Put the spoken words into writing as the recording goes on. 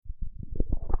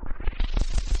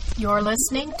You're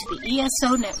listening to the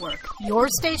ESO Network, your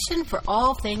station for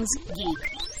all things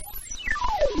geek.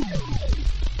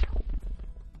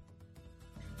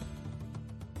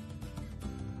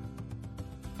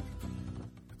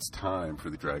 It's time for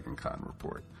the Dragon Con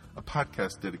Report, a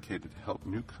podcast dedicated to help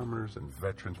newcomers and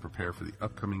veterans prepare for the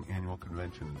upcoming annual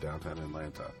convention in downtown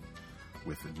Atlanta.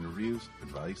 With interviews,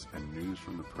 advice, and news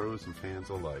from the pros and fans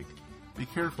alike. Be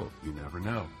careful, you never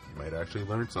know. You might actually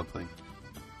learn something.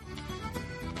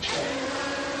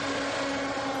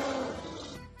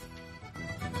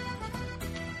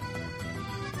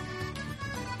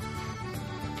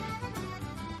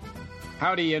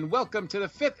 Howdy, and welcome to the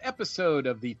 5th episode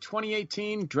of the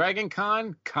 2018 Dragon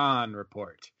Con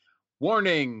Report.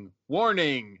 Warning,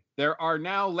 warning, there are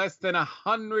now less than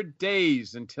 100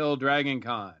 days until Dragon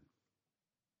Con.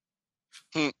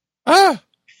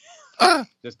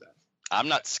 I'm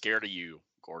not scared of you,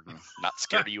 Gordon. Not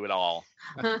scared of you at all.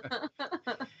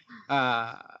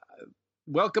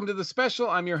 Welcome to the special.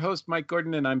 I'm your host, Mike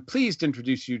Gordon, and I'm pleased to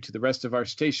introduce you to the rest of our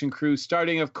station crew,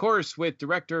 starting, of course, with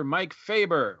director Mike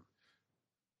Faber.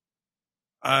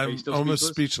 I'm almost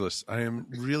speechless. I am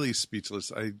really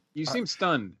speechless. You seem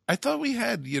stunned. I thought we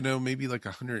had, maybe like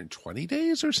 120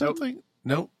 days or something.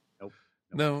 Nope.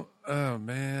 No. Oh,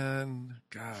 man.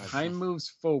 God. Time moves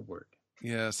forward.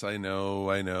 Yes, I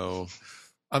know.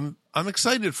 I'm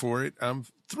excited for it. I'm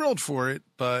thrilled for it,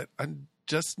 but I'm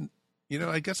just,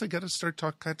 I guess I got to start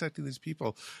contacting these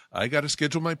people. I got to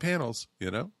schedule my panels,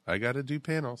 I got to do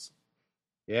panels.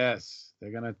 Yes,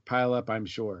 they're going to pile up, I'm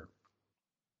sure.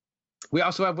 We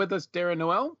also have with us Darren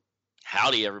Noel.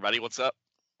 Howdy, everybody. What's up?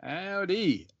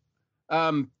 Howdy.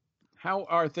 How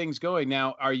are things going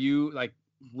now? Are you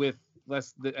with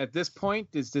less at this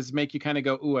point? Does this make you kind of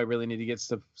go, "Ooh, I really need to get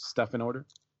stuff in order"?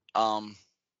 I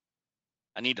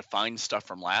need to find stuff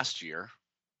from last year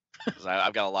because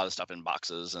I've got a lot of stuff in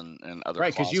boxes and other.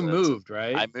 Right, because you moved,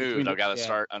 right? I moved. I've got to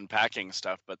start unpacking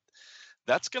stuff, but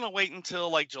that's gonna wait until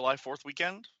July 4th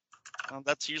weekend.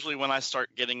 That's usually when I start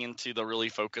getting into the really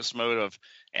focused mode of,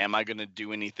 am I going to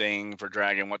do anything for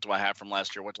Dragon? What do I have from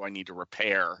last year? What do I need to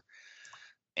repair?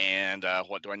 And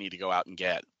what do I need to go out and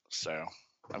get? So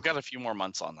I've got a few more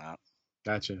months on that.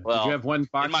 Gotcha. Well, did you have one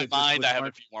box? In my mind, I have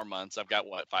a few more months. I've got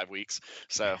 5 weeks.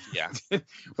 So yeah.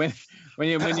 when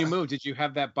you moved, did you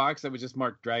have that box that was just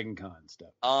marked Dragon Con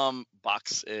stuff?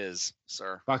 Box is,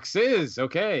 sir. Box is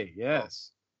okay.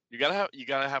 Yes. You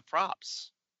gotta have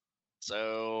props.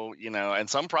 So, and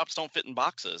some props don't fit in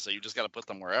boxes, so you just got to put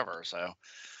them wherever. So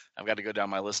I've got to go down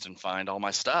my list and find all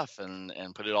my stuff and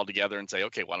put it all together and say,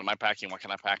 okay, what am I packing? What can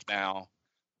I pack now?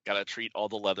 Got to treat all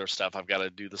the leather stuff. I've got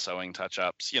to do the sewing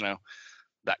touch-ups,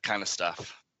 that kind of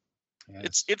stuff.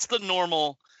 Yes. It's the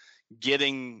normal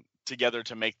getting together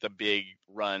to make the big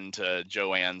run to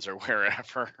Joann's or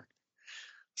wherever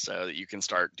so that you can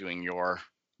start doing your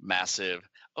massive,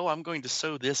 I'm going to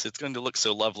sew this. It's going to look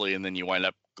so lovely. And then you wind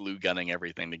up glue gunning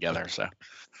everything together. So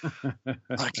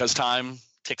because time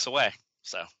ticks away.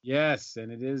 So yes,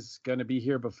 and it is going to be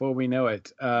here before we know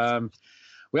it.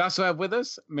 We also have with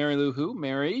us Mary Lou Who.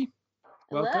 Mary,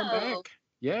 welcome back.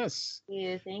 Yes.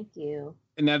 Thank you.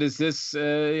 And now, is this?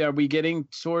 Are we getting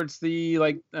towards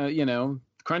the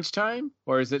crunch time,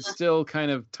 or is it still kind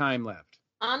of time left?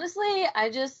 Honestly, I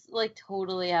just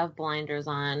totally have blinders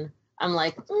on. I'm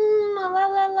like, la la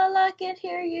la la, can't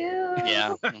hear you.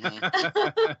 Yeah.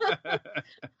 Mm-hmm.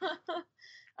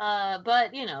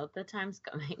 But the time's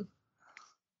coming.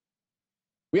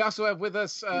 We also have with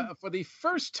us for the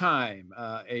first time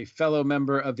a fellow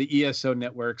member of the ESO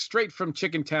Network, straight from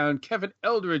Chicken Town. Kevin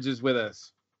Eldridge is with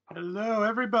us. Hello,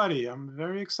 everybody. I'm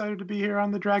very excited to be here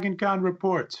on the Dragon Con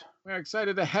Report. We're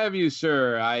excited to have you,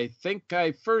 sir. I think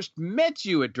I first met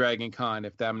you at Dragon Con,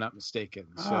 if I'm not mistaken.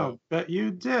 Oh, bet you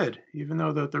did. Even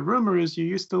though the rumor is you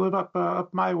used to live up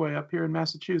my way up here in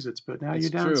Massachusetts, but now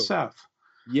you're down south.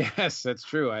 Yes, that's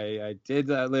true. I did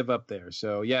live up there.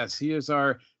 So yes, he is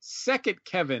our second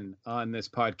Kevin on this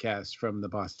podcast from the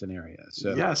Boston area.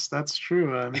 So yes, that's true.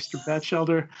 Mr.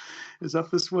 Batchelder is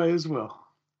up this way as well.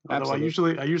 Although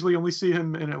absolutely. I usually only see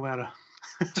him in Atlanta.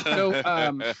 So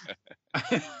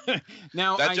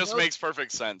now that just makes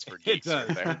perfect sense for geeks. It does.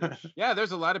 There. Yeah,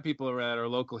 there's a lot of people that are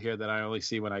local here that I only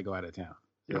see when I go out of town,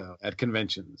 at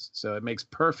conventions. So it makes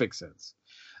perfect sense.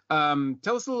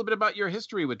 Tell us a little bit about your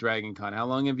history with Dragon Con. How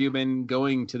long have you been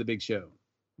going to the big show?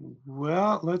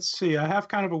 Well, let's see. I have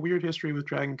kind of a weird history with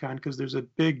Dragon Con because there's a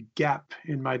big gap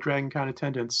in my Dragon Con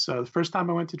attendance. The first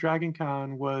time I went to Dragon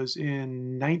Con was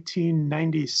in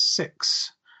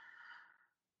 1996.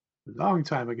 A long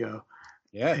time ago.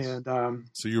 Yes. And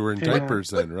so you were in diapers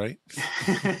then, right?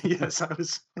 Yes,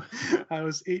 I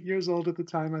was 8 years old at the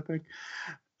time, I think.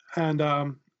 And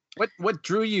What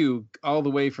drew you all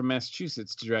the way from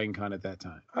Massachusetts to Dragon Con at that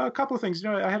time? a couple of things.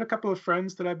 I had a couple of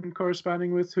friends that I've been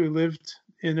corresponding with who lived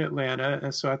in Atlanta,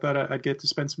 and so I thought I'd get to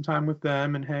spend some time with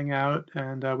them and hang out.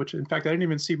 And which, in fact, I didn't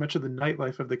even see much of the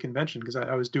nightlife of the convention because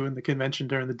I was doing the convention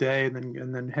during the day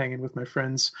and then hanging with my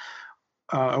friends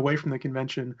away from the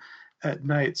convention at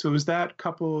night. So it was that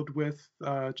coupled with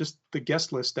just the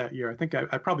guest list that year. I think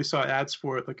I probably saw ads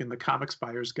for it like in the Comics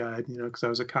Buyer's Guide, because I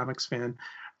was a comics fan.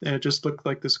 And it just looked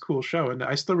like this cool show. And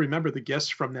I still remember the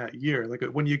guests from that year. Like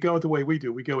when you go the way we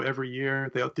do, we go every year.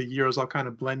 The years all kind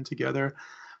of blend together.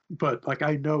 But like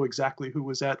I know exactly who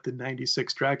was at the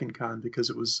 96 Dragon Con because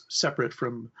it was separate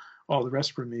from all the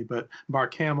rest for me. But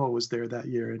Mark Hamill was there that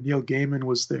year. And Neil Gaiman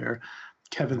was there.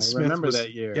 Kevin Smith remember was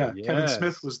that year. Yeah, yes. Kevin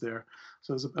Smith was there.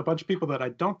 So there's a bunch of people that I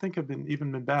don't think have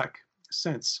even been back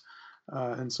since.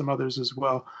 And some others as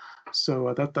well.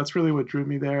 So that's really what drew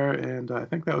me there. And I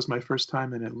think that was my first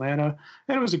time in Atlanta.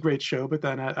 And it was a great show. But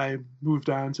then I moved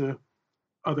on to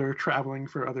other traveling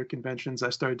for other conventions. I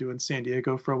started doing San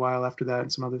Diego for a while after that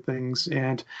and some other things.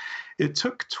 And it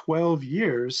took 12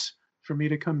 years for me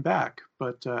to come back.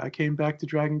 But I came back to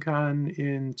Dragon Con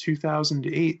in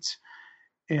 2008.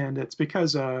 And it's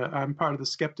because I'm part of the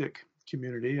Skeptic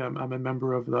community. I'm a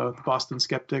member of the Boston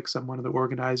Skeptics. I'm one of the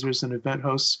organizers and event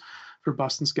hosts for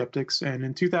Boston Skeptics. And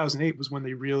in 2008 was when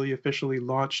they really officially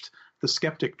launched the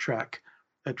Skeptic track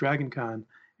at Dragon Con.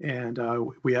 And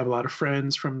we have a lot of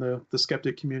friends from the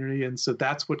Skeptic community. And so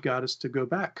that's what got us to go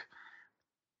back.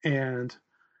 And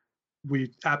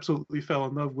we absolutely fell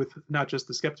in love with not just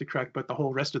the Skeptic track, but the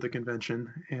whole rest of the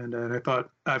convention. And I thought,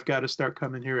 I've got to start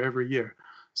coming here every year.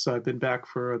 So I've been back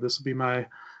for, this will be my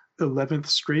 11th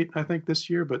straight, I think, this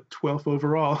year, but 12th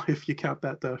overall, if you count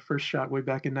that the first shot way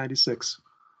back in 96.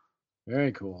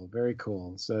 Very cool. Very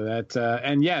cool. So that,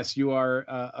 and yes, you are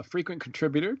a frequent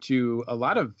contributor to a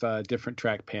lot of different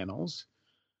track panels.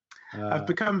 I've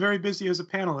become very busy as a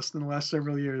panelist in the last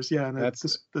several years. Yeah, and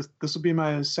this will be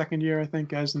my second year, I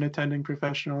think, as an attending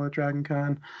professional at Dragon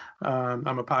Con.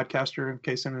 I'm a podcaster, in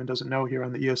case anyone doesn't know, here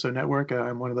on the ESO Network.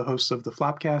 I'm one of the hosts of the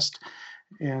Flopcast.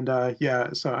 And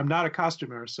so I'm not a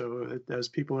costumer. So as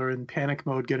people are in panic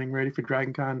mode getting ready for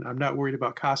Dragon Con, I'm not worried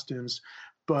about costumes.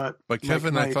 But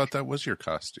Kevin, I thought that was your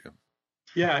costume.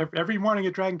 Yeah, every morning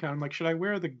at Dragon Con, I'm like, should I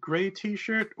wear the gray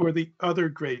T-shirt or the other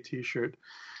gray T-shirt?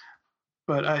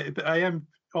 But I am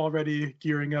already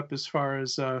gearing up as far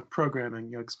as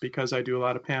programming. It's because I do a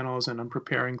lot of panels and I'm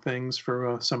preparing things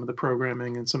for some of the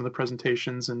programming and some of the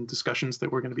presentations and discussions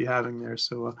that we're going to be having there.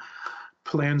 So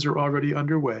plans are already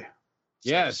underway.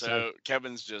 Yes. So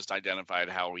Kevin's just identified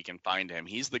how we can find him.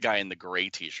 He's the guy in the gray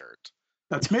T-shirt.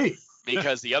 That's me.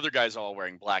 Because the other guys are all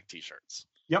wearing black T-shirts.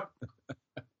 Yep.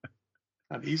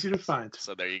 I'm easy to find.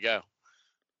 So there you go.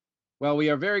 Well, we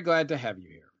are very glad to have you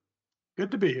here. Good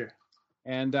to be here.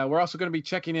 And we're also going to be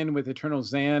checking in with Eternal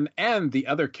Zan and the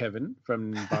other Kevin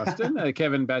from Boston.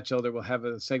 Kevin Batchelder will have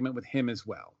a segment with him as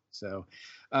well. So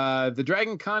the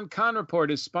Dragon Con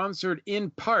Report is sponsored in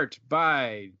part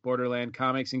by Borderland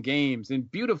Comics and Games in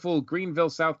beautiful Greenville,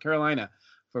 South Carolina.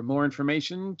 For more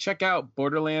information, check out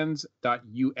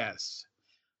borderlands.us.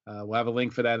 We'll have a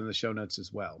link for that in the show notes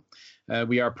as well.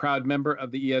 We are a proud member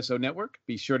of the ESO Network.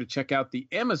 Be sure to check out the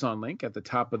Amazon link at the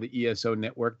top of the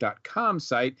ESOnetwork.com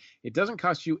site. It doesn't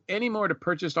cost you any more to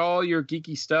purchase all your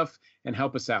geeky stuff and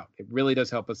help us out. It really does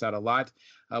help us out a lot.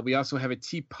 We also have a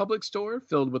TeePublic store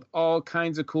filled with all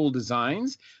kinds of cool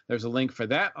designs. There's a link for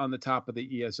that on the top of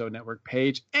the ESO Network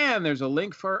page. And there's a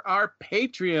link for our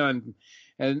Patreon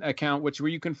account, where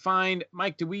you can find,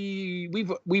 Mike, we've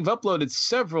uploaded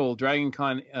several Dragon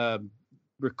Con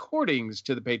recordings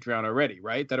to the Patreon already,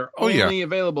 right? That are only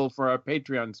available for our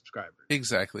Patreon subscribers.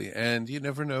 Exactly. And you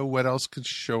never know what else could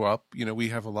show up. We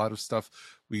have a lot of stuff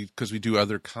because we do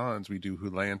other cons. We do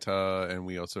Hulanta, and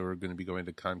we also are going to be going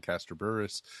to Concaster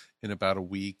Burris in about a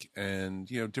week. And,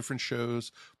 different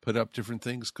shows put up different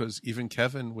things, because even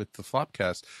Kevin with the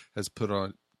Flopcast has put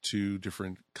on 2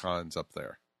 different cons up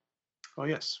there. Oh,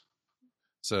 yes.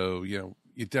 So,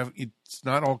 it's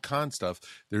not all con stuff.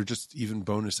 They're just even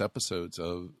bonus episodes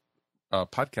of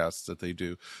podcasts that they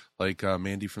do. Like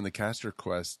Mandy from the Caster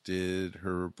Quest did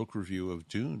her book review of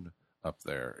Dune up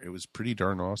there. It was pretty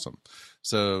darn awesome.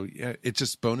 So, yeah, it's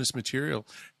just bonus material.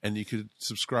 And you could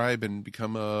subscribe and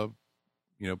become a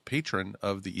patron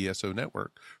of the ESO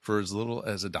Network for as little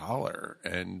as $1.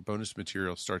 And bonus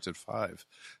material starts at $5.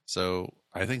 So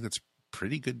I think that's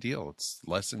pretty good deal. It's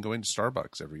less than going to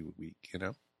Starbucks every week,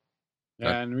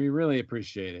 And we really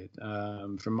appreciate it.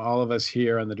 From all of us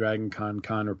here on the Dragon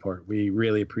Con Report, we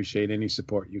really appreciate any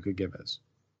support you could give us.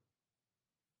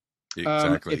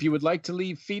 Exactly. If you would like to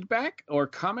leave feedback or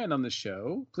comment on the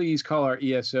show, please call our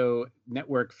ESO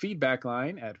Network feedback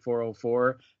line at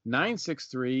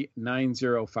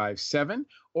 404-963-9057,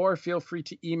 or feel free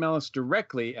to email us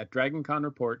directly at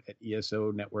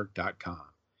dragonconreport@esonetwork.com.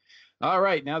 All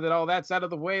right, now that all that's out of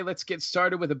the way, let's get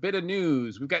started with a bit of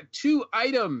news. We've got 2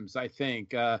 items, I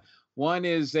think. One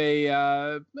is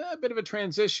a bit of a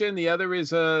transition. The other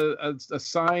is a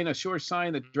sign, a sure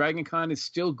sign that DragonCon is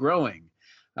still growing.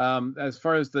 As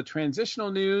far as the transitional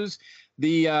news,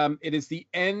 it is the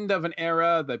end of an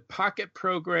era. The Pocket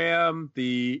program,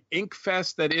 the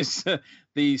Inkfest that is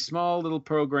the small little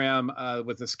program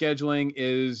with the scheduling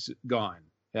is gone.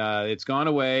 It's gone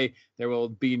away. There will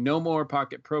be no more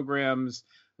Pocket programs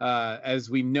as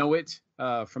we know it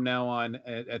from now on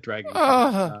at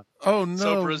DragonCon. Oh no!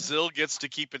 So Brazil gets to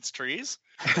keep its trees?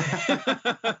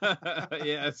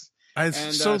 Yes. I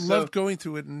loved going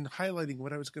through it and highlighting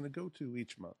what I was going to go to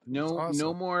each month.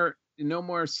 Awesome. No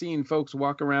more seeing folks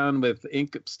walk around with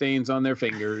ink stains on their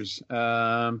fingers.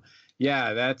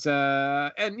 Yeah, that's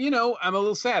and I'm a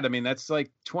little sad. I mean, that's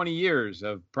like 20 years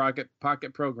of Pocket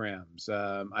programs.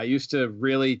 I used to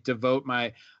really devote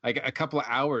a couple of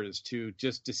hours to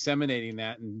just disseminating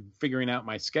that and figuring out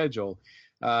my schedule.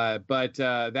 But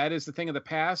that is the thing of the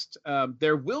past.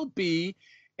 There will be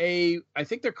I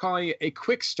think they're calling it a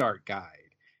quick start guide.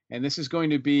 And this is going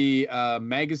to be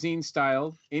magazine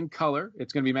style in color.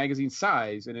 It's going to be magazine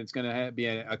size, and it's going to be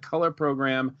a color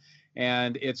program.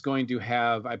 And it's going to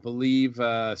have, I believe,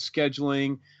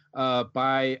 scheduling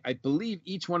by, I believe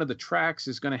each one of the tracks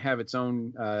is going to have its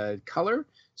own color.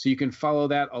 So you can follow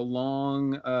that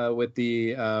along with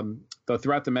the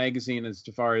throughout the magazine as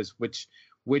far as which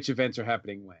events are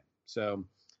happening when. So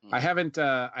I haven't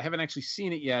actually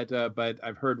seen it yet, but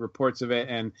I've heard reports of it,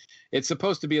 and it's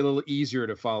supposed to be a little easier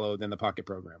to follow than the Pocket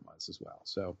program was as well.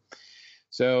 So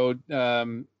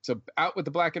out with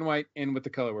the black and white, in with the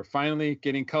color. We're finally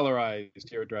getting colorized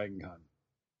here at DragonCon.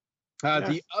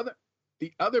 Yes.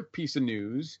 The other piece of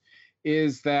news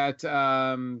is that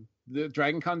the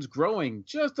DragonCon's growing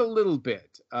just a little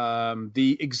bit.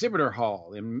 The exhibitor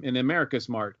hall in America's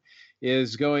Mart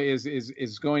is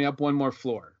going up one more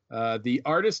floor. The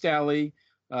Artist Alley,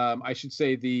 I should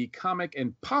say the Comic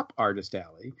and Pop Artist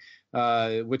Alley,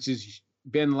 which has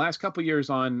been the last couple of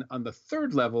years on the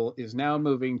 3rd level, is now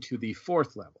moving to the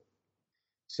 4th level.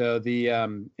 So the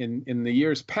in the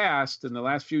years past, in the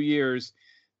last few years,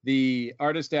 the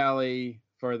Artist Alley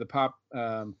for the Pop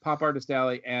Artist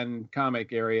Alley and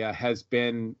Comic area has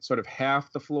been sort of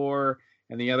half the floor,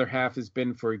 and the other half has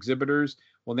been for exhibitors.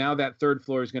 Well, now that 3rd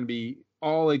floor is going to be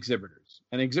all exhibitors,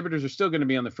 and exhibitors are still going to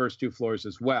be on the first 2 floors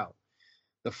as well.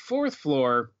 The 4th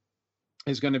floor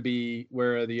is going to be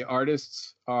where the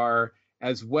artists are,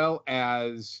 as well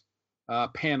as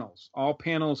panels. All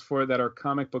panels that are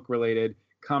comic book related,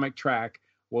 comic track,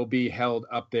 will be held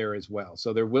up there as well.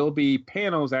 So there will be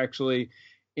panels actually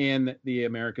in the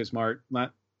America's Mart,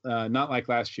 not like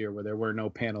last year where there were no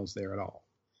panels there at all.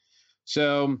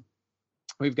 So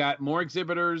we've got more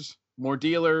exhibitors, more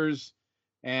dealers,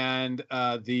 and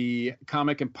the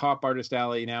Comic and Pop Artist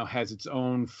Alley now has its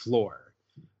own floor.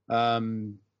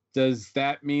 Does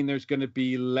that mean there's going to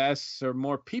be less or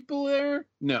more people there?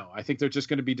 No, I think they're just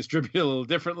going to be distributed a little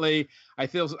differently. I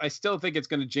still think it's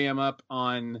going to jam up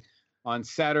on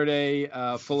Saturday,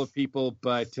 full of people.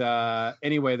 But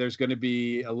anyway, there's going to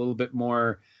be a little bit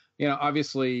more.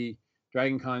 Obviously,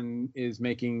 DragonCon is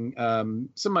making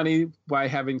some money by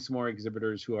having some more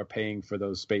exhibitors who are paying for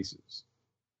those spaces.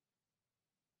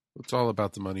 It's all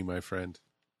about the money, my friend.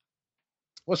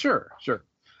 Well, sure.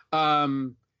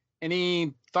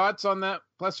 Any thoughts on that,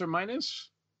 plus or minus,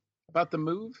 about the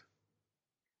move?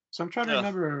 So I'm trying to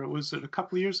remember, was it a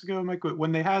couple of years ago, Mike,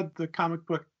 when they had the comic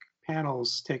book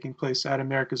panels taking place at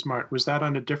America's Mart? Was that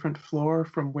on a different floor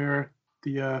from where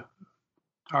the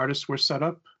artists were set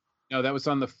up? No, that was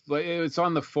on the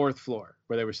 4th floor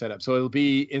where they were set up. So it'll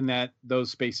be in those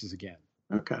spaces again.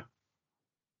 Okay.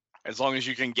 As long as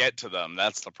you can get to them,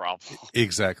 that's the problem.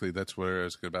 Exactly. That's what I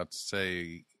was about to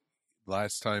say.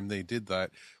 Last time they did that,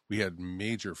 we had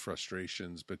major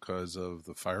frustrations because of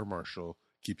the fire marshal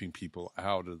keeping people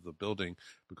out of the building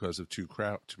because of too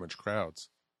much crowds.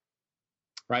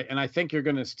 Right, and I think you're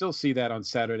going to still see that on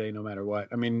Saturday no matter what.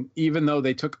 I mean, even though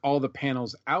they took all the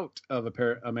panels out of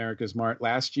America's Mart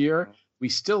last year, we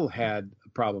still had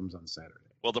problems on Saturday.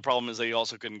 Well, the problem is they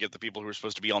also couldn't get the people who were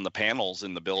supposed to be on the panels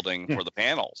in the building for the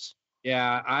panels.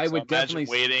 Yeah, I would definitely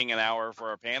waiting an hour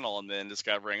for a panel and then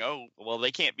discovering, oh, well,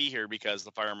 they can't be here because the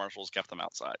fire marshals kept them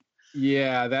outside.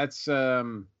 Yeah, that's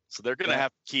so they're going to have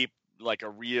to keep like a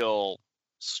real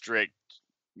strict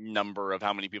number of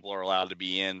how many people are allowed to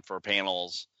be in for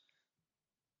panels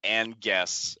and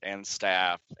guests and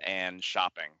staff and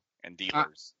shopping and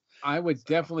dealers. I would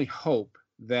definitely hope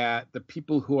that the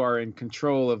people who are in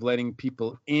control of letting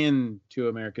people into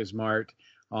America's Mart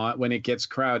when it gets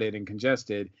crowded and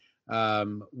congested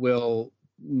will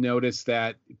notice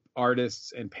that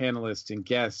artists and panelists and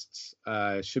guests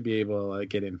should be able to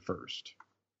get in first.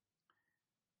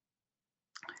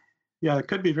 Yeah, it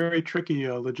could be very tricky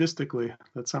logistically.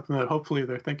 That's something that hopefully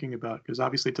they're thinking about, because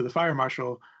obviously to the fire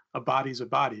marshal, a body's a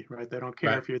body, right? They don't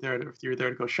care if you're there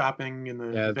to go shopping in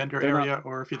the vendor area,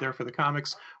 or if you're there for the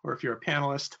comics, or if you're a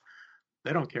panelist.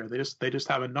 They don't care. They just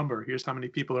have a number. Here's how many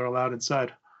people are allowed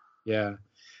inside. Yeah.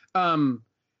 Now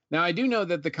I do know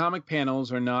that the comic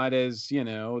panels are not as,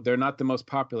 they're not the most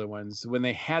popular ones. When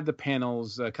they had the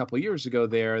panels a couple of years ago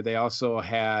there, they also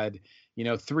had,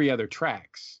 3 other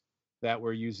tracks that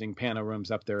were using panel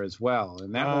rooms up there as well.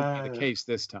 And that won't be the case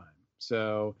this time.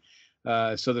 So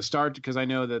because I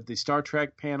know that the Star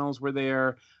Trek panels were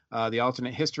there, the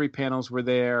alternate history panels were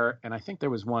there, and I think there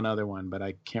was one other one, but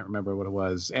I can't remember what it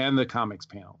was, and the comics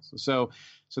panels. So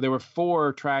there were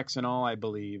 4 tracks in all, I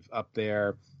believe, up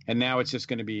there, and now it's just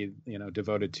going to be,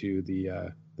 devoted to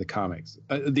the comics.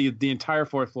 The entire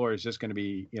 4th floor is just going to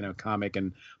be, comic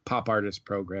and pop artist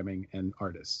programming and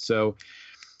artists. So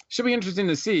should be interesting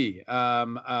to see.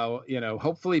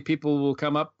 Hopefully people will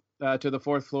come up to the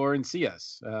 4th floor and see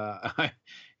us.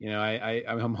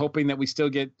 I'm hoping that we still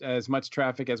get as much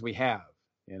traffic as we have.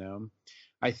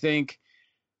 I think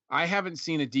I haven't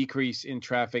seen a decrease in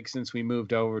traffic since we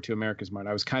moved over to America's Mart.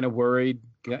 I was kind of worried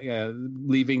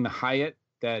leaving the Hyatt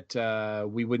that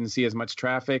we wouldn't see as much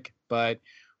traffic, but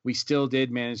we still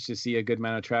did manage to see a good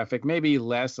amount of traffic, maybe a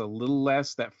little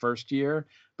less that first year,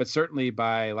 but certainly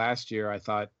by last year, I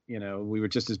thought, we were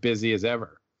just as busy as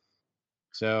ever.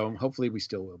 So hopefully we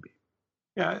still will be.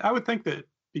 Yeah, I would think that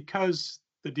because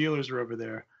the dealers are over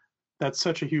there, that's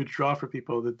such a huge draw for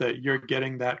people that you're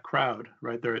getting that crowd,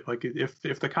 right? They're like, if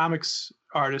the comics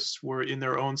artists were in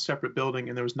their own separate building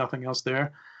and there was nothing else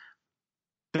there,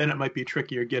 then it might be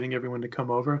trickier getting everyone to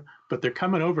come over. But they're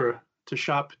coming over to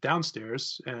shop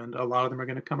downstairs, and a lot of them are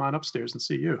going to come on upstairs and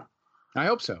see you. I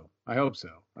hope so.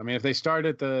 I mean, if they start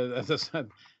at the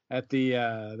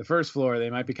 1st floor, they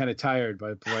might be kind of tired by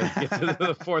the time they get to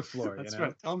the 4th floor. That's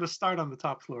right. Tell them to start on the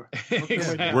top floor.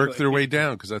 Exactly. Work their way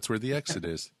down, because that's where the exit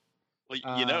is.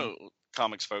 Well,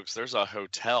 comics folks, there's a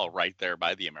hotel right there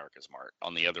by the America's Mart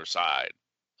on the other side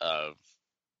of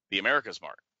the America's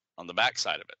Mart, on the back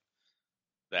side of it,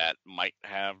 that might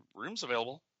have rooms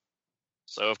available.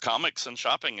 So if comics and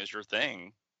shopping is your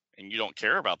thing and you don't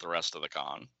care about the rest of the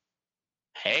con,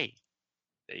 hey,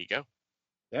 there you go.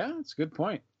 Yeah, that's a good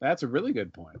point. That's a really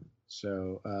good point.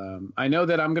 So I know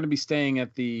that I'm going to be staying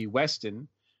at the Westin,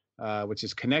 which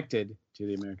is connected to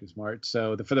the America's Mart.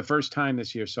 So for the first time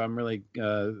this year. So I'm really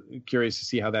curious to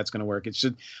see how that's going to work. It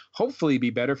should hopefully be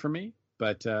better for me,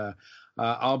 but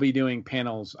I'll be doing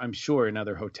panels, I'm sure, in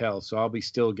other hotels. So I'll be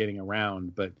still getting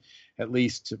around, but at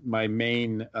least my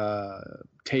main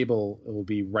table will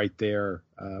be right there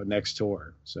next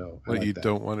door. So well, you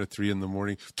don't want at 3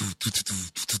 a.m.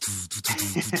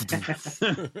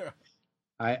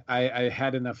 I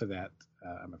had enough of that,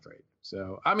 I'm afraid.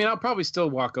 So, I mean, I'll probably still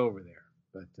walk over there,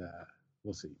 but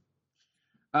we'll see.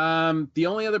 The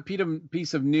only other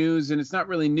piece of news, and it's not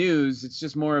really news, it's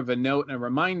just more of a note and a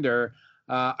reminder.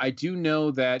 I do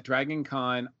know that Dragon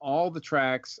Con, all the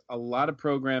tracks, a lot of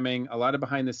programming, a lot of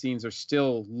behind the scenes are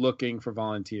still looking for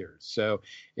volunteers. So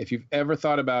if you've ever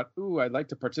thought about, I'd like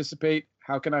to participate,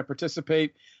 how can I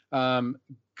participate?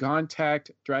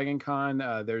 Contact Dragon Con.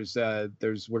 We're going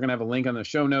to have a link on the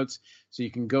show notes, so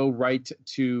you can go right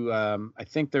to, I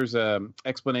think there's a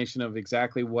explanation of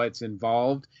exactly what's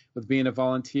involved with being a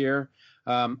volunteer.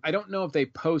 I don't know if they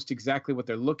post exactly what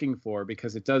they're looking for,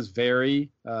 because it does vary.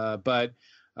 But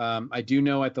I do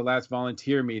know at the last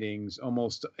volunteer meetings,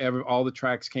 almost all the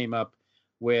tracks came up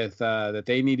with that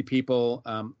they needed people.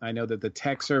 I know that the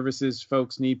tech services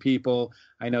folks need people.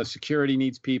 I know security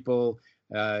needs people.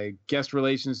 Guest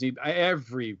relations it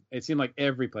seemed like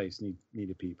every place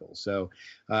needed people. So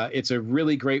it's a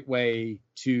really great way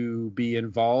to be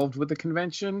involved with the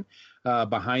convention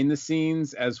behind the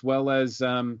scenes, as well as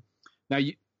now,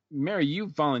 Mary,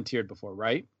 you've volunteered before,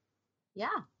 right? Yeah.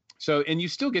 So, and you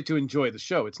still get to enjoy the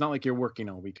show. It's not like you're working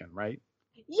all weekend, right?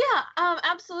 Yeah,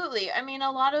 absolutely. I mean,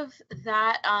 a lot of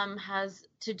that has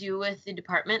to do with the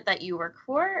department that you work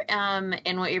for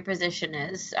and what your position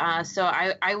is. So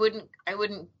I wouldn't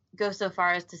go so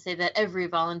far as to say that every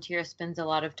volunteer spends a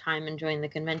lot of time enjoying the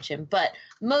convention, but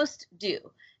most do.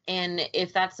 And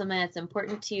if that's something that's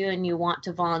important to you and you want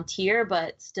to volunteer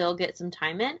but still get some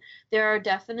time in, there are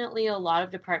definitely a lot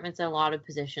of departments and a lot of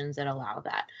positions that allow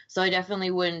that. So I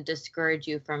definitely wouldn't discourage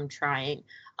you from trying.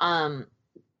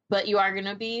 But you are going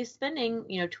to be spending,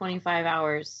 25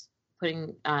 hours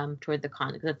putting toward the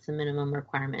con, because that's the minimum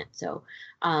requirement. So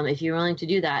if you're willing to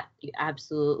do that, you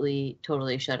absolutely,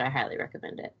 totally should. I highly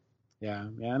recommend it. Yeah.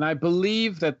 And I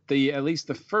believe that at least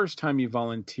the first time you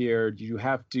volunteered, you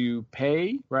have to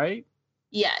pay, right?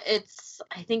 Yeah,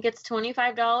 I think it's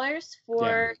 $25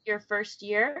 for your first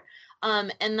year.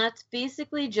 And that's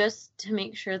basically just to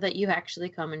make sure that you actually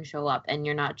come and show up and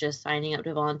you're not just signing up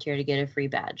to volunteer to get a free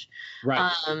badge.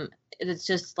 Right. It's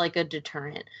just like a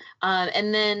deterrent.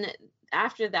 And then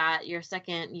after that, your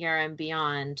second year and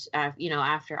beyond,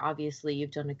 after obviously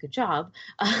you've done a good job,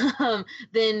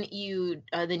 then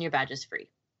your badge is free.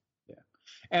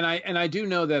 And I do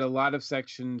know that a lot of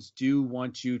sections do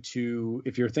want you to,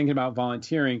 if you're thinking about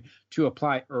volunteering, to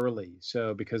apply early.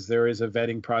 So because there is a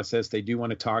vetting process, they do want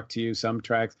to talk to you. Some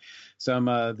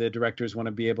the directors want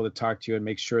to be able to talk to you and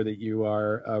make sure that you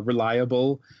are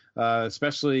reliable.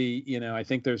 Especially, I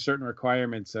think there's certain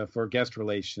requirements for guest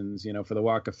relations, for the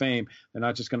Walk of Fame. They're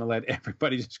not just going to let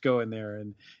everybody just go in there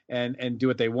and do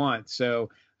what they want. So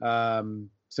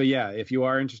yeah, if you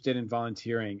are interested in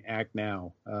volunteering, act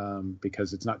now,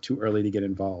 because it's not too early to get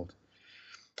involved.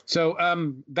 So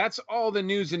that's all the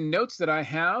news and notes that I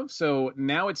have. So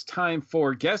now it's time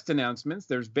for guest announcements.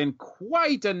 There's been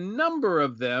quite a number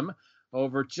of them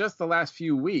over just the last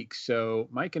few weeks. So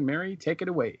Mike and Mary, take it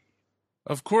away.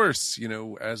 Of course,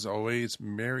 as always,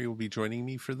 Mary will be joining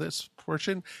me for this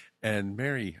portion. And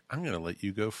Mary, I'm going to let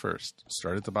you go first.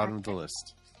 Start at the bottom of the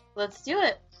list. Let's do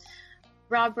it.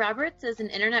 Rob Roberts is an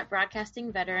internet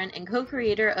broadcasting veteran and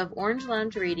co-creator of Orange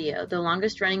Lounge Radio, the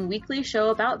longest-running weekly show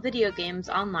about video games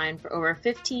online for over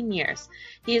 15 years.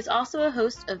 He is also a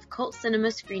host of cult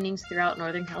cinema screenings throughout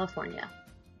Northern California.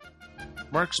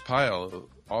 Mark Spile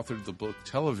authored the book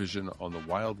Television on the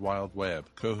Wild Wild Web,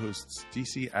 co-hosts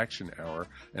DC Action Hour,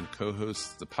 and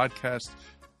co-hosts the podcast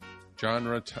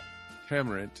Genre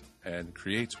Tamarind, and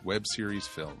creates web series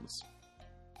films.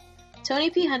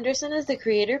 Tony P. Henderson is the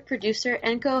creator, producer,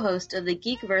 and co-host of the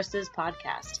Geek Versus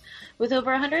podcast. With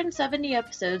over 170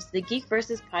 episodes, the Geek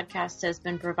Versus podcast has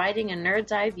been providing a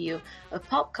nerd's eye view of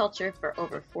pulp culture for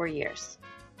over 4 years.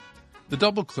 The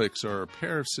Double Clicks are a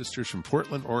pair of sisters from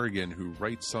Portland, Oregon, who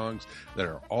write songs that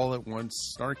are all at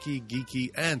once snarky, geeky,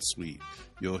 and sweet.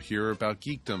 You'll hear about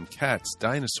geekdom, cats,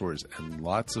 dinosaurs, and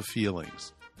lots of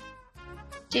feelings.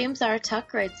 James R.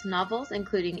 Tuck writes novels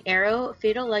including Arrow,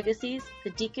 Fatal Legacies,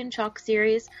 the Deacon Chalk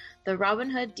series, the Robin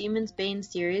Hood Demon's Bane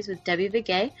series with Debbie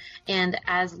Vigay, and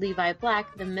as Levi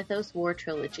Black, the Mythos War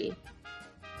trilogy.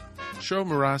 Sho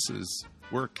Maras's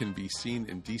work can be seen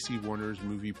in DC Warner's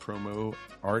movie promo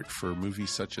art for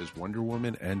movies such as Wonder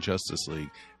Woman and Justice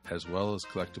League, as well as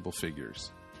collectible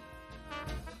figures.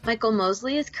 Michael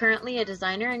Mosley is currently a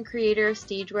designer and creator of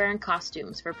stagewear and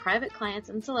costumes for private clients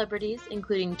and celebrities,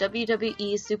 including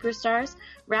WWE superstars,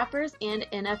 rappers, and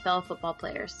NFL football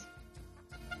players.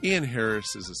 Ian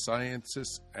Harris is a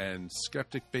scientist and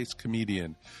skeptic-based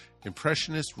comedian,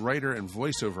 impressionist, writer, and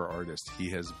voiceover artist. He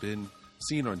has been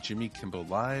seen on Jimmy Kimmel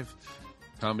Live,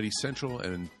 Comedy Central,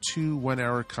 and 2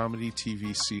 one-hour comedy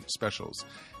TV specials.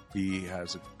 He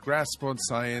has a grasp on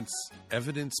science,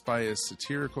 evidenced by a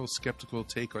satirical, skeptical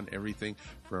take on everything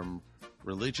from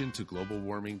religion to global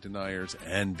warming deniers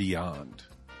and beyond.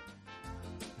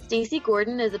 Stacey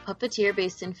Gordon is a puppeteer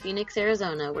based in Phoenix,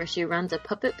 Arizona, where she runs a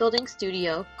puppet building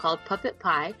studio called Puppet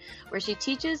Pie, where she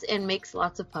teaches and makes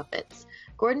lots of puppets.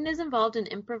 Gordon is involved in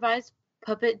improvised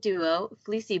puppet duo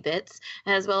Fleecy Bits,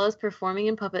 as well as performing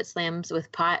in puppet slams with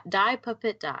Die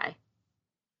Puppet Die.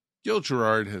 Gil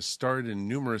Gerard has starred in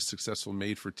numerous successful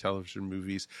made-for-television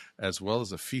movies as well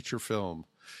as a feature film.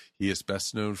 He is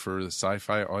best known for the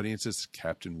sci-fi audiences as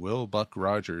Captain Will Buck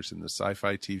Rogers in the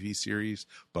sci-fi TV series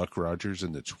Buck Rogers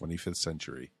in the 25th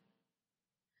Century.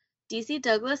 DC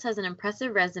Douglas has an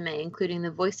impressive resume, including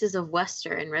the voices of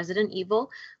Wesker in Resident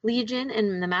Evil, Legion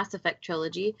in the Mass Effect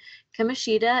trilogy,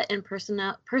 Kamoshida in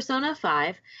Persona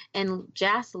 5, and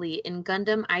Jasly in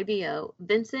Gundam IBO,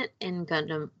 Vincent in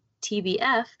Gundam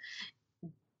TBF,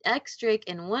 X-Drake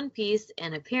in One Piece,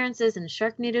 and appearances in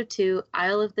Sharknado 2,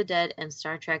 Isle of the Dead, and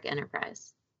Star Trek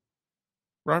Enterprise.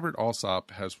 Robert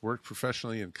Alsop has worked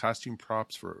professionally in costume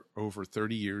props for over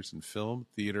 30 years in film,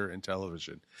 theater, and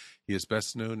television. He is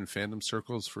best known in fandom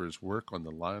circles for his work on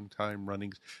the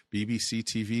long-time-running BBC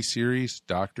TV series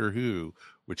Doctor Who,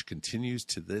 which continues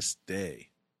to this day.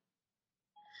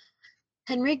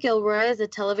 Henry Gilroy is a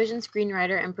television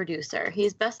screenwriter and producer. He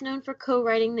is best known for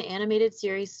co-writing the animated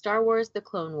series Star Wars: The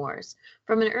Clone Wars.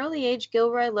 From an early age,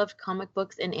 Gilroy loved comic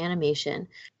books and animation.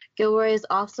 Gilroy is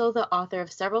also the author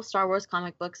of several Star Wars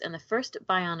comic books and the first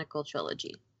Bionicle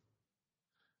trilogy.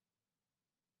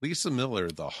 Lisa Miller,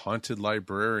 the Haunted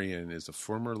Librarian, is a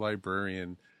former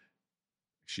librarian.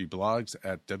 She blogs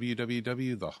at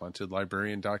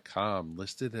www.thehauntedlibrarian.com,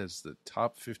 listed as the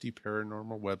top 50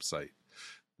 paranormal website.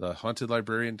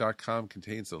 TheHauntedLibrarian.com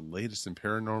contains the latest in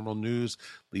paranormal news.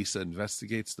 Lisa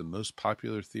investigates the most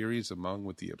popular theories among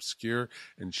with the obscure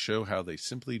and show how they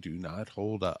simply do not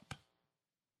hold up.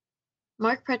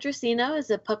 Mark Petrosino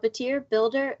is a puppeteer,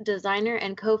 builder, designer,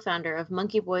 and co-founder of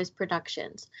Monkey Boys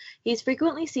Productions. He's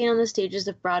frequently seen on the stages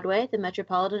of Broadway, the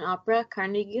Metropolitan Opera,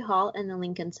 Carnegie Hall, and the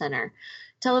Lincoln Center.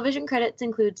 Television credits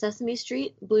include Sesame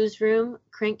Street, Blues Room,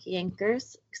 Crank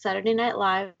Yankers, Saturday Night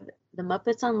Live, The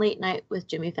Muppets on Late Night with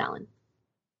Jimmy Fallon.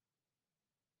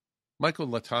 Michael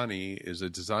Latani is a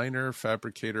designer,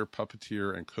 fabricator,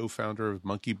 puppeteer, and co-founder of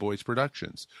Monkey Boys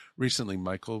Productions. Recently,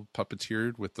 Michael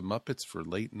puppeteered with the Muppets for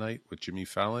Late Night with Jimmy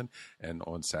Fallon and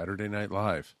on Saturday Night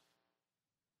Live.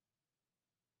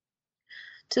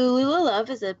 Tallulah Love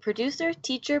is a producer,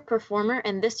 teacher, performer,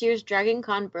 and this year's Dragon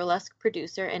Con burlesque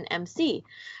producer and MC.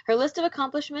 Her list of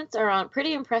accomplishments are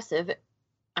pretty impressive,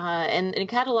 and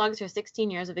catalogs her 16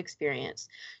 years of experience.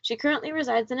 She currently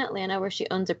resides in Atlanta, where she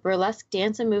owns a burlesque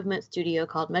dance and movement studio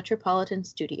called Metropolitan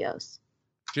Studios.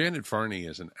 Janet Varney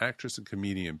is an actress and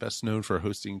comedian best known for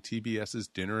hosting TBS's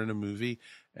Dinner and a Movie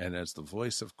and as the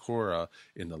voice of Korra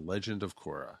in The Legend of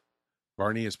Korra.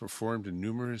 Varney has performed in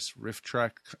numerous riff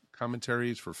track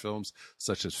commentaries for films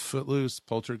such as Footloose,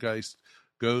 Poltergeist,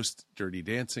 Ghost, Dirty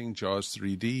Dancing, Jaws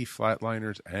 3D,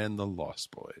 Flatliners, and The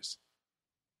Lost Boys.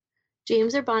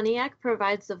 James Urbaniak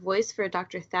provides the voice for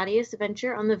Dr. Thaddeus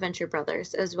Venture on the Venture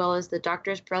Brothers, as well as the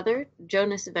Doctor's brother,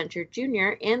 Jonas Venture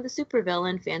Jr., and the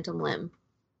supervillain Phantom Limb.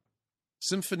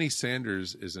 Symphony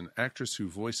Sanders is an actress who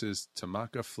voices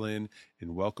Tamaka Flynn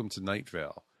in Welcome to Night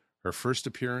Vale. Her first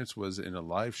appearance was in a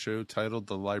live show titled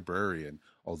The Librarian,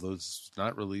 although this was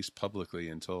not released publicly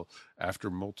until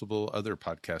after multiple other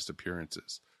podcast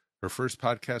appearances. Her first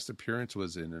podcast appearance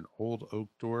was in An Old Oak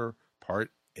Door,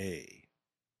 Part A.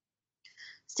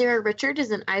 Sarah Richard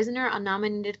is an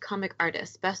Eisner-nominated comic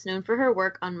artist, best known for her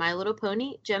work on My Little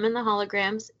Pony, Jem and the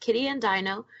Holograms, Kitty and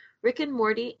Dino, Rick and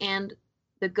Morty, and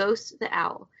The Ghost, the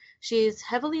Owl. She is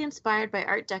heavily inspired by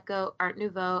Art Deco, Art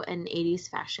Nouveau, and 80s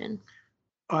fashion.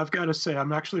 I've got to say,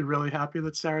 I'm actually really happy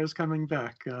that Sarah's coming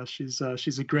back. She's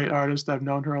a great artist. I've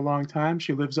known her a long time.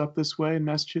 She lives up this way in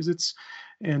Massachusetts,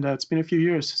 and it's been a few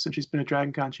years since she's been at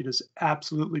Dragon Con. She does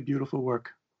absolutely beautiful work.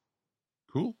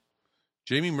 Cool.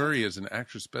 Jamie Murray is an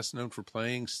actress best known for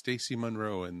playing Stacey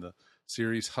Monroe in the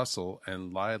series Hustle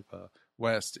and Lila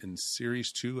West in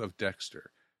Series 2 of Dexter.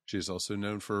 She is also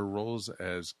known for her roles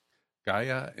as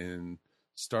Gaia in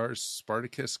Star's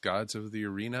Spartacus, Gods of the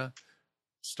Arena,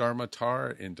 Star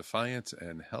Matar in Defiance,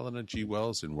 and Helena G.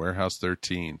 Wells in Warehouse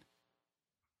 13.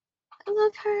 I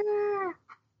love her.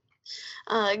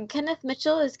 Kenneth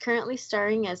Mitchell is currently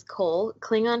starring as Cole,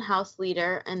 Klingon House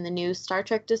Leader, in the new Star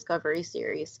Trek Discovery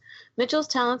series. Mitchell's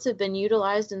talents have been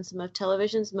utilized in some of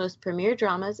television's most premier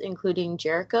dramas, including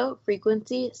Jericho,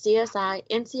 Frequency, CSI,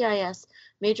 NCIS,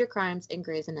 Major Crimes, and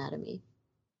Grey's Anatomy.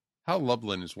 Hal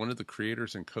Lublin is one of the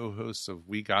creators and co-hosts of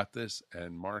We Got This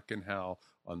and Mark and Hal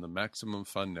on the Maximum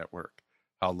Fun Network.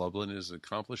 Hal Lublin is an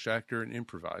accomplished actor and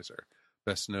improviser,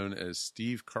 best known as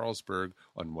Steve Carlsberg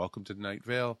on Welcome to Night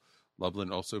Vale.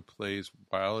 Lublin also plays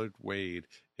Willard Wade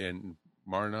in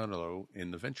Marinello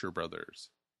in The Venture Brothers.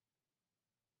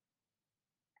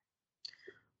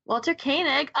 Walter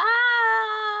Koenig.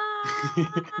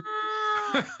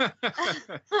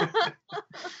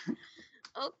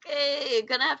 Okay,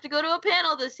 gonna have to go to a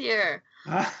panel this year.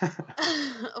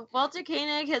 Walter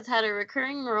Koenig has had a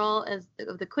recurring role as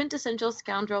the quintessential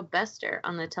scoundrel Bester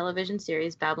on the television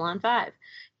series Babylon 5.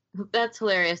 That's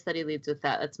hilarious that he leads with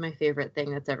that. That's my favorite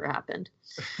thing that's ever happened.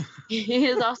 He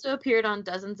has also appeared on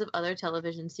dozens of other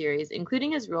television series,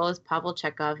 including his role as Pavel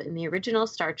Chekhov in the original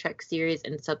Star Trek series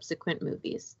and subsequent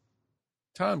movies.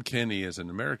 Tom Kenny is an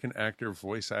American actor,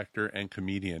 voice actor, and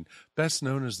comedian, best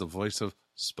known as the voice of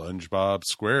SpongeBob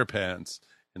SquarePants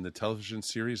in the television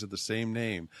series of the same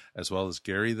name, as well as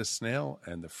Gary the Snail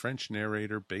and the French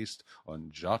narrator based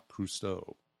on Jacques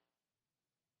Cousteau.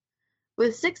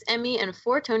 With 6 Emmy and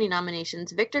 4 Tony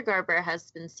nominations, Victor Garber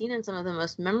has been seen in some of the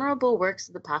most memorable works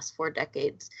of the past 4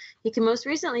 decades. He can most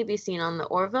recently be seen on The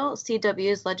Orville,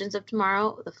 CW's Legends of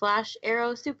Tomorrow, The Flash,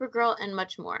 Arrow, Supergirl, and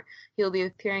much more. He will be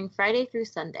appearing Friday through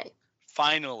Sunday.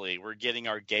 Finally, we're getting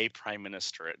our gay prime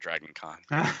minister at Dragon Con.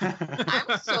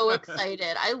 I'm so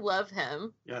excited. I love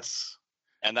him. Yes.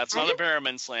 And that's not a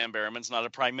Barrowman slam. Barrowman's not a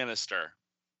prime minister.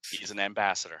 He's an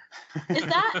ambassador. Is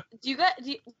that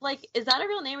is that a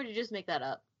real name or did you just make that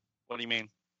up? What do you mean?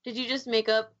 Did you just make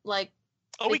up like?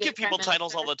 Oh, we give people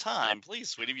titles all the time. Please,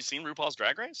 sweetie, have you seen RuPaul's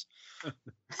Drag Race?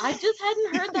 I just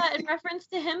hadn't heard that in reference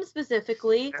to him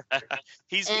specifically.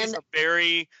 He's a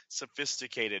very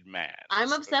sophisticated man.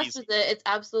 I'm obsessed with it. It's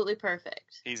absolutely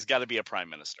perfect. He's got to be a prime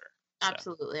minister. So.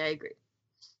 Absolutely, I agree.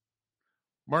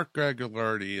 Mark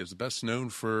Gagliardi is best known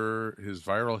for his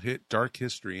viral hit Dark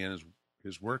History and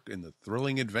his work in the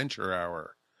Thrilling Adventure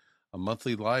Hour, a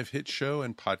monthly live hit show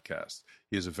and podcast.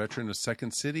 He is a veteran of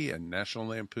Second City and National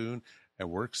Lampoon and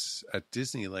works at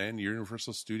Disneyland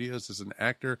Universal Studios as an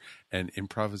actor and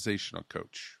improvisational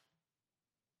coach.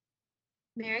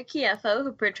 Mary Chieffo,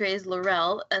 who portrays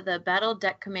L'Rell, the battle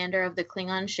deck commander of the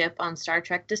Klingon ship on Star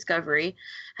Trek Discovery,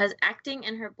 has acting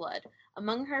in her blood.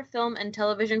 Among her film and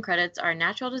television credits are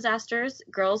Natural Disasters,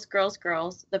 Girls, Girls,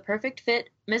 Girls, The Perfect Fit,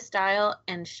 Miss Dial,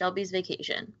 and Shelby's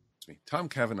Vacation. Tom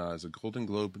Cavanaugh is a Golden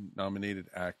Globe-nominated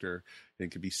actor and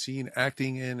can be seen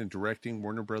acting in and directing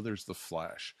Warner Brothers' The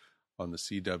Flash on the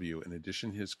CW. In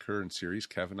addition to his current series,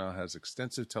 Cavanaugh has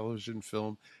extensive television,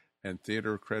 film, and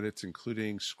theater credits,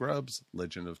 including Scrubs,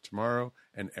 Legend of Tomorrow,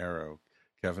 and Arrow.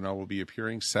 Cavanaugh will be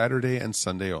appearing Saturday and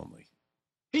Sunday only.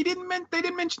 They didn't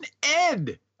mention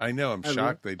Ed. I know. I'm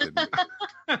shocked they didn't.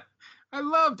 I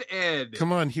loved Ed.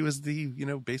 Come on. He was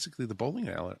basically the bowling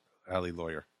alley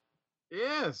lawyer.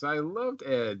 Yes, I loved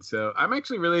Ed. So I'm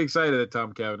actually really excited that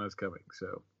Tom Cavanaugh's coming.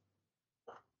 So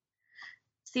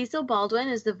Cecil Baldwin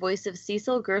is the voice of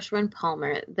Cecil Gershwin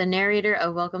Palmer, the narrator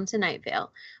of Welcome to Night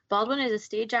Vale. Baldwin is a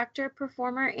stage actor,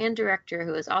 performer, and director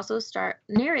who has also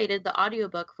narrated the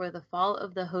audiobook for The Fall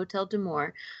of the Hotel de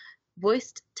Moore,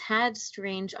 voiced Tad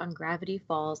Strange on Gravity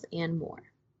Falls, and more.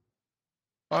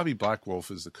 Bobby Blackwolf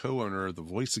is the co-owner of the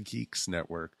Voice of Geeks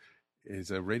Network. It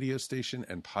is a radio station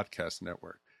and podcast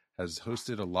network. Has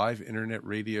hosted a live internet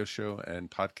radio show and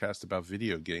podcast about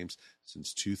video games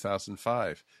since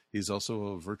 2005. He's also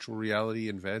a virtual reality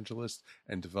evangelist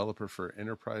and developer for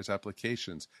enterprise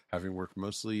applications, having worked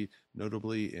most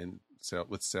notably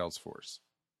with Salesforce.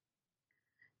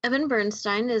 Evan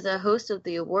Bernstein is a host of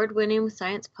the award-winning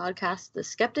science podcast The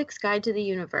Skeptic's Guide to the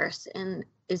Universe and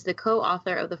is the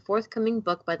co-author of the forthcoming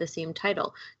book by the same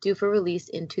title, due for release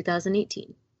in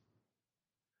 2018.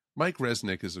 Mike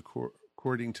Resnick is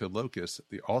according to Locus,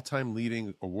 the all-time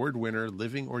leading award winner,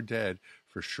 living or dead,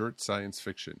 for short science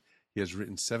fiction. He has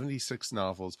written 76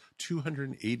 novels,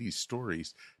 280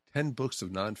 stories, 10 books of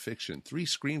nonfiction, 3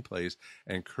 screenplays,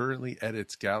 and currently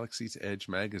edits Galaxy's Edge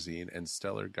magazine and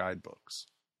Stellar guidebooks.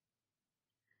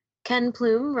 Ken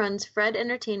Plume runs Fred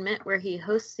Entertainment, where he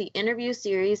hosts the interview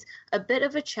series A Bit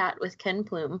of a Chat with Ken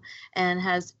Plume, and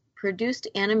has produced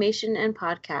animation and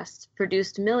podcasts,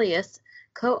 produced Milius,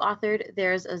 co-authored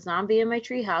There's a Zombie in My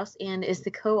Treehouse, and is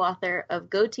the co-author of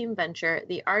Go Team Venture,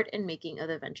 The Art and Making of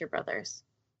the Venture Brothers.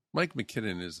 Mike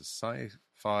McKinnon is a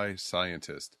sci-fi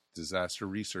scientist, disaster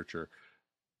researcher,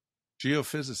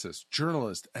 geophysicist,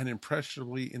 journalist, and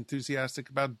impressionably enthusiastic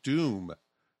about doom.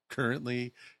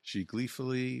 Currently, she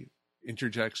gleefully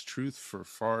interjects truth for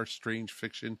far strange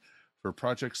fiction for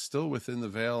projects still within the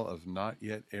veil of not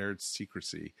yet aired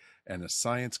secrecy, and a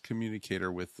science communicator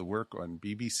with the work on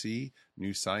BBC,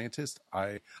 New Scientist,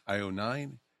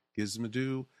 IO9,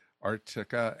 Gizmodo,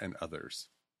 Arctica, and others.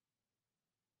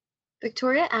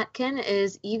 Victoria Atkin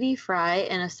is Evie Fry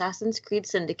in Assassin's Creed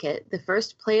Syndicate, the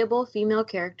first playable female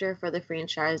character for the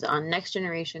franchise on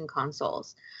next-generation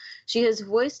consoles. She has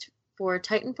voiced for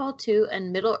Titanfall 2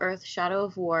 and Middle-earth Shadow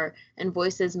of War, and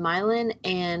voices Mylan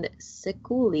and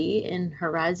Sekuli in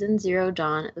Horizon Zero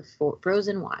Dawn, The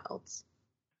Frozen Wilds.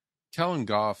 Kellen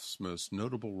Goff's most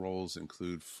notable roles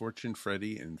include Fortune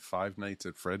Freddy in Five Nights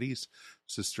at Freddy's,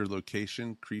 Sister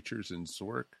Location, Creatures in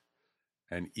Zork,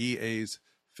 and EA's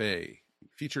Faye,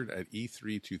 featured at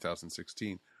E3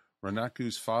 2016.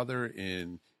 Ranaku's father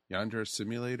in Yandra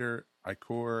Simulator,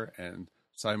 Ikor, and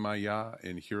Saimaya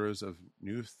in Heroes of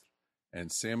Nuth, and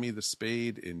Sammy the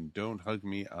Spade in Don't Hug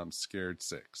Me, I'm Scared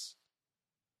 6.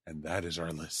 And that is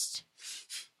our list.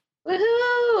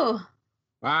 Woohoo!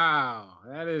 Wow,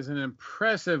 that is an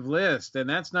impressive list. And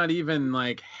that's not even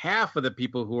like half of the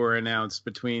people who were announced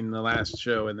between the last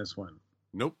show and this one.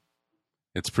 Nope.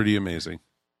 It's pretty amazing.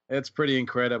 It's pretty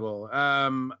incredible.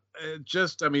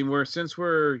 Since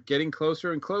we're getting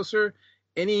closer and closer,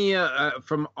 any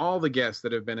from all the guests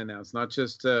that have been announced, not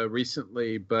just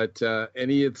recently, but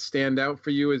any that stand out for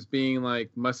you as being like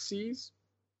must-sees?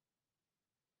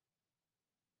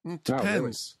 It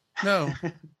depends. No.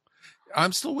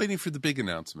 I'm still waiting for the big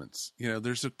announcements.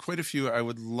 There's quite a few. I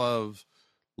would love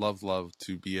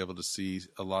to be able to see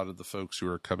a lot of the folks who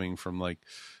are coming from like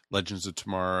Legends of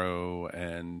Tomorrow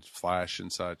and Flash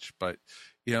and such. But,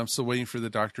 I'm still waiting for the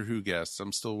Doctor Who guests.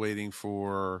 I'm still waiting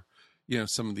for,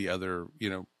 some of the other,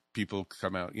 people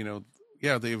come out.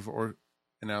 They've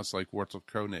announced like Wurzel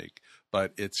Koenig,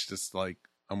 but it's just like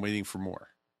I'm waiting for more.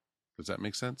 Does that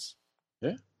make sense?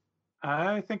 Yeah.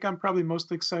 I think I'm probably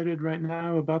most excited right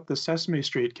now about the Sesame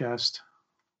Street cast.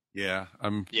 Yeah.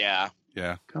 Yeah.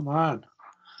 Come on.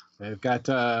 They've got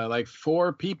like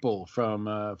 4 people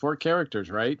from 4 characters,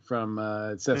 right? From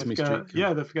Sesame Street.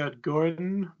 Yeah, they've got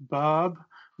Gordon, Bob,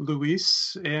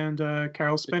 Luis, and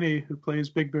Carol Spinney, who plays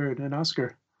Big Bird, and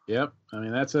Oscar. Yep. I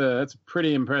mean, that's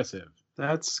pretty impressive.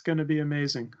 That's going to be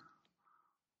amazing.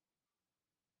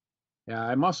 Yeah,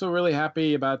 I'm also really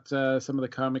happy about some of the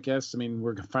comic guests. I mean,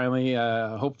 we're finally,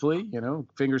 hopefully,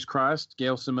 fingers crossed,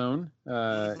 Gail Simone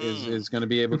is going to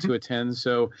be able to attend.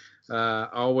 So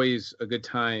always a good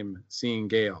time seeing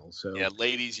Gail. So yeah,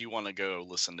 ladies, you want to go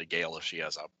listen to Gail if she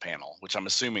has a panel, which I'm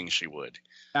assuming she would.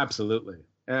 Absolutely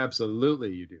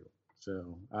you do.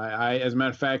 So I as a matter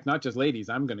of fact, not just ladies,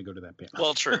 I'm going to go to that panel.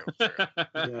 Well, true.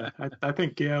 Yeah, I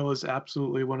think Gail is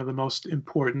absolutely one of the most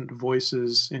important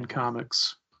voices in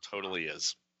comics. Totally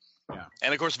is. Yeah.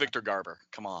 And of course, Victor Garber.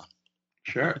 Come on.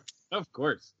 Sure. Of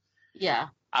course. Yeah.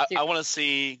 I want to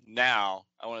see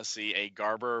a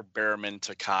Garber, Behrman,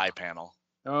 Takai panel.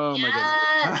 Oh my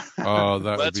goodness. Oh,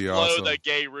 that would be awesome. Let's blow the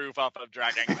gay roof off of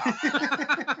Dragon Con.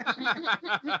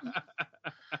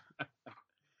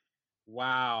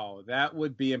 Wow, that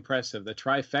would be impressive. The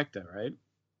trifecta, right?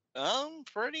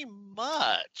 Pretty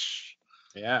much.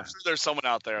 Yeah. I'm sure there's someone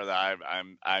out there that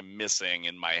I'm missing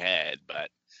in my head, but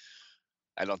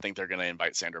I don't think they're going to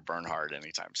invite Sandra Bernhard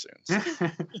anytime soon. So.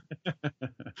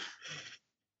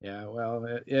 Yeah, well,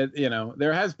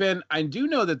 there has been. I do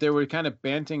know that there were kind of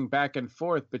banting back and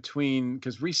forth between,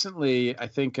 because recently, I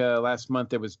think last month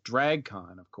there was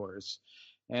DragCon, of course,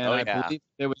 and I believe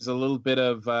there was a little bit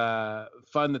of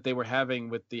fun that they were having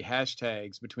with the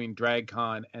hashtags between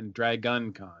DragCon and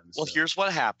DragunCon. Well, here's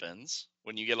what happens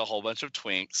when you get a whole bunch of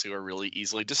twinks who are really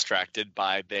easily distracted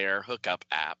by their hookup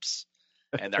apps.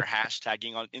 And they're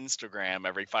hashtagging on Instagram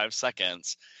every 5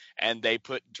 seconds, and they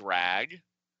put drag,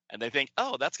 and they think,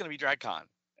 oh, that's going to be DragCon.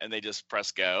 And they just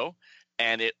press go,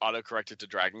 and it auto-corrected to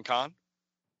DragonCon.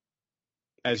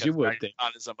 As you would think.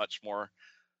 DragonCon is a much more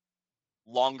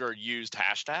longer used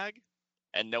hashtag,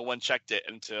 and no one checked it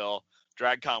until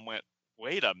DragCon went,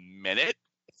 wait a minute.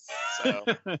 So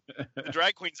the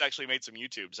drag queens actually made some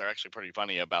YouTubes. They're actually pretty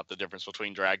funny about the difference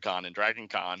between DragCon and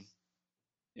DragonCon.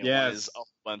 Yes. One is a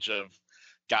bunch of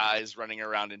guys running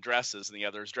around in dresses, and the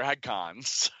other is DragCon.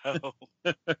 So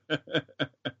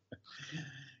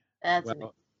That's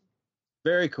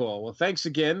very cool. Well, thanks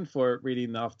again for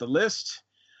reading off the list.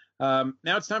 Now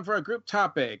it's time for our group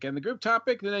topic, and the group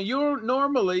topic.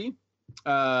 Normally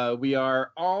we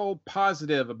are all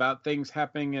positive about things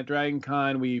happening at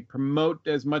DragonCon. We promote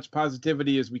as much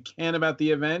positivity as we can about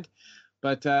the event,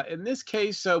 but in this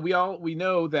case, we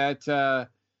know that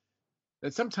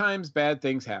sometimes bad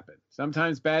things happen.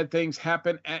 Sometimes bad things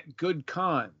happen at good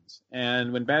cons.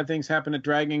 And when bad things happen at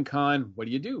Dragon Con, what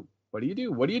do you do? What do you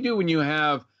do? What do you do when you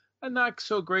have a not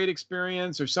so great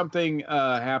experience or something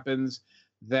happens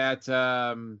that,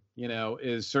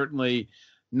 is certainly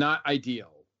not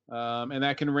ideal? And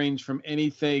that can range from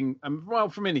anything,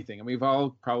 from anything. And we've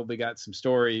all probably got some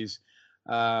stories,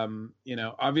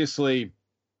 obviously,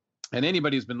 and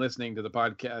anybody who's been listening to the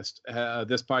podcast,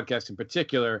 this podcast in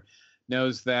particular,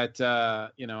 knows that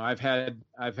I've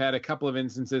had a couple of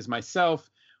instances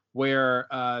myself where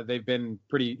they've been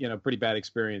pretty bad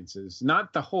experiences.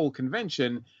 Not the whole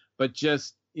convention, but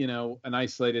just an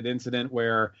isolated incident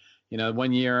where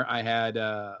 1 year I had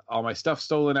all my stuff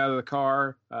stolen out of the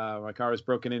car. My car was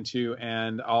broken into,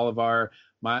 and all of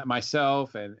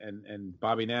myself and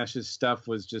Bobby Nash's stuff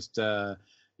was just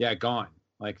gone.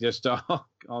 Like just all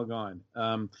gone.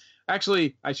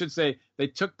 Actually, I should say they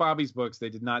took Bobby's books. They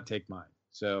did not take mine.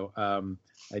 So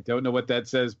I don't know what that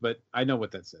says, but I know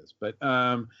what that says. But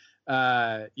but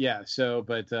a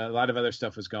lot of other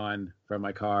stuff was gone from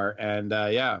my car, and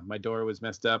my door was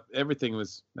messed up. Everything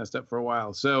was messed up for a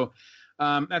while. So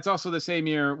that's also the same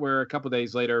year where a couple of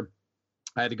days later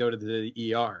I had to go to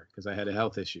the ER because I had a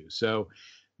health issue. So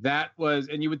that was,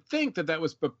 and you would think that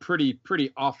was a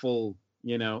pretty awful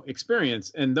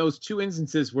experience. And those 2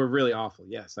 instances were really awful.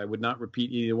 Yes, I would not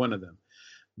repeat either one of them.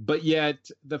 But yet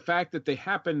the fact that they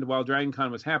happened while DragonCon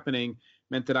was happening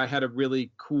meant that I had a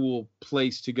really cool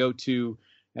place to go to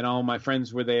and all my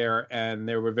friends were there, and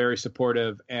they were very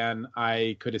supportive, and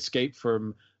I could escape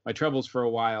from my troubles for a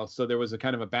while. So there was a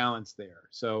kind of a balance there.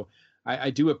 So I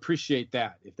do appreciate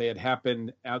that. If they had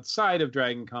happened outside of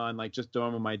Dragon Con, like just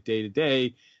normal my day to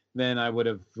day, then that would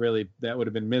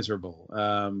have been miserable.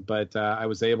 But I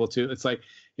was able to. It's like,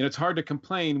 it's hard to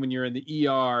complain when you're in the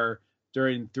ER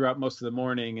throughout most of the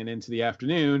morning and into the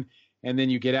afternoon, and then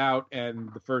you get out, and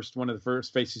one of the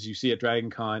first faces you see at Dragon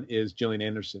Con is Gillian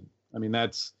Anderson. I mean,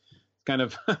 that's kind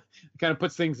of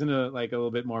puts things in a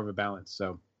little bit more of a balance.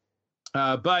 So,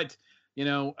 but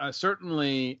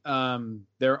certainly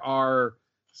there are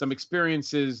some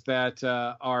experiences that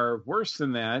are worse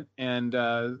than that. And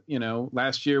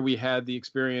last year we had the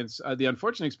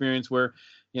unfortunate experience where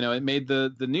it made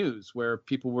the news, where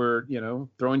people were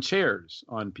throwing chairs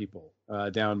on people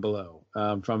down below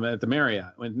from at the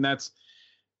Marriott, and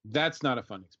that's not a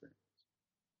fun experience.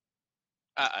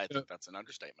 I think that's an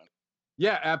understatement.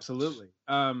 Yeah, absolutely.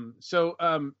 So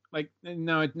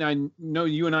now I know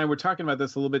you and I were talking about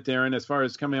this a little bit, Darren, as far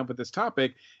as coming up with this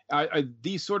topic. Are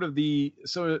these some of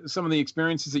the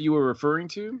experiences that you were referring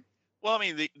to? Well, I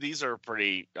mean, these are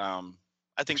pretty. I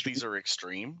think these are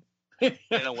extreme in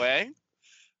a way.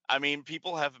 I mean,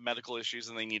 people have medical issues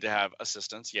and they need to have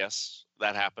assistance. Yes,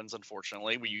 that happens.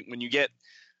 Unfortunately, when you get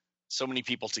so many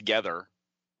people together,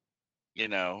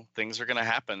 things are going to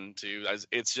happen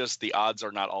it's just the odds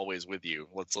are not always with you.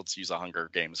 Let's use a Hunger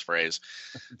Games phrase.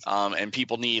 And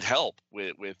people need help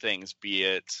with things, be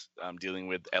it dealing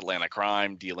with Atlanta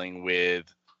crime, dealing with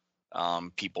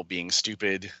people being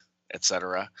stupid,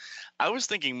 etc. I was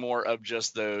thinking more of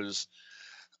just those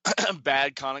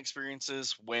bad con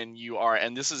experiences when you are,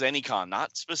 and this is any con,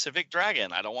 not specific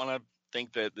Dragon. I don't want to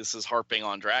think that this is harping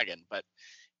on Dragon, but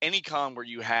any con where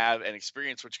you have an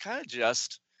experience which kind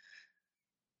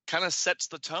of sets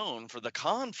the tone for the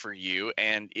con for you,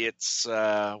 and it's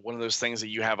one of those things that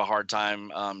you have a hard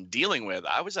time dealing with.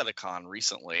 I was at a con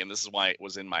recently, and this is why it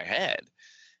was in my head,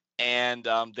 and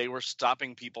they were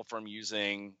stopping people from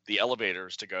using the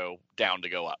elevators to go down to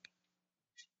go up,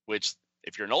 which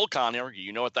if you're an old conner,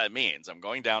 you know what that means. I'm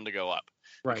going down to go up,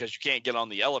 right? Because you can't get on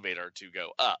the elevator to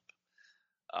go up.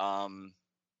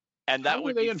 And that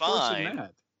would be fine.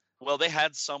 That? Well, they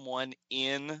had someone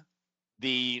in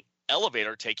the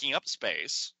elevator taking up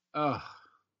space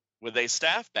with a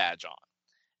staff badge on,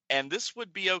 and this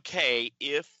would be okay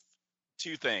if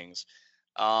two things.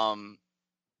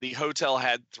 The hotel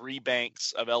had 3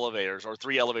 banks of elevators, or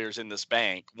 3 elevators in this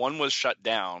bank. One was shut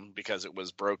down because it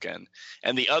was broken,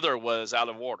 and the other was out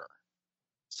of order.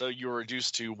 So you were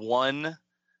reduced to 1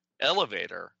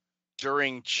 elevator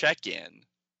during check-in.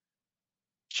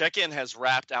 Check-in has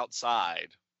wrapped outside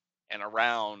and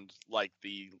around, like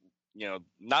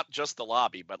not just the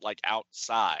lobby, but like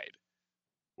outside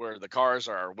where the cars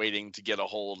are waiting to get a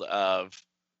hold of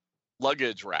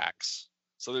luggage racks.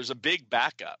 So there's a big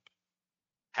backup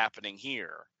happening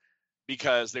here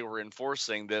because they were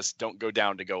enforcing this don't go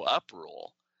down to go up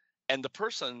rule. And the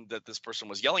person that this person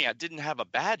was yelling at didn't have a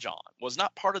badge on, was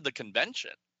not part of the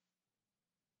convention.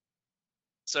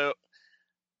 So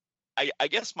I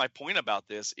guess my point about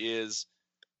this is,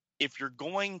 if you're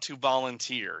going to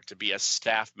volunteer to be a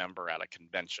staff member at a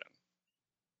convention,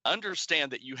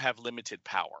 understand that you have limited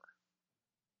power.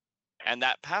 And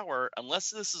that power,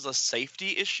 unless this is a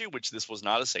safety issue, which this was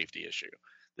not a safety issue,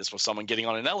 this was someone getting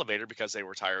on an elevator because they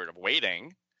were tired of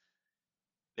waiting,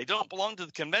 they don't belong to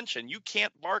the convention. You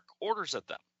can't bark orders at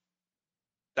them.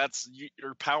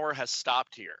 Your power has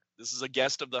stopped here. This is a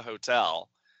guest of the hotel.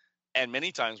 And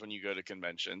many times when you go to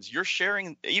conventions, you're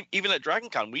sharing, even at Dragon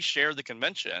Con, we share the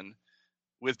convention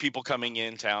with people coming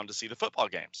in town to see the football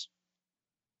games.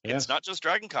 Yeah. It's not just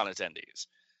Dragon Con attendees.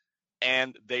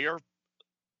 And they are,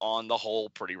 on the whole,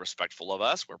 pretty respectful of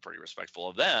us. We're pretty respectful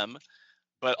of them.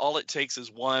 But all it takes is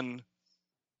one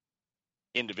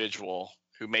individual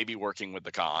who may be working with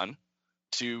the con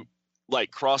to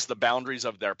cross the boundaries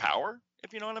of their power,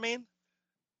 if you know what I mean,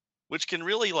 which can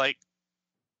really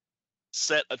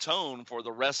set a tone for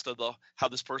the rest of how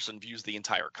this person views the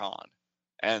entire con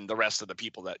and the rest of the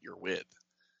people that you're with.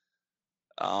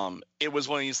 It was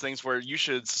one of these things where you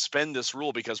should suspend this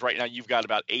rule, because right now you've got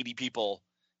about 80 people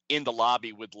in the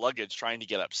lobby with luggage trying to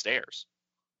get upstairs.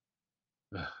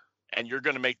 And you're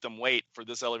going to make them wait for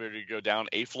this elevator to go down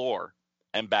a floor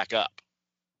and back up,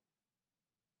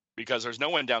 because there's no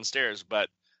one downstairs but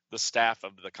the staff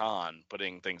of the con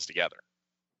putting things together.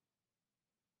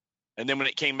 And then when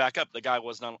it came back up, the guy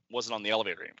wasn't on the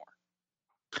elevator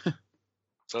anymore.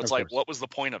 So it's what was the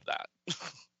point of that?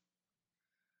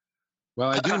 Well,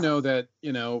 I do know that,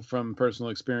 from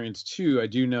personal experience too, I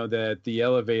do know that the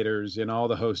elevators in all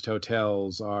the host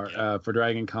hotels are for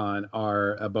Dragon Con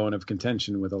are a bone of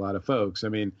contention with a lot of folks. I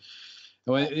mean,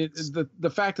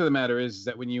 the fact of the matter is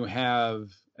that when you have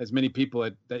as many people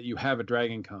that you have at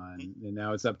Dragon Con, and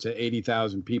now it's up to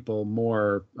 80,000 people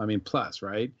more, I mean, plus,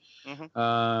 right?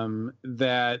 Mm-hmm.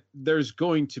 That there's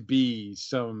going to be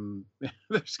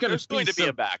there's going to be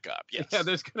a backup. Yes. Yeah,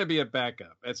 there's going to be a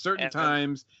backup at certain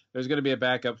times. There's going to be a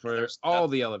backup for all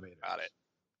the elevators. Got it.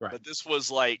 Right. But this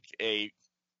was like a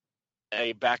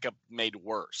backup made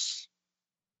worse.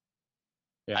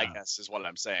 Yeah. I guess is what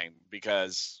I'm saying,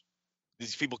 because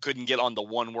these people couldn't get on the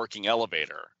one working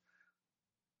elevator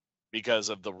because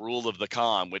of the rule of the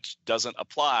con, which doesn't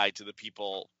apply to the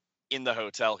people in the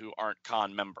hotel who aren't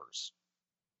con members.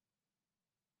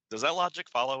 Does that logic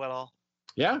follow at all?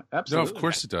 Yeah, absolutely. No, of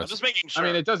course it does. I'm just making sure. I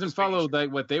mean, it doesn't follow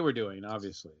what they were doing,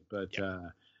 obviously, but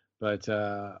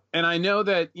and I know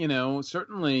that,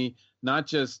 certainly not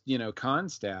just, con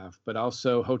staff, but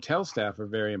also hotel staff are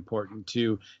very important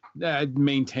to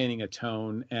maintaining a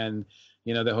tone. And,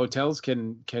 the hotels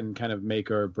can kind of make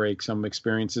or break some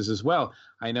experiences as well.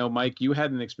 I know, Mike, you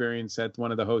had an experience at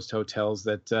one of the host hotels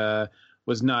that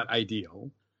was not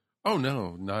ideal. Oh,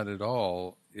 no, not at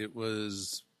all. It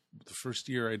was the first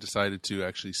year I decided to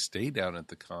actually stay down at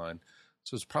the con.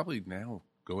 So it's probably now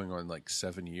going on like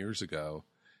 8 years ago.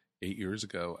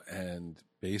 And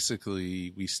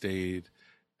basically we stayed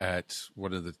at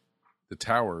one of the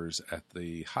towers at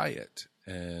the Hyatt.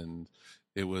 And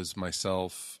it was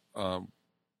myself,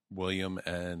 William,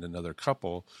 and another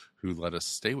couple who let us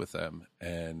stay with them.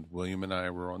 And William and I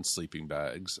were on sleeping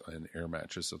bags and air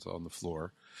mattresses on the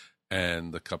floor.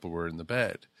 And the couple were in the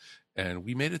bed. And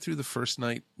we made it through the first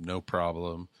night, no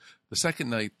problem. The second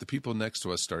night, the people next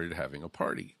to us started having a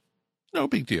party. No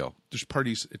big deal. There's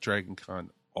parties at Dragon Con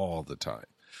all the time.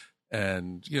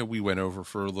 And, we went over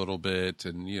for a little bit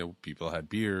and, people had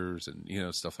beers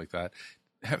and, stuff like that.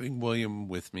 Having William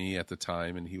with me at the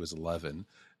time, and he was 11,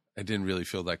 I didn't really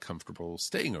feel that comfortable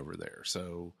staying over there.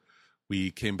 So we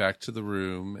came back to the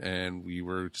room and we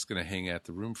were just going to hang out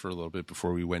the room for a little bit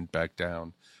before we went back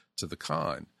down to the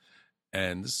con.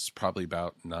 And this is probably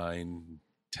about 9-10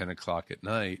 o'clock at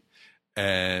night.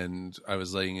 And I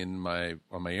was laying on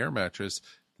my air mattress.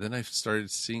 Then I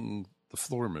started seeing the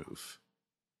floor move.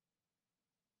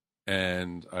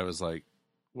 And I was like,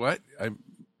 what?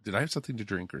 Did I have something to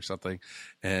drink or something?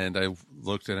 And I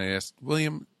looked and I asked,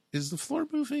 William, is the floor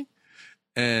moving?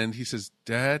 And he says,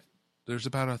 Dad, there's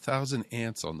about 1,000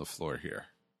 ants on the floor here.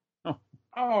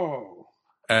 Oh.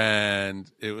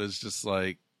 And it was just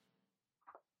like,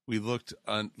 we looked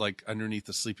underneath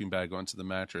the sleeping bag onto the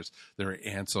mattress. There were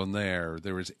ants on there.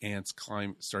 There was ants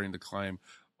starting to climb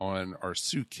on our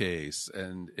suitcase.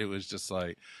 And it was just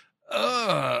like,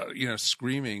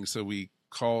 screaming. So we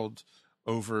called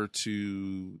over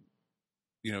to,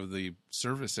 the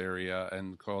service area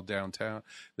and called downtown.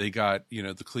 They got,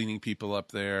 the cleaning people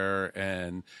up there,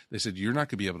 and they said, you're not going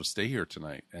to be able to stay here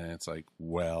tonight. And it's like,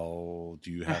 well,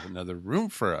 do you have another room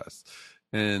for us?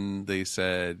 And they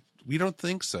said, we don't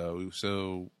think so.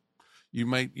 So you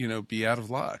might, be out of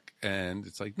luck. And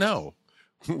it's like, no,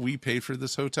 we paid for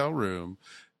this hotel room.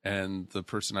 And the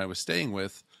person I was staying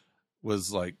with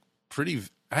was like pretty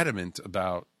adamant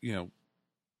about,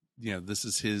 this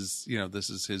is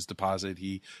his deposit.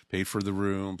 He paid for the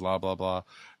room, blah, blah, blah.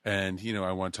 And,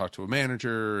 I want to talk to a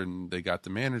manager, and they got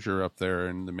the manager up there,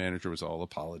 and the manager was all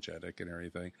apologetic and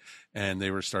everything. And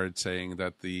they started saying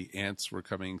that the ants were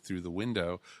coming through the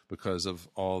window because of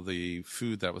all the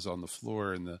food that was on the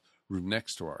floor in the room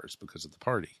next to ours because of the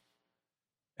party.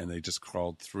 And they just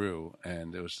crawled through,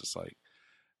 and it was just like,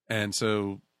 and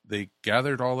so they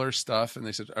gathered all our stuff and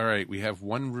they said, all right, we have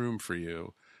one room for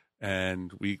you,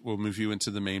 and we will move you into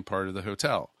the main part of the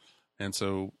hotel. And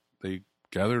so they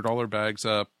gathered all our bags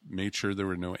up, made sure there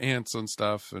were no ants and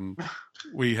stuff. And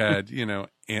we had,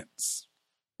 ants,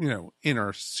 in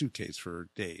our suitcase for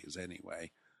days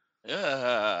anyway.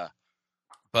 Yeah.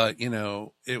 But,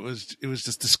 it was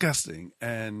just disgusting.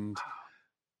 And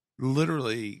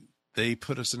literally they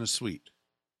put us in a suite.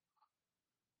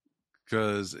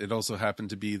 Because it also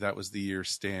happened to be that was the year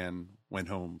Stan went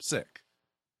home sick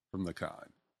from the con.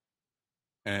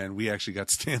 And we actually got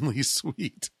Stanley's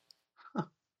suite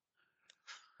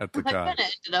at the con. That kind of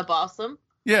ended up awesome.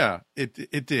 Yeah, it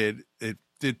did. It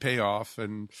did pay off.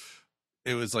 And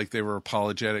it was like they were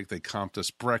apologetic. They comped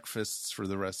us breakfasts for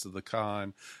the rest of the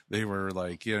con. They were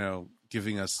like,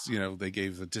 giving us, they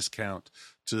gave a discount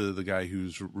to the guy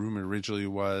whose room originally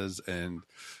was. And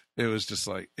it was just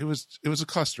like, it was a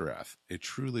cluster F. It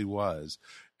truly was.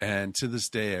 And to this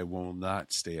day, I will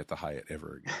not stay at the Hyatt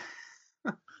ever again.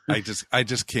 I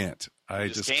just can't. I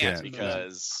just can't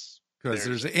because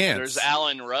there's ants. There's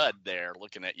Alan Rudd there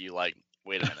looking at you like,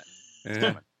 wait a minute.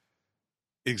 Yeah.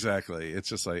 Exactly. It's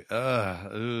just like,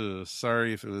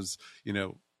 sorry if it was,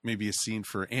 maybe a scene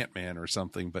for Ant-Man or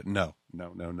something, but no.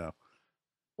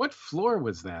 What floor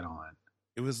was that on?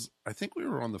 It was, I think we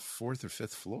were on the 4th or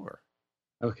 5th floor.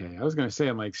 Okay, I was going to say,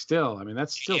 I'm like, still, I mean,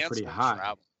 that's still pretty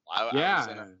high. I was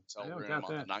in a hotel room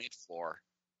on the 9th floor.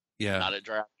 Yeah. Not at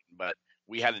Dragon, but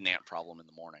we had an ant problem in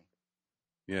the morning.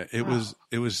 Yeah, it was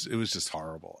just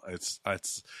horrible.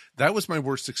 That was my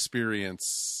worst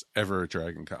experience ever at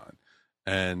Dragon Con.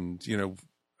 And,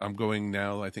 I'm going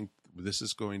now, I think this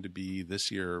is going to be this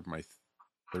year my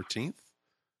 13th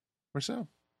or so.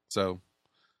 So,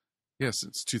 yes,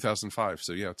 it's 2005.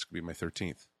 So, yeah, it's going to be my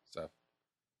 13th. So,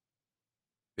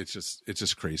 it's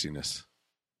just craziness.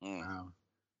 Wow.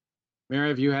 Mary,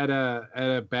 have you had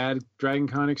a bad Dragon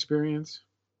Con experience?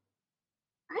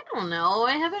 I don't know.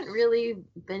 I haven't really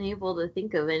been able to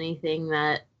think of anything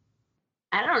that,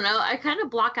 I don't know. I kind of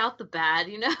block out the bad,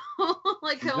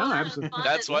 like no, absolutely.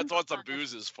 That's what the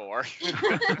booze is for. I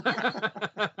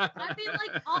mean,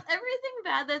 like everything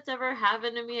bad that's ever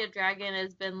happened to me at Dragon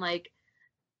has been like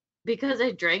because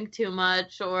I drank too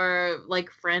much, or like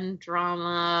friend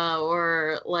drama,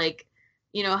 or like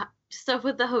stuff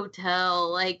with the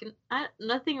hotel. Like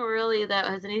nothing really that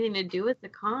has anything to do with the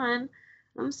con.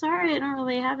 I'm sorry, I don't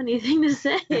really have anything to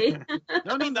say.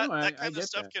 No, that kind of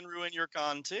stuff can ruin your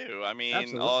con too. I mean,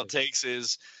 absolutely. All it takes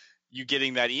is you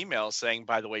getting that email saying,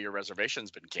 by the way, your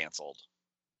reservation's been canceled.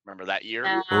 Remember that year?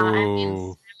 Yeah, I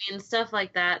mean, stuff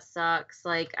like that sucks.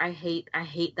 Like, I hate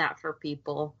that for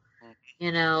people.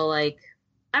 Like,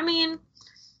 I mean,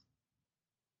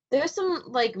 there's some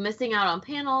like missing out on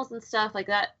panels and stuff like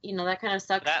that. That kind of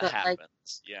sucks. That happens. Like,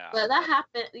 yeah. But that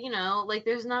happened, like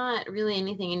there's not really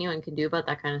anything anyone can do about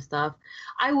that kind of stuff.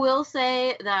 I will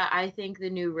say that I think the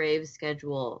new rave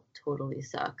schedule totally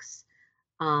sucks.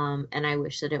 And I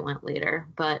wish that it went later,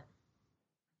 but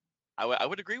I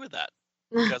would agree with that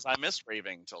because I missed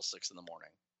raving till 6 a.m.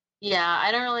 Yeah,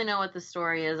 I don't really know what the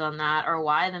story is on that or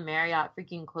why the Marriott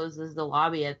freaking closes the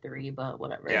lobby at 3, but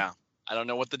whatever. Yeah, I don't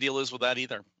know what the deal is with that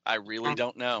either. I really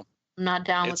don't know. I'm not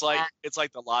down with that. It's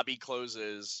like the lobby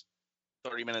closes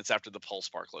 30 minutes after the Pulse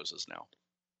Bar closes now.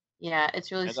 Yeah,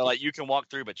 it's really. And they're like, you can walk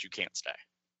through, but you can't stay.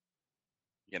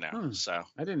 So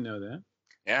I didn't know that.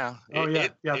 Yeah.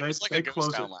 It was like a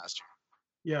ghost town last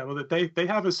year. Yeah, well, they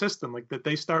have a system like that.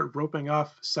 They start roping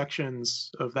off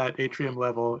sections of that atrium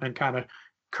level and kind of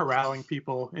corralling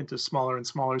people into smaller and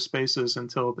smaller spaces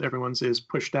until everyone's is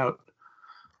pushed out.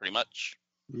 Pretty much.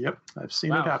 Yep, I've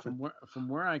seen it happen. From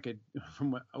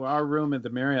our room at the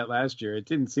Marriott last year, it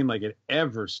didn't seem like it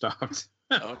ever stopped.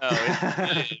 Oh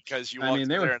no, because you walk through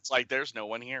there, and it's like there's no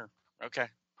one here. Okay,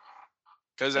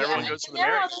 because everyone goes to the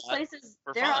Marriott.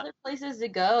 There are other places to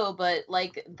go, but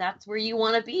like that's where you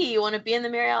want to be. You want to be in the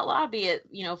Marriott lobby at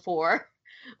 4,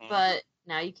 but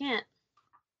now you can't.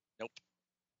 Nope.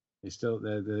 They still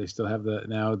have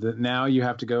now you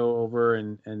have to go over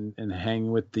and hang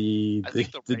with the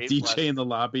DJ in the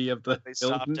lobby of the they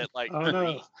Hilton. Stopped at like 3.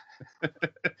 No.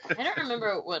 I don't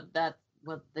remember what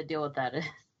the deal with that is.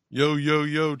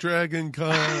 Yo, Dragon Con.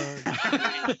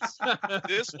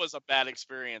 This was a bad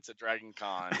experience at Dragon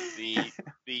Con.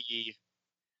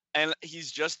 And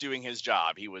he's just doing his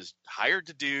job. He was hired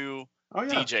to do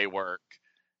DJ work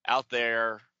out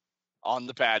there on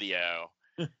the patio.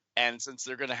 And since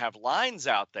they're going to have lines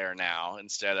out there now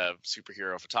instead of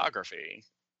superhero photography,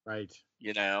 right?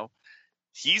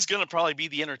 He's going to probably be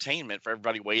the entertainment for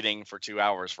everybody waiting for 2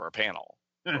 hours for a panel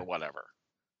or whatever.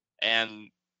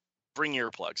 And bring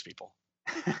earplugs, people.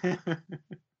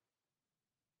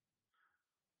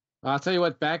 I'll tell you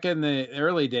what, back in the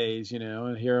early days,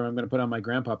 here I'm going to put on my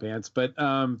grandpa pants, but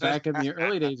back in the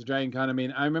early days of Dragon Con, I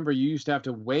mean, I remember you used to have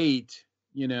to wait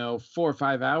 4 or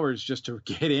 5 hours just to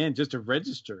get in, just to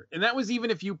register. And that was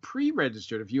even if you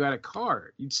pre-registered, if you had a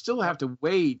card, you'd still have to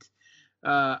wait.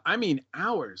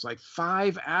 Hours, like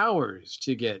 5 hours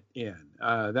to get in.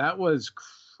 That was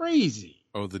crazy.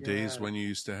 Oh, the days when you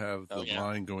used to have the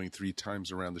line going 3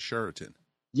 times around the Sheraton.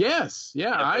 Yes.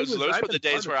 Yeah. Those were the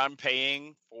days where I'm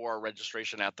paying for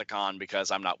registration at the con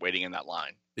because I'm not waiting in that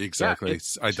line. Exactly. Yeah,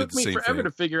 I did the same thing. It took me forever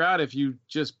to figure out if you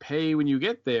just pay when you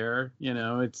get there,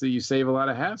 you save a lot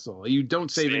of hassle. You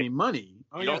don't save any money.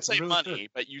 You don't save money,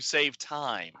 but you save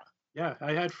time. Yeah,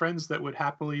 I had friends that would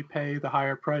happily pay the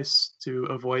higher price to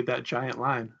avoid that giant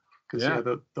line.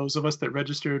 Because those of us that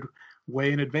registered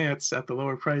way in advance at the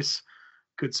lower price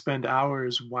could spend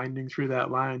hours winding through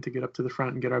that line to get up to the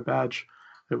front and get our badge.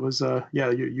 It was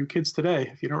you kids today,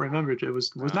 if you don't remember, it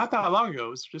was not that long ago.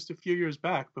 It was just a few years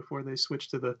back before they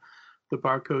switched to the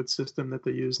barcode system that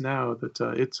they use now. That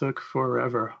it took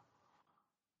forever.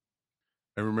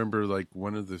 I remember like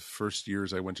one of the first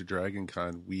years I went to Dragon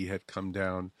Con, we had come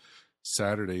down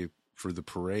Saturday for the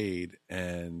parade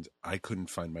and I couldn't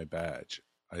find my badge.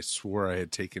 I swore I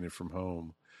had taken it from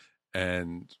home,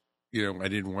 and I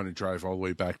didn't want to drive all the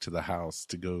way back to the house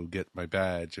to go get my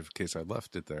badge in case I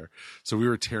left it there. So we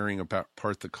were tearing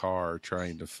apart the car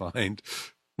trying to find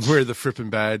where the frippin'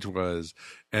 badge was.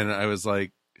 And I was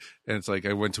like, and it's like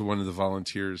I went to one of the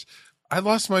volunteers, I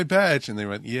lost my badge, and they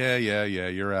went, yeah,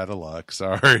 you're out of luck.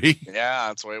 Sorry. Yeah,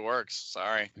 that's the way it works.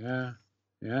 Sorry. Yeah.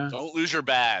 Don't lose your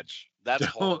badge. That's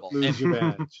horrible. Don't lose your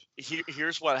badge.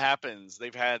 Here's what happens.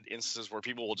 They've had instances where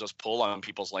people will just pull on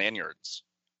people's lanyards.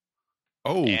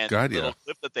 Oh, and God, the little yeah.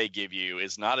 clip that they give you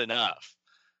is not enough.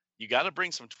 You got to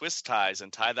bring some twist ties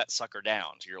and tie that sucker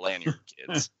down to your lanyard,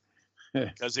 kids.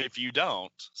 Because if you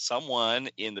don't, someone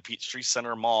in the Peachtree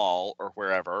Center Mall or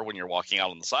wherever, when you're walking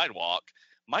out on the sidewalk,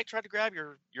 might try to grab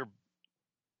your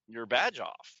badge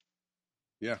off.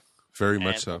 Yeah, very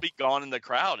much so. You'll be gone in the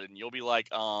crowd, and you'll be like,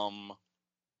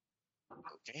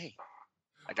 okay,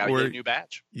 I got to get a new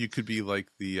badge. You could be like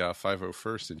the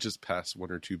 501st and just pass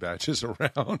one or two badges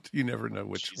around. You never know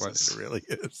which one it really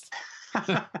is.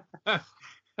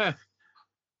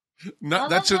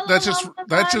 That's just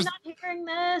not hearing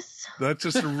this. That's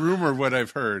just a rumor. What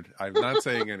I've heard. I'm not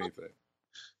saying anything.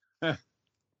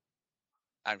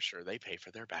 I'm sure they pay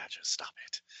for their badges. Stop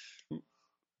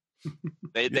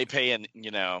it. They pay in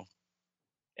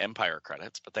Empire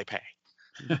credits, but they pay.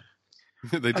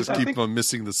 They just keep on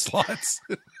missing the slots.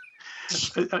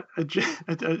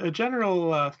 a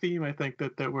general theme, I think,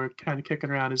 that we're kind of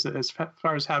kicking around is as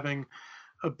far as having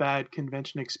a bad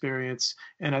convention experience,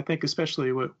 and I think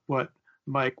especially what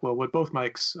both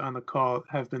Mikes on the call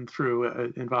have been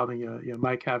through, involving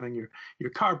Mike having your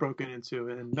car broken into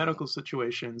in medical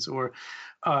situations, or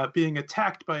being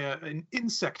attacked by an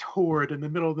insect horde in the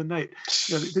middle of the night.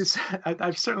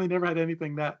 I've certainly never had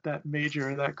anything that major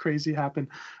or that crazy happen,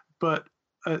 but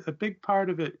a big part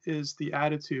of it is the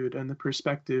attitude and the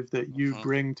perspective that you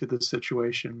bring to the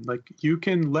situation. Like, you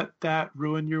can let that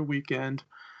ruin your weekend,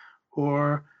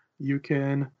 or you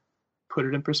can put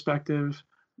it in perspective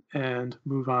and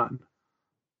move on.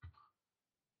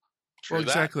 Well,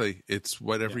 exactly. It's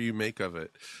whatever you make of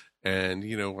it. And,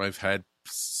 I've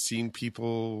seen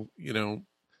people,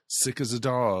 sick as a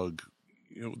dog.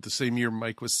 The same year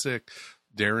Mike was sick,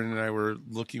 Darren and I were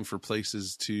looking for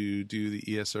places to do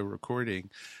the ESO recording,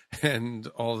 and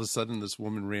all of a sudden this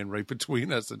woman ran right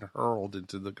between us and hurled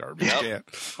into the garbage can.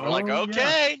 We're like,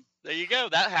 okay, there you go.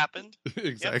 That happened.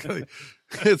 Exactly.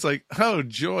 It's like, oh,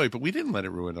 joy. But we didn't let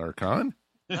it ruin our con.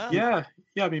 No. Yeah.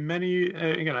 I mean,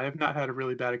 again, I have not had a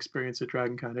really bad experience at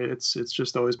Dragon Con. It's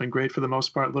just always been great for the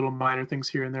most part, little minor things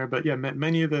here and there. But yeah,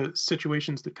 many of the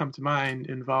situations that come to mind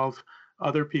involve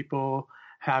other people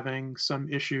having some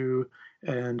issue,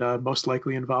 and most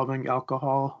likely involving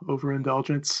alcohol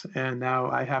overindulgence, and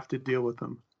now I have to deal with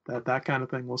them. That kind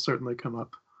of thing will certainly come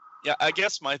up. Yeah, I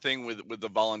guess my thing with the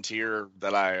volunteer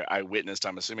that I witnessed,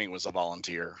 I'm assuming was a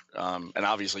volunteer, and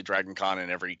obviously Dragon Con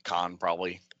and every con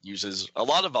probably uses a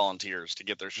lot of volunteers to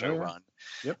get their show run.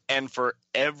 Yep. And for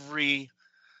every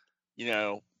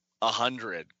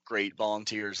 100 great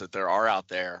volunteers that there are out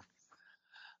there,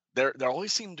 there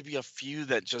always seem to be a few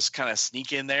that just kind of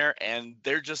sneak in there, and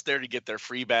they're just there to get their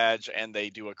free badge, and they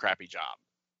do a crappy job.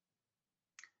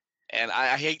 And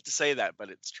I hate to say that, but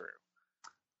it's true.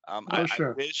 I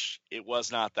wish it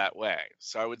was not that way.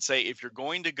 So I would say, if you're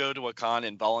going to go to a con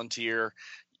and volunteer,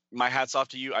 my hat's off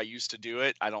to you. I used to do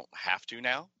it. I don't have to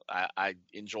now. I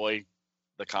enjoy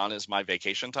the con as my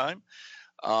vacation time.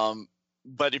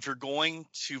 But if you're going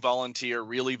to volunteer,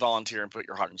 really volunteer and put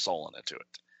your heart and soul into it.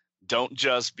 Don't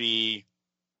just be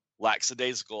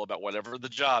lackadaisical about whatever the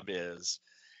job is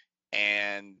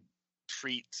and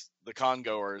treat the con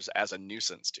goers as a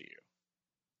nuisance to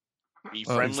you. Be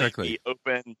friendly, be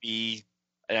open, be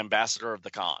an ambassador of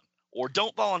the con, or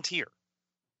don't volunteer.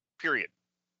 Period.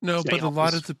 No, but a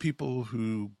lot of the people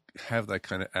who have that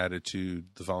kind of attitude,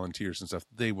 the volunteers and stuff,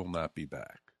 they will not be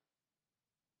back.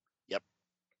 Yep.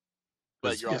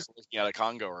 But you're also looking at a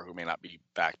con goer who may not be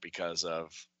back because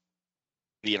of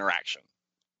the interaction.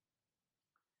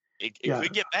 It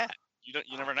could get bad.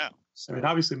 You never know. I mean,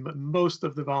 obviously, most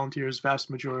of the volunteers, vast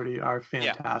majority, are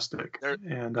fantastic,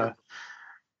 and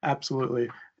absolutely.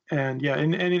 And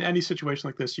in any situation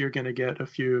like this, you're going to get a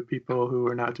few people who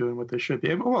are not doing what they should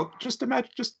be. Well, just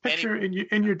picture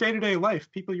in your day-to-day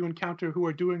life, people you encounter who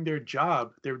are doing their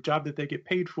job that they get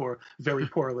paid for very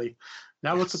poorly.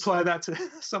 Now let's apply that to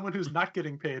someone who's not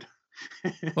getting paid.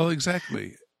 Well,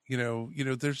 exactly.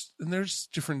 There's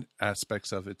different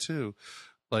aspects of it too.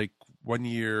 Like one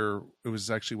year, it was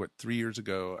actually 3 years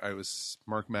ago.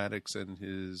 Mark Maddox and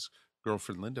his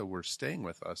girlfriend Linda were staying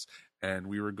with us, and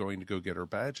we were going to go get our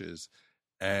badges.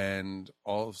 And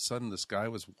all of a sudden, this guy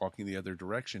was walking the other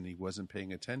direction. He wasn't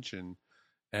paying attention,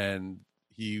 and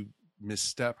he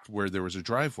misstepped where there was a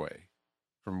driveway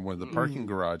from one of the parking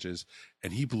garages,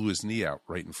 and he blew his knee out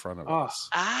right in front of us.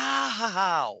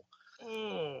 Ow!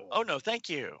 Oh no, thank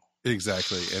you.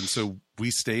 Exactly. And so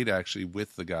we stayed actually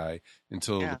with the guy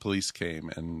until the police came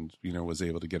and, was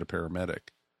able to get a paramedic.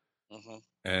 Mm-hmm.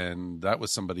 And that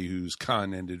was somebody whose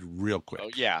con ended real quick. Oh,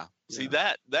 yeah. See,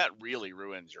 that really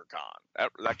ruins your con.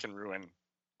 That can ruin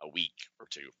a week or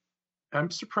two. I'm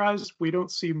surprised we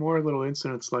don't see more little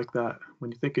incidents like that.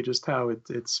 When you think of just how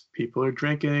it's people are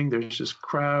drinking, there's just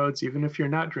crowds. Even if you're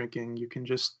not drinking, you can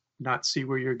just not see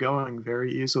where you're going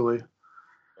very easily.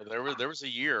 There was a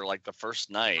year, like the first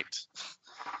night,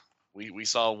 we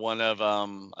saw one of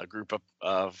a group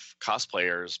of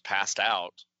cosplayers passed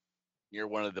out near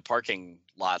one of the parking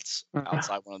lots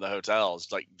outside one of the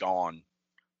hotels, like gone,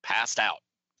 passed out,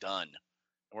 done.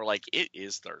 And we're like, it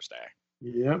is Thursday.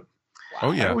 Yep. Wow.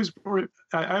 Oh yeah. I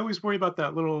always worry about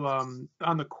that little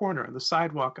on the corner, the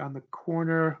sidewalk on the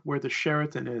corner where the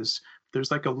Sheraton is. There's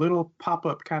like a little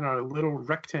pop-up kind of little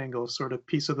rectangle sort of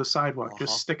piece of the sidewalk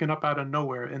just sticking up out of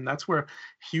nowhere. And that's where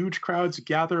huge crowds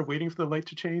gather waiting for the light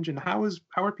to change. And how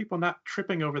are people not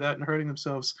tripping over that and hurting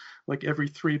themselves like every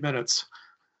 3 minutes?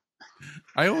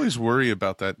 I always worry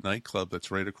about that nightclub that's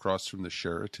right across from the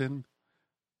Sheraton.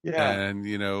 Yeah. And,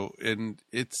 and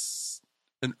it's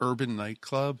an urban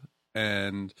nightclub.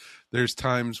 And there's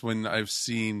times when I've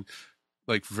seen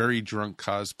like very drunk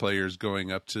cosplayers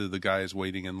going up to the guys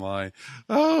waiting in line.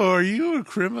 Oh, are you a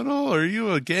criminal? Are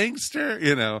you a gangster?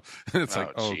 And it's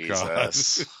like, oh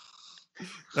Jesus. God,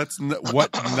 that's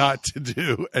what not to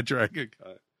do at Dragon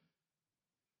Con.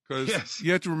 Because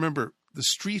you have to remember, the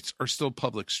streets are still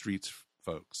public streets,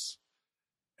 folks.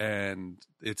 And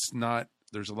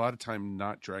there's a lot of time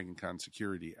not Dragon Con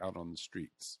security out on the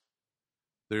streets.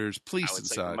 There's police and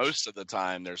such. Most of the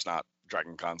time, there's not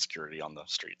Dragon Con security on the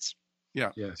streets.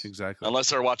 Yeah, yes, exactly. Unless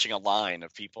they're watching a line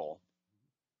of people.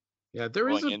 Yeah, there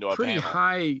is a pretty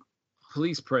high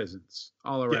police presence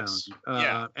all around.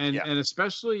 Yes. And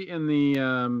especially in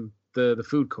the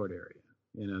food court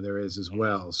area, there is as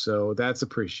well. So that's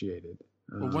appreciated.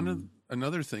 Well,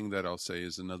 another thing that I'll say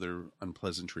is another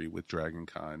unpleasantry with Dragon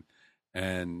Con,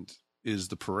 and is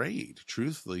the parade.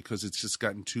 Truthfully, because it's just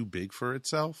gotten too big for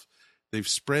itself. They've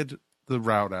spread the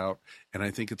route out, and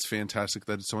I think it's fantastic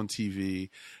that it's on TV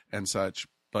and such.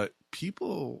 But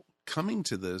people coming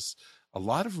to this, a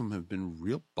lot of them have been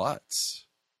real butts.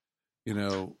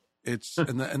 It's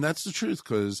and that's the truth,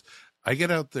 because I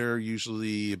get out there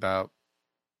usually about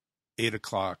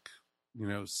 8:00,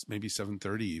 maybe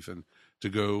 7:30 even, to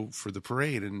go for the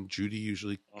parade. And Judy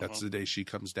usually that's the day she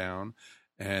comes down.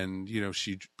 And,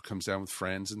 she comes down with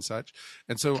friends and such.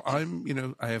 And so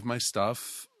I'm, I have my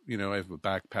stuff. I have a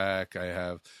backpack, I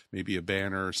have maybe a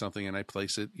banner or something, and I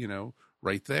place it,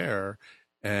 right there.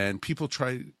 And people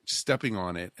try stepping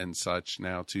on it and such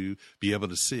now to be able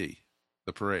to see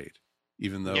the parade,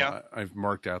 even though I've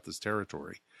marked out this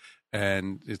territory.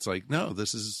 And it's like, no,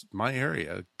 this is my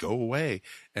area. Go away.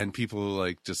 And people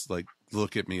just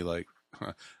look at me like,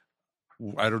 huh,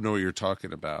 I don't know what you're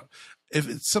talking about. If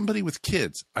it's somebody with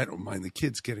kids, I don't mind the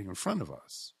kids getting in front of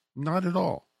us. Not at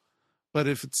all. But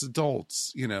if it's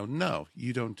adults, no,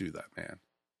 you don't do that, man.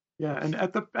 Yeah, and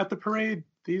at the parade,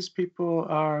 these people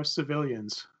are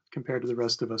civilians compared to the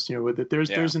rest of us.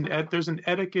 There's an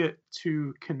etiquette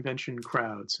to convention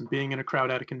crowds, and being in a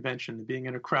crowd at a convention, and being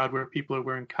in a crowd where people are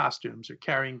wearing costumes or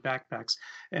carrying backpacks,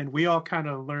 and we all kind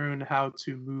of learn how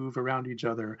to move around each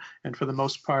other. And for the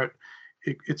most part,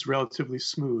 it's relatively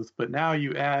smooth. But now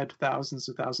you add thousands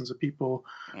and thousands of people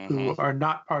who are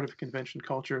not part of convention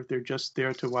culture. They're just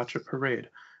there to watch a parade.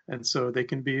 And so they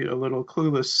can be a little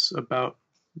clueless about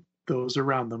those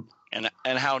around them. And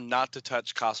how not to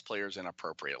touch cosplayers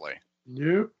inappropriately.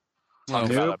 Nope.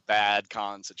 Talk about a bad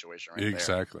con situation right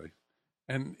exactly.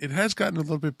 There. And it has gotten a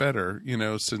little bit better,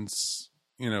 since,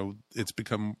 people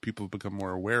have become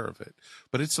more aware of it.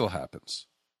 But it still happens.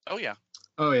 Oh, yeah.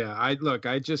 Oh yeah, I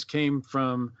just came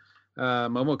from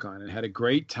MomoCon and had a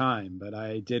great time, but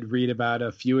I did read about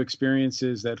a few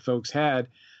experiences that folks had.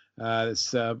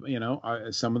 Some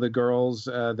of the girls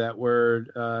that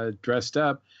were dressed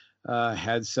up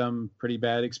had some pretty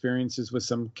bad experiences with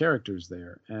some characters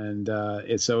there, and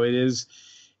so it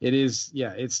it is,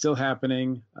 yeah, it's still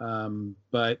happening.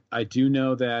 But I do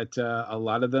know that a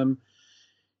lot of them,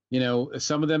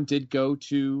 some of them did go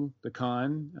to the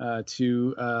con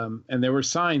and there were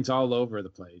signs all over the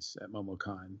place at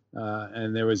MomoCon.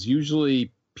 And there was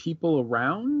usually people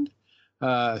around,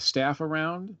 staff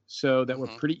around, so that were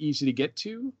pretty easy to get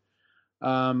to.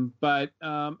 And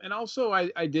also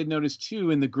I did notice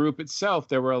too, in the group itself,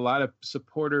 there were a lot of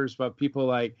supporters, but people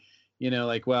like,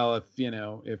 well,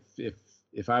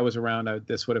 if I was around, I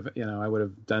would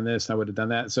have done this, I would have done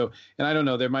that. So, and I don't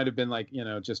know, there might've been like,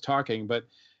 just talking, but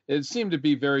it seemed to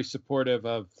be very supportive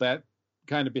of that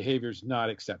kind of behavior is not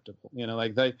acceptable.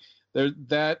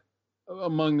 That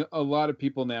among a lot of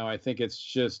people now, I think it's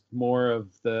just more of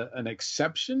an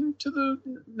exception to the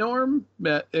norm.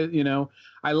 But,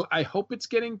 I hope it's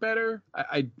getting better.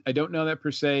 I don't know that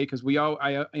per se, because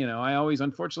I always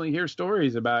unfortunately hear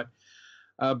stories about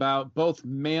both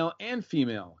male and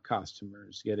female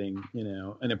costumers getting,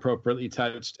 inappropriately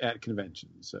touched at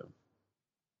conventions. So,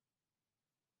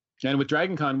 and with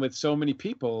Dragon Con, with so many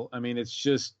people, I mean, it's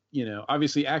just,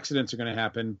 obviously accidents are going to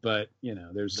happen, but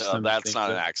there's that's not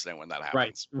an accident when that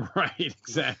happens. Right,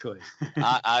 exactly.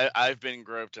 I've been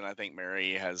groped, and I think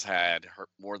Mary has had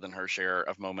more than her share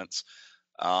of moments.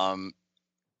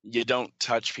 You don't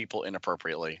touch people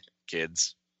inappropriately,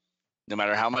 kids. No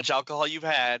matter how much alcohol you've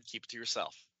had, keep it to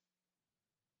yourself.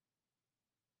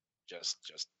 Just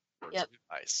words of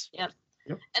advice. Yep.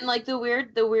 And like the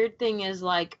weird thing is,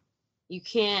 like, you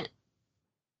can't,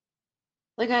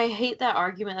 like, I hate that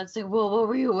argument that's like, well, what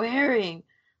were you wearing?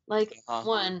 Like,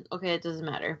 one, okay, it doesn't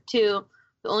matter. Two,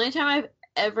 the only time I've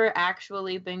ever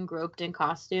actually been groped in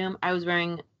costume,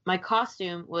 my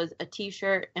costume was a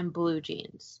t-shirt and blue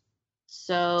jeans.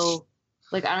 So,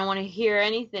 like, I don't want to hear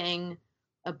anything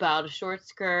about a short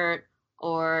skirt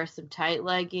or some tight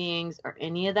leggings or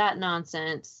any of that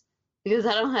nonsense, because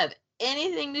I don't have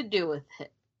anything to do with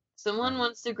it. Someone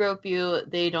wants to grope you,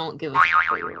 they don't give a shit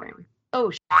what you're wearing.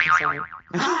 Oh, I'm sorry.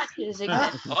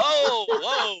 Oh,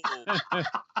 whoa.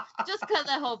 Just cut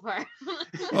that whole part.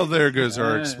 Well, there goes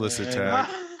our explicit tag.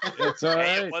 It's all right.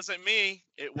 Hey, it wasn't me.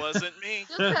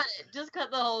 Just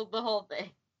cut the whole thing.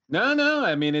 No.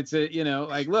 I mean, it's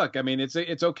look, I mean,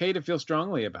 it's okay to feel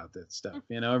strongly about this stuff.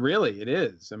 Really, it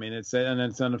is. I mean, it's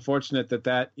unfortunate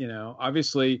that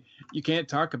obviously you can't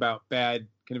talk about bad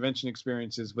convention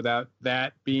experiences without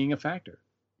that being a factor.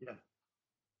 Yeah,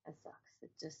 that sucks.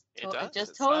 It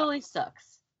just totally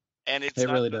sucks. And it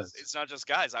really does. It's not just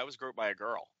guys. I was groped by a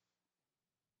girl.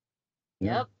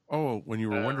 Yep. Oh, when you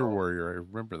were Wonder Warrior, I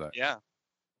remember that. Yeah.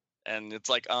 And it's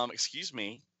like, excuse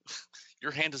me,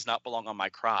 your hand does not belong on my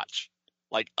crotch,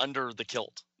 like under the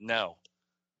kilt. No.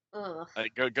 Ugh.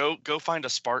 Go find a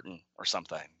Spartan or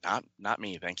something. Not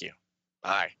me, thank you.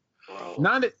 Bye.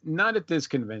 Not at this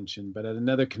convention, but at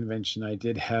another convention, I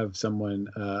did have someone,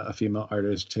 a female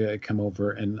artist, to come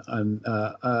over and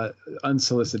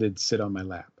unsolicited sit on my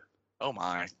lap. Oh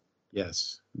my!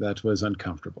 Yes, that was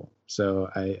uncomfortable. So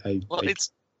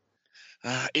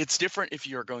it's different if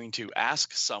you're going to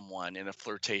ask someone in a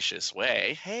flirtatious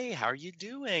way, "Hey, how are you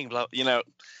doing?" Blah,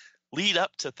 lead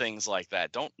up to things like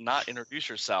that. Don't not introduce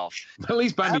yourself. At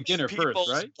least buy me dinner first,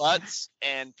 right? Butts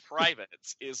and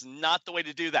privates is not the way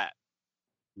to do that.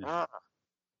 No.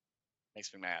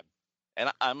 Makes me mad. And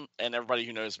everybody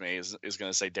who knows me is going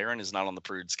to say Darren is not on the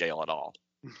prude scale at all.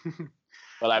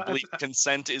 But I believe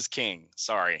consent is king.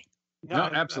 Sorry. No,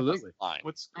 absolutely.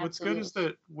 What's good is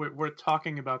that we're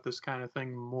talking about this kind of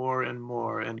thing more and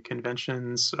more, and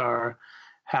conventions are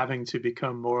having to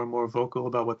become more and more vocal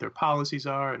about what their policies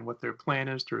are and what their plan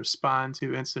is to respond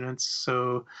to incidents.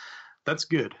 So that's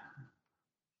good.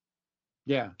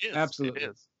 Yeah, absolutely.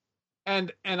 It is.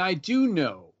 And I do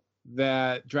know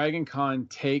that Dragon Con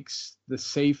takes the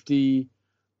safety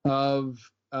of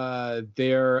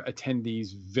their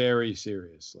attendees very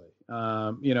seriously.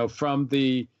 From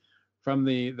the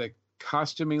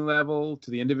costuming level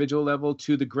to the individual level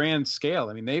to the grand scale.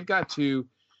 I mean, they've got to,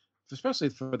 especially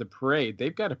for the parade,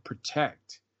 they've got to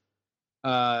protect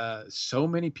so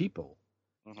many people.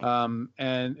 Mm-hmm.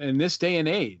 And in this day and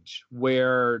age,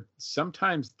 where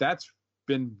sometimes that's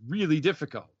been really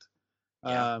difficult.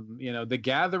 Yeah. The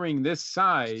gathering this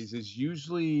size is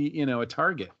usually, a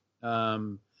target.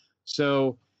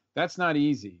 So that's not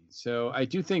easy. So I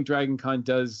do think Dragon Con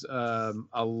does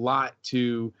a lot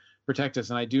to protect us.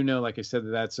 And I do know, like I said,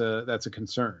 that's a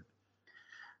concern.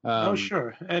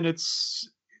 Sure. And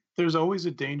there's always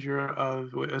a danger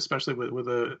of, especially with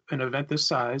an event this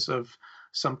size, of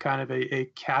some kind of a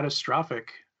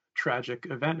catastrophic tragic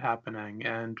event happening,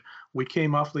 and we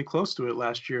came awfully close to it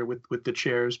last year with the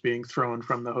chairs being thrown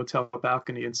from the hotel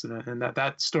balcony incident, and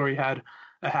that story had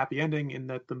a happy ending in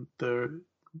that the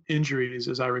injuries,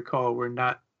 as I recall, were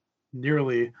not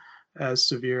nearly as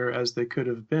severe as they could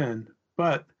have been.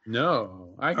 But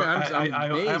No, I'm amazed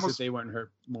almost, that they weren't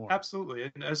hurt more. Absolutely.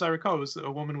 And as I recall,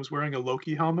 a woman was wearing a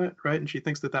Loki helmet, right? And she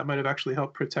thinks that might have actually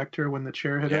helped protect her when the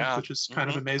chair hit her, which is kind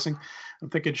of amazing. I'm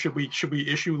thinking, should we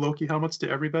issue Loki helmets to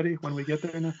everybody when we get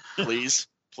there now? Please.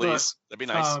 That'd be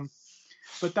nice.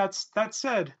 But that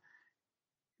said,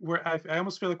 I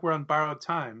almost feel like we're on borrowed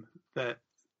time, that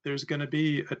there's going to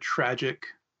be a tragic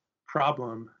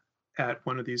problem at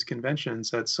one of these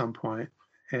conventions at some point.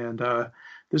 And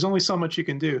there's only so much you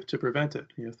can do to prevent it.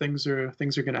 Things are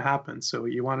going to happen. So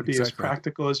you want to be as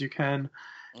practical as you can.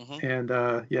 And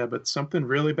but something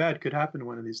really bad could happen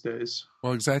one of these days.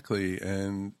 Well, exactly.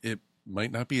 And it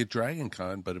might not be at Dragon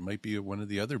Con, but it might be at one of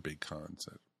the other big cons.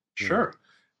 Sure.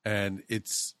 And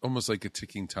it's almost like a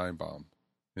ticking time bomb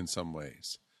in some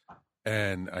ways.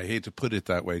 And I hate to put it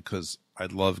that way because I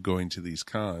love going to these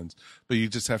cons, but you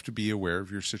just have to be aware of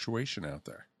your situation out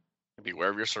there. Be aware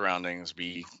of your surroundings.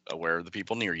 Be aware of the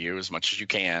people near you as much as you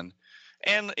can.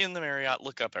 And in the Marriott,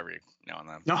 look up every now and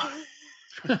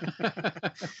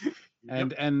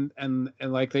then. and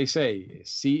like they say,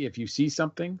 if you see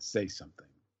something, say something.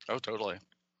 Oh, totally.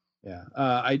 Yeah.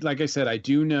 Like I said, I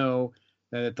do know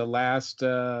that at the last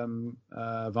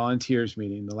volunteers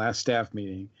meeting, the last staff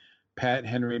meeting, Pat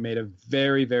Henry made a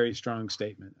very, very strong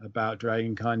statement about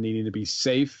Dragon Con needing to be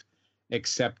safe,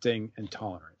 accepting, and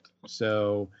tolerant.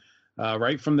 So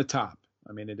right from the top,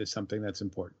 I mean, it is something that's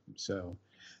important. So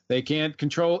they can't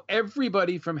control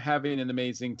everybody from having an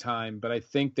amazing time, but I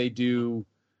think they do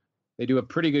a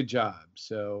pretty good job.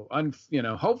 So,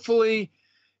 hopefully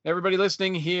everybody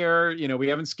listening here, we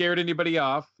haven't scared anybody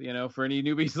off, for any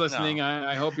newbies listening. No.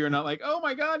 I hope you're not like, oh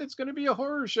my God, it's going to be a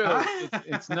horror show.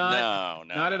 It's not,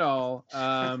 not at all.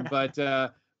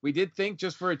 But we did think,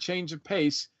 just for a change of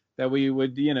pace, that we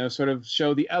would, sort of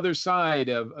show the other side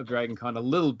of Dragon Con a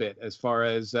little bit as far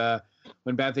as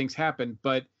when bad things happen.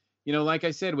 But, like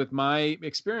I said, with my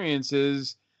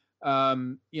experiences,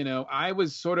 I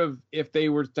was sort of, if they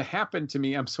were to happen to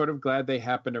me, I'm sort of glad they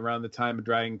happened around the time of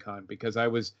Dragon Con, because I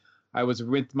was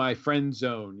with my friend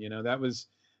zone. That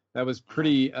was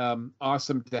pretty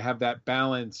awesome to have that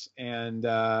balance, and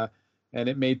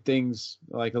it made things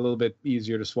like a little bit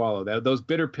easier to swallow. Those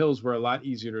bitter pills were a lot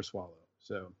easier to swallow.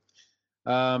 So,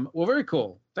 well, very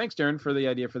cool. Thanks, Darren, for the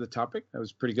idea for the topic. That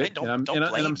was pretty good. Hey, don't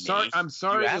blame me. I'm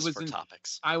sorry. You asked for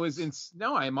topics.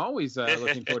 No, I'm always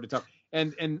looking forward to talk.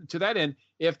 And to that end,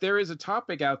 if there is a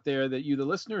topic out there that you, the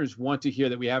listeners, want to hear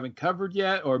that we haven't covered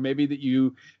yet, or maybe that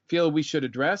you feel we should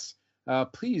address,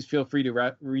 please feel free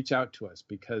to reach out to us,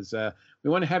 because we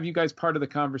want to have you guys part of the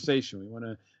conversation. We want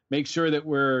to make sure that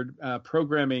we're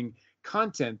programming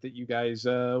content that you guys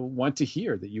want to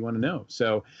hear, that you want to know.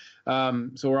 So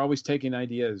we're always taking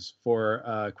ideas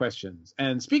for questions.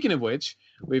 And speaking of which,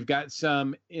 we've got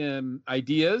some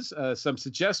ideas, some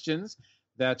suggestions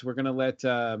that we're going to let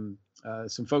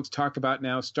some folks talk about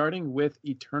now, starting with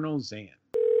Eternal Zan.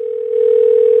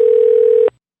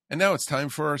 And now it's time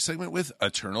for our segment with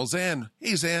Eternal Zan.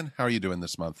 Hey, Zan, how are you doing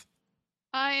this month?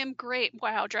 I am great.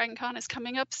 Wow, Dragon Con is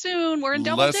coming up soon. We're in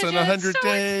double digits.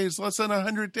 Less than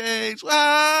 100 days.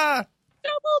 Ah!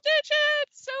 Double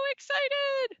digits. So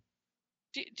excited.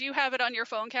 Do you have it on your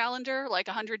phone calendar, like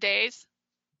 100 days?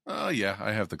 Oh, yeah,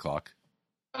 I have the clock.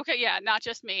 Okay, yeah, not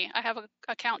just me. I have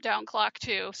a countdown clock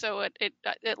too, so it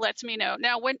lets me know.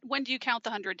 Now, when do you count the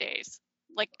 100 days?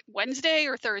 Like Wednesday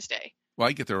or Thursday? Well,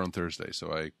 I get there on Thursday,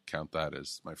 so I count that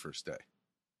as my first day.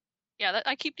 Yeah,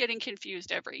 I keep getting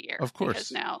confused every year. Of course,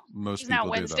 because now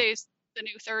Wednesday's the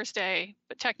new Thursday,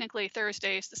 but technically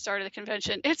Thursday is the start of the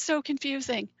convention. It's so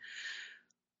confusing.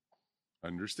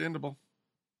 Understandable.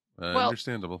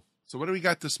 Understandable. So what do we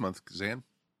got this month, Zan?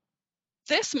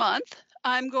 This month,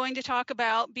 I'm going to talk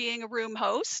about being a room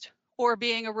host or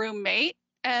being a roommate.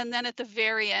 And then at the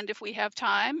very end, if we have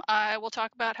time, I will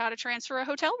talk about how to transfer a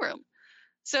hotel room.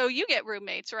 So you get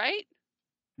roommates, right?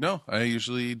 No, I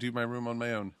usually do my room on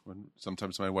my own.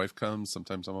 Sometimes my wife comes,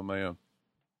 sometimes I'm on my own.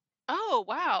 Oh,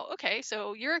 wow. Okay,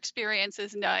 so your experience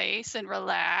is nice and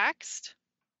relaxed.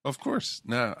 Of course.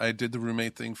 No, I did the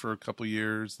roommate thing for a couple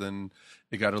years. Then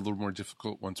it got a little more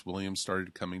difficult once William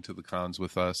started coming to the cons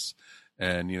with us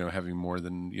and, having more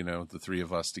than, the three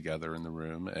of us together in the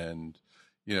room. And,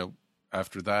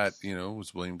 after that,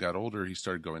 as William got older, he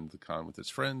started going to the con with his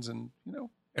friends and,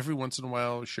 every once in a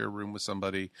while share a room with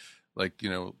somebody like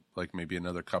maybe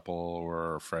another couple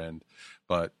or a friend.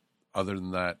 But other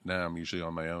than that, now I'm usually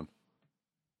on my own.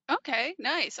 Okay,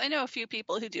 nice. I know a few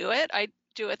people who do it. I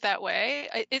do it that way.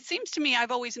 It seems to me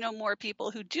I've always known more people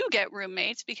who do get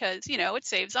roommates because, it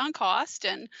saves on cost.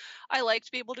 And I like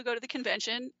to be able to go to the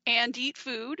convention and eat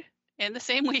food in the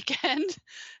same weekend.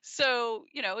 So,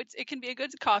 it can be a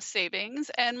good cost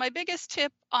savings. And my biggest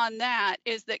tip on that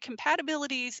is that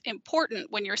compatibility is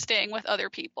important when you're staying with other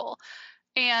people.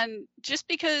 And just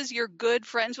because you're good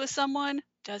friends with someone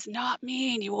does not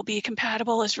mean you will be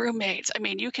compatible as roommates. I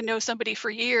mean, you can know somebody for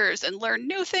years and learn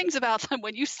new things about them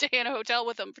when you stay in a hotel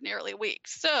with them for nearly a week.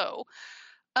 So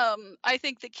I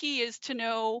think the key is to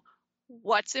know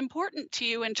what's important to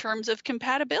you in terms of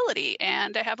compatibility.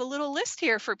 And I have a little list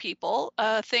here for people,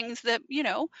 things that,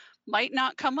 might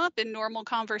not come up in normal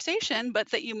conversation, but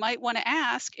that you might want to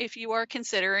ask if you are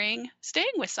considering staying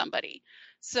with somebody.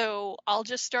 So I'll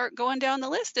just start going down the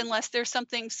list unless there's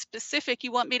something specific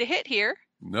you want me to hit here.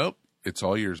 Nope. It's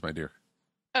all yours, my dear.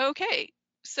 Okay.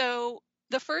 So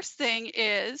the first thing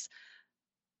is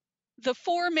the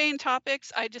 4 main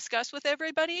topics I discuss with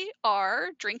everybody are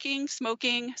drinking,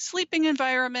 smoking, sleeping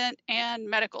environment, and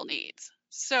medical needs.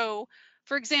 So,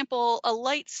 for example, a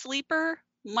light sleeper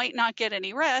might not get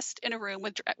any rest in a room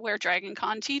where Dragon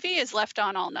Con TV is left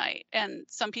on all night. And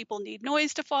some people need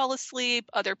noise to fall asleep.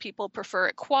 Other people prefer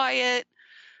it quiet.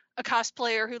 A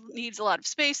cosplayer who needs a lot of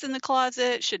space in the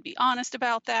closet should be honest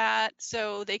about that,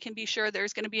 so they can be sure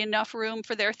there's going to be enough room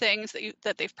for their things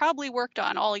that they've probably worked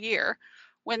on all year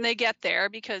when they get there,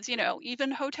 because,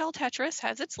 even Hotel Tetris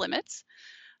has its limits.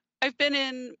 I've been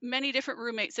in many different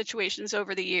roommate situations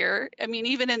over the year. I mean,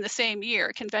 even in the same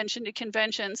year, convention to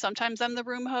convention, sometimes I'm the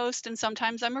room host and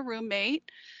sometimes I'm a roommate.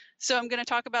 So I'm going to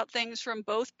talk about things from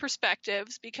both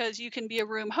perspectives, because you can be a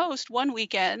room host one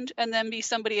weekend and then be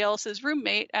somebody else's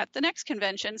roommate at the next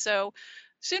convention. So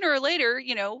sooner or later,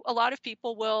 a lot of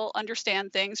people will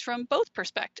understand things from both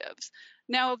perspectives.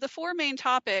 Now, of the 4 main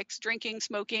topics, drinking,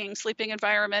 smoking, sleeping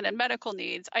environment, and medical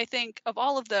needs, I think of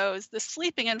all of those, the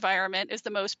sleeping environment is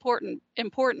the most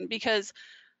important because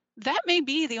that may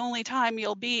be the only time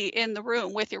you'll be in the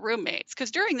room with your roommates,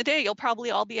 because during the day, you'll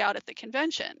probably all be out at the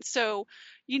convention. So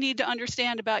you need to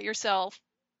understand about yourself.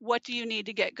 What do you need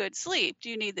to get good sleep? Do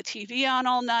you need the TV on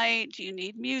all night? Do you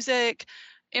need music?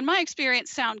 In my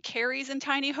experience, sound carries in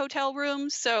tiny hotel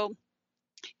rooms. So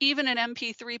even an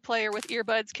MP3 player with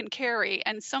earbuds can carry,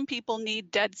 and some people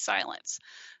need dead silence.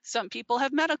 Some people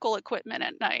have medical equipment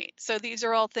at night. So these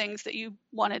are all things that you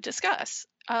want to discuss.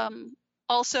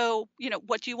 Also,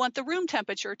 what do you want the room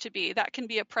temperature to be? That can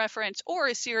be a preference or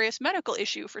a serious medical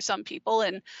issue for some people,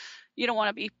 and you don't want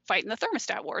to be fighting the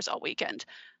thermostat wars all weekend.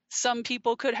 Some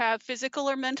people could have physical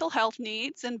or mental health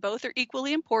needs, and both are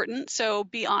equally important. So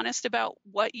be honest about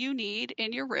what you need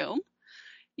in your room.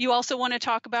 You also want to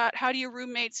talk about, how do your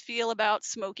roommates feel about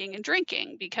smoking and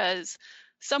drinking? Because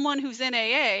someone who's in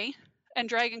AA, and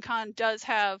Dragon Con does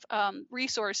have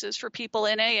resources for people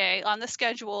in AA on the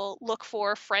schedule, look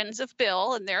for Friends of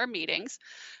Bill, and there are meetings.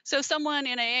 So someone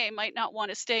in AA might not want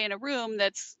to stay in a room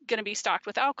that's going to be stocked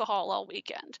with alcohol all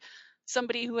weekend.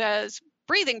 Somebody who has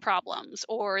breathing problems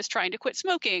or is trying to quit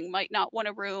smoking might not want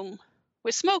a room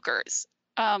with smokers.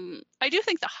 I do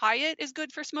think the Hyatt is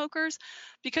good for smokers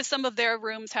because some of their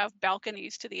rooms have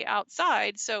balconies to the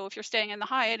outside. So if you're staying in the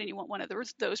Hyatt and you want one of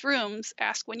those rooms,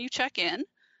 ask when you check in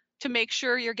to make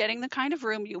sure you're getting the kind of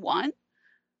room you want.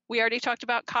 We already talked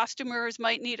about costumers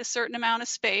might need a certain amount of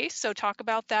space, so talk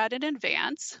about that in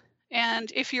advance.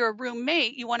 And if you're a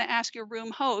roommate, you want to ask your room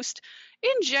host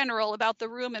in general about the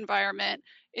room environment.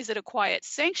 Is it a quiet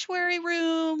sanctuary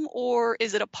room or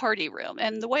is it a party room?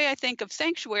 And the way I think of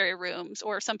sanctuary rooms,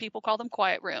 or some people call them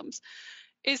quiet rooms,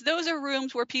 is those are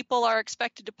rooms where people are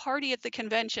expected to party at the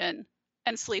convention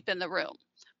and sleep in the room.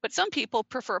 But some people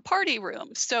prefer party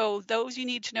rooms. So those you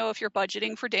need to know if you're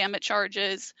budgeting for damage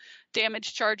charges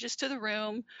to the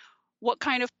room, what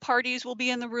kind of parties will be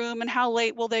in the room and how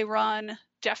late will they run.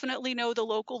 Definitely know the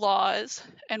local laws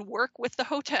and work with the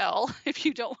hotel if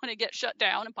you don't want to get shut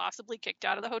down and possibly kicked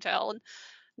out of the hotel and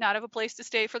not have a place to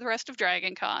stay for the rest of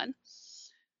Dragon Con.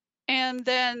 And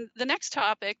then the next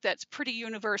topic that's pretty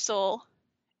universal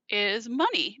is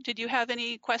money. Did you have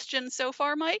any questions so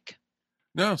far, Mike?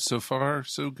 No, so far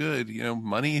so good.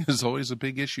 Money is always a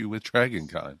big issue with Dragon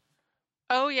Con.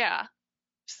 Oh yeah.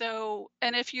 So,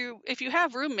 and if you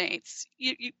have roommates,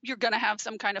 you're going to have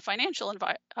some kind of financial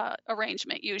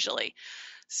arrangement usually.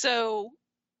 So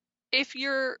if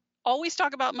you're always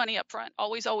talk about money up front,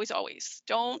 always.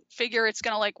 Don't figure it's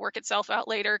going to work itself out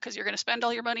later because you're going to spend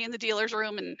all your money in the dealer's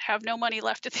room and have no money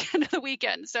left at the end of the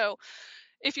weekend. So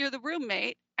if you're the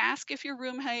roommate, ask if your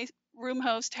room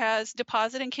host has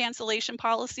deposit and cancellation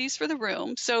policies for the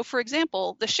room. So for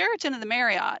example, the Sheraton and the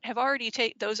Marriott have already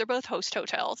those are both host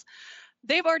hotels.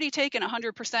 they've already taken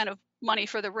 100% of money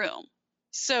for the room.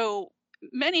 So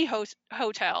many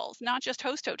hotels, not just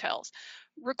host hotels,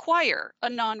 require a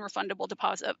non-refundable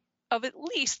deposit of at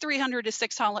least $300 to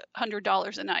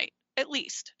 $600 a night, at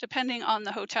least, depending on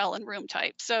the hotel and room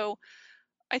type. So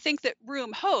I think that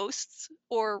room hosts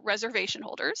or reservation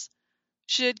holders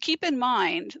should keep in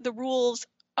mind the rules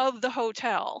of the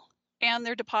hotel and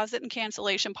their deposit and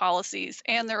cancellation policies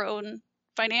and their own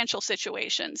financial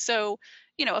situation. So,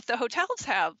 if the hotels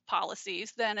have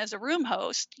policies, then as a room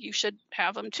host, you should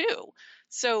have them too.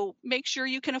 So make sure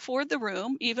you can afford the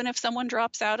room, even if someone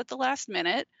drops out at the last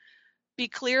minute. Be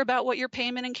clear about what your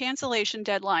payment and cancellation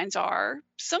deadlines are.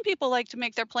 Some people like to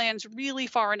make their plans really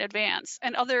far in advance,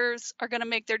 and others are going to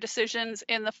make their decisions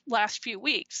in the last few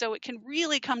weeks. So it can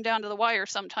really come down to the wire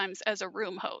sometimes as a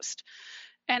room host.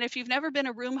 And if you've never been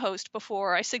a room host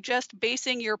before, I suggest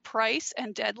basing your price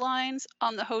and deadlines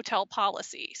on the hotel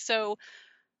policy. So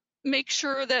make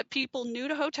sure that people new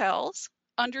to hotels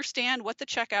understand what the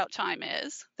checkout time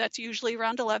is. That's usually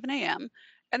around 11 a.m.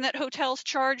 And that hotels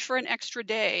charge for an extra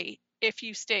day if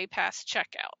you stay past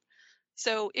checkout.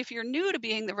 So if you're new to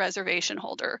being the reservation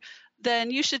holder, then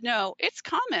you should know it's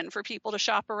common for people to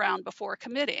shop around before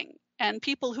committing. And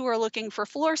people who are looking for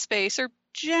floor space are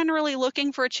generally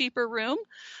looking for a cheaper room.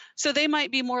 So they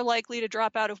might be more likely to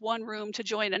drop out of one room to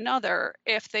join another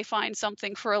if they find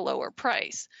something for a lower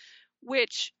price,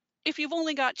 which if you've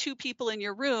only got 2 people in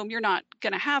your room, you're not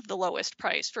going to have the lowest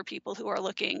price for people who are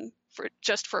looking for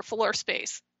just for floor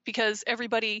space, because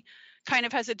everybody kind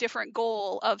of has a different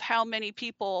goal of how many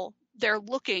people they're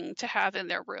looking to have in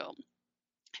their room.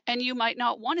 And you might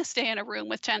not want to stay in a room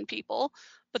with 10 people,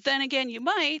 but then again, you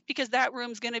might, because that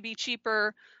room's going to be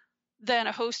cheaper than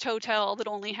a host hotel that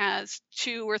only has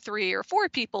 2 or 3 or 4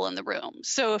 people in the room.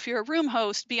 So if you're a room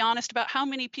host, be honest about how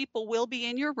many people will be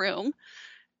in your room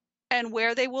and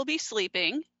where they will be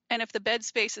sleeping. And if the bed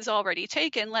space is already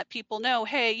taken, let people know,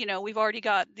 hey, we've already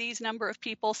got these number of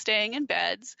people staying in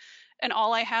beds, and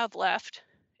all I have left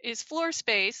is floor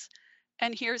space,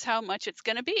 and here's how much it's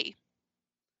going to be.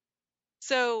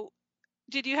 So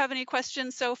did you have any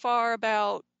questions so far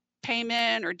about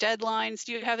payment or deadlines?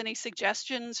 Do you have any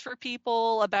suggestions for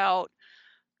people about,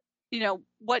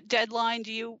 what deadline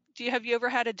have you ever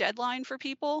had a deadline for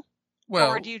people? Well,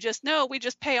 or do you just, no, we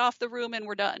just pay off the room and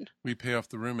we're done? We pay off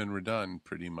the room and we're done,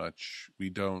 pretty much. We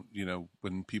don't,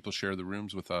 when people share the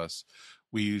rooms with us,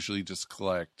 we usually just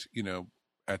collect,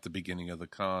 at the beginning of the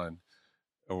con,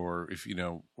 or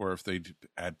if they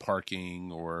add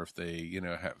parking, or if they,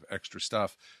 have extra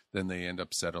stuff, then they end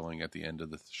up settling at the end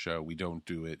of the show. We don't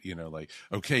do it, like,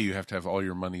 okay, you have to have all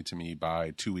your money to me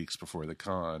by 2 weeks before the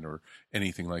con or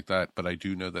anything like that. But I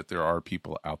do know that there are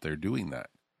people out there doing that.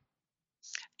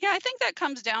 Yeah, I think that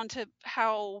comes down to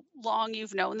how long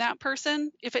you've known that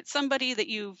person. If it's somebody that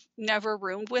you've never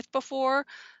roomed with before,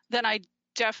 then I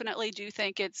definitely do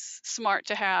think it's smart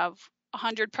to have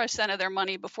 100% of their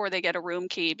money before they get a room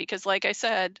key, because like I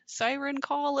said, siren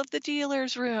call of the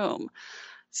dealer's room.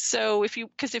 So if you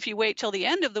wait till the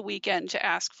end of the weekend to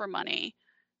ask for money,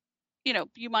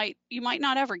 you might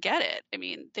not ever get it. I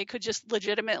mean, they could just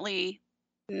legitimately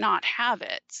not have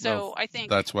it. So I think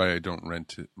that's why I don't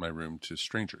rent my room to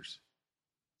strangers.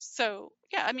 So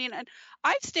yeah, I mean, and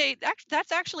I've stayed,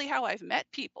 that's actually how I've met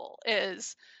people,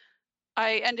 is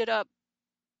I ended up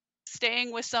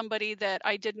staying with somebody that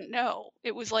I didn't know.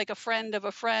 It was like a friend of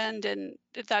a friend, and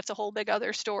that's a whole big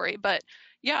other story. But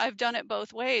yeah, I've done it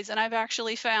both ways, and I've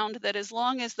actually found that as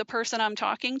long as the person I'm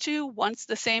talking to wants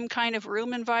the same kind of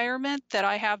room environment that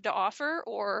I have to offer,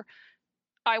 or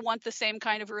I want the same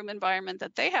kind of room environment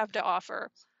that they have to offer,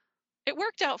 it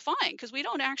worked out fine, because we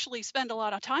don't actually spend a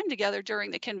lot of time together during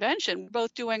the convention. We're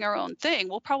both doing our own thing.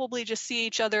 We'll probably just see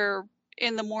each other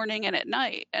in the morning and at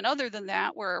night. And other than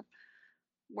that, we're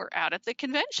out at the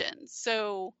convention.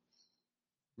 So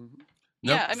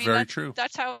yeah, I mean, very true.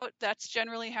 That's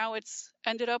generally how it's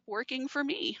ended up working for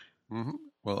me. Mm-hmm.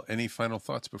 Well, any final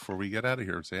thoughts before we get out of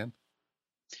here, Zan?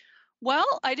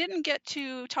 Well, I didn't get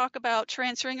to talk about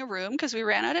transferring a room because we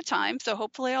ran out of time, so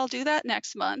hopefully I'll do that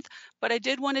next month. But I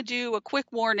did want to do a quick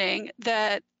warning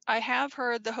that I have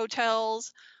heard the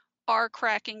hotels are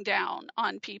cracking down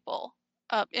on people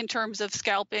in terms of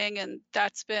scalping, and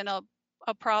that's been a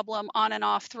problem on and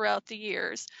off throughout the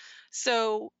years.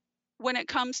 So when it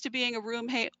comes to being a room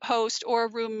host or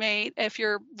a roommate, if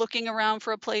you're looking around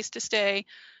for a place to stay,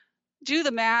 do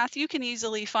the math. You can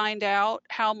easily find out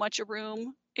how much a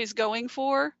room is going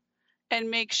for, and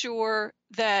make sure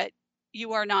that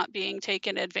you are not being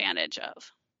taken advantage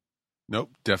of.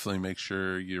 Nope. Definitely make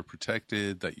sure you're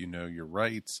protected, that you know your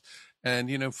rights,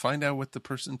 and, find out what the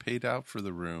person paid out for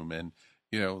the room. And,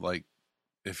 like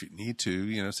if you need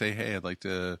to, say, hey, I'd like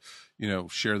to,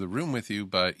 share the room with you,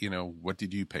 but, what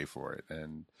did you pay for it?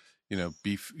 And,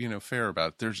 be, fair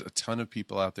about it. There's a ton of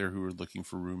people out there who are looking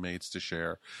for roommates to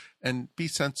share, and be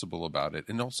sensible about it.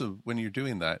 And also, when you're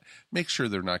doing that, make sure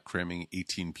they're not cramming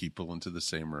 18 people into the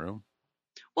same room.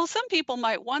 Well, some people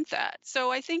might want that.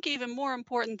 So I think even more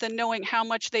important than knowing how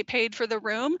much they paid for the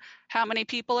room, how many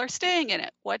people are staying in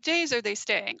it? What days are they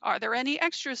staying? Are there any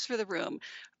extras for the room?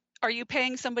 Are you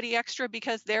paying somebody extra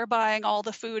because they're buying all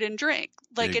the food and drink?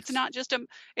 Like it's not just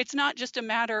a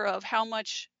matter of how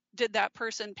much did that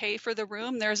person pay for the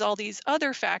room. There's all these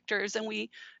other factors, and we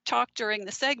talked during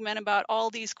the segment about all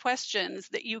these questions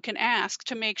that you can ask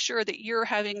to make sure that you're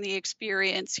having the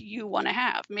experience you want to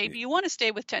have. Maybe you want to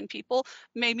stay with 10 people,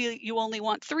 maybe you only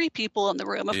want 3 people in the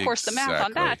room. Of course, the math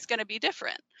on that's going to be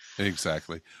different.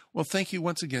 Exactly. Well, thank you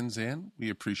once again, Zan. We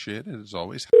appreciate it as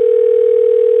always.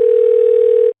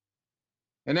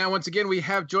 And now, once again, we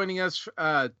have joining us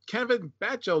Kevin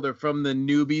Batchelder from the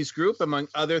Newbies Group, among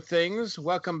other things.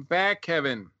 Welcome back,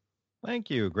 Kevin.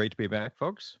 Thank you. Great to be back,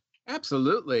 folks.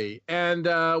 Absolutely. And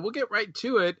we'll get right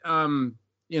to it.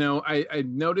 I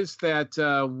noticed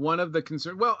that one of the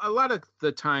concerns, well, a lot of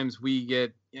the times we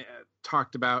get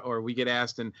talked about or we get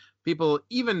asked, and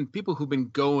even people who've been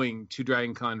going to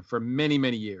Dragon Con for many,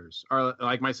 many years are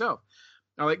like myself,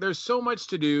 are like, there's so much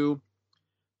to do,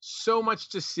 so much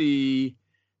to see.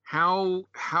 How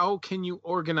can you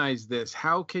organize this?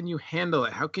 How can you handle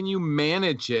it? How can you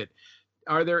manage it?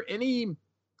 Are there any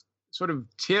sort of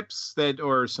tips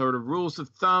or sort of rules of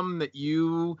thumb that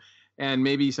you and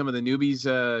maybe some of the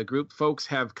Newbies group folks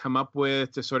have come up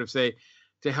with to sort of say,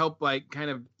 to help like kind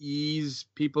of ease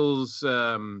people's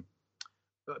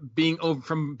being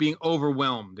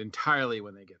overwhelmed entirely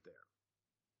when they get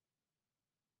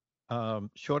there?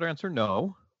 Short answer,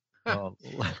 no.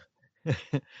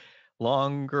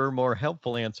 Longer, more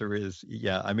helpful answer is,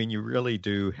 yeah. I mean, you really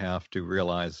do have to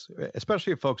realize,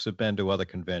 especially if folks have been to other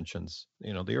conventions,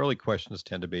 the early questions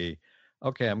tend to be,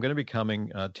 okay, I'm going to be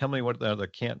coming. Tell me what are the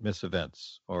can't miss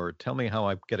events, or tell me how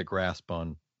I get a grasp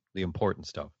on the important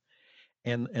stuff.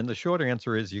 And the short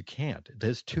answer is you can't.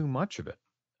 There's too much of it.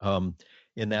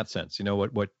 In that sense,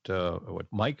 what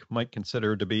Mike might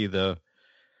consider to be the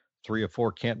 3 or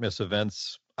 4 can't miss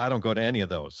events. I don't go to any of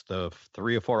those. The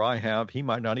 3 or 4 I have, he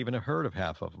might not even have heard of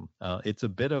half of them. It's a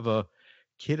bit of a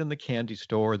kid in the candy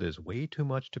store. There's way too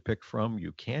much to pick from.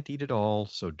 You can't eat it all.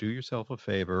 So do yourself a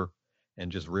favor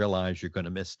and just realize you're going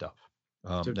to miss stuff.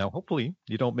 Now, hopefully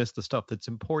you don't miss the stuff that's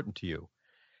important to you.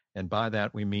 And by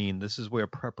that, we mean this is where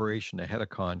preparation ahead of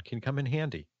con can come in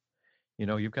handy.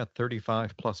 You've got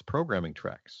 35 plus programming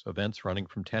tracks, events running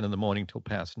from 10 in the morning till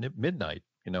past midnight,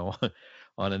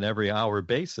 on an every hour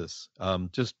basis.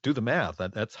 Just do the math.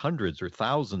 That's hundreds or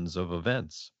thousands of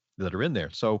events that are in there.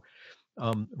 So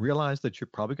realize that you're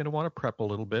probably going to want to prep a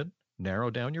little bit, narrow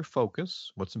down your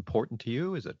focus. What's important to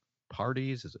you? Is it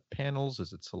parties? Is it panels?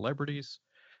 Is it celebrities?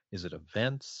 Is it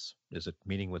events? Is it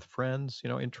meeting with friends?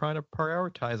 And trying to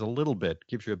prioritize a little bit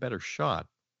gives you a better shot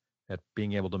at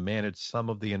being able to manage some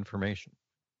of the information.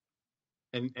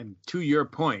 And to your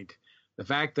point, the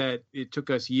fact that it took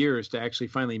us years to actually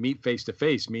finally meet face to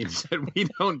face means that we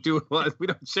don't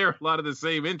share a lot of the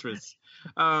same interests.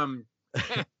 And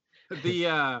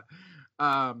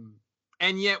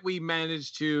yet we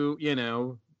managed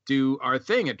to, do our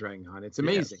thing at Dragon Con. It's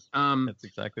amazing. Yes, that's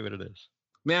exactly what it is.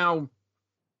 Now,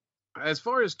 as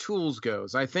far as tools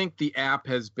goes, I think the app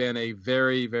has been a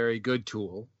very, very good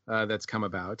tool that's come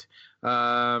about.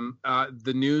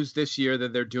 The news this year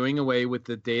that they're doing away with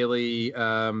the daily,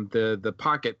 the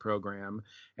Pocket program,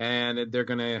 and they're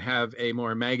going to have a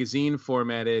more magazine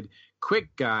formatted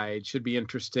quick guide. Should be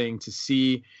interesting to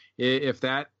see if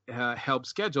that helps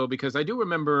schedule, because I do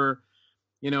remember,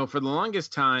 for the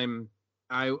longest time,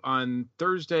 on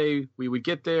Thursday we would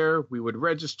get there, we would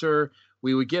register,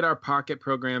 we would get our Pocket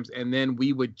programs, and then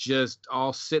we would just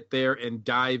all sit there and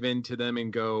dive into them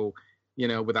and go,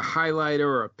 with a highlighter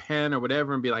or a pen or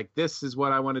whatever, and be like, this is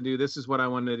what I want to do. This is what I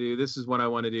want to do. This is what I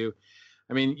want to do.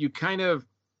 I mean, you kind of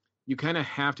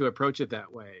have to approach it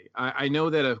that way. I know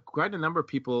that quite a number of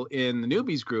people in the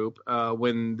Newbies group,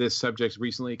 when this subject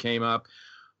recently came up,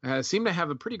 seem to have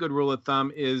a pretty good rule of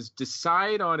thumb, is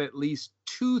decide on at least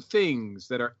 2 things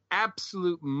that are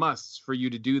absolute musts for you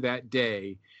to do that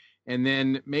day. And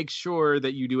then make sure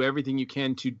that you do everything you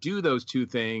can to do those 2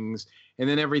 things, and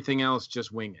then everything else,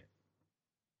 just wing it.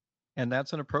 And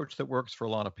that's an approach that works for a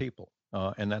lot of people.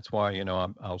 And that's why,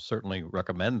 I'll certainly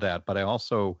recommend that. But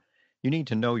you need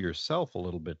to know yourself a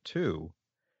little bit too,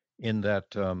 in that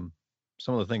some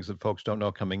of the things that folks don't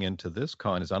know coming into this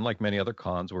con is, unlike many other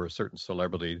cons where a certain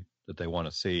celebrity that they want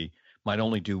to see might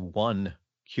only do one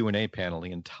Q&A panel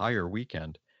the entire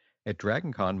weekend. At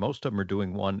DragonCon, most of them are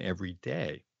doing one every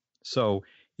day. So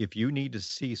if you need to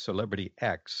see Celebrity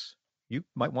X, you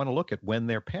might want to look at when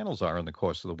their panels are in the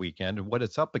course of the weekend and what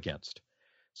it's up against,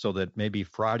 so that maybe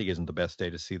Friday isn't the best day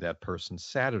to see that person.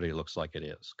 Saturday looks like it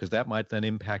is, because that might then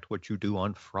impact what you do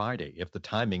on Friday if the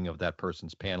timing of that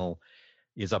person's panel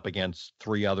is up against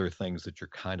 3 other things that you're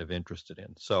kind of interested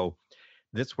in. So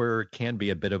that's where it can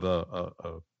be a bit of a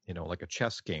like a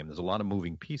chess game. There's a lot of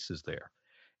moving pieces there.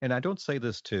 And I don't say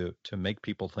this to make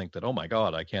people think that, oh my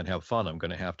God, I can't have fun. I'm going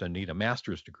to have to need a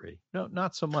master's degree. No,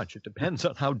 not so much. It depends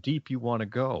on how deep you want to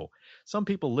go. Some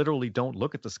people literally don't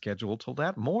look at the schedule till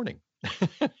that morning.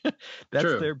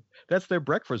 That's their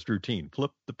breakfast routine.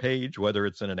 Flip the page, whether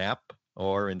it's in an app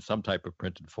or in some type of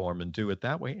printed form, and do it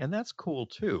that way. And that's cool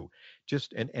too.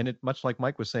 And it, much like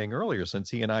Mike was saying earlier,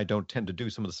 since he and I don't tend to do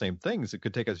some of the same things, it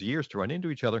could take us years to run into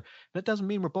each other. That doesn't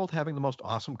mean we're both having the most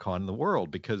awesome con in the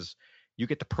world, because you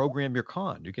get to program your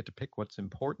con. You get to pick what's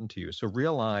important to you. So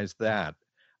realize that,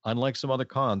 unlike some other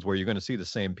cons where you're going to see the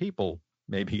same people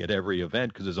maybe at every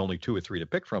event because there's only 2 or 3 to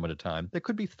pick from at a time, there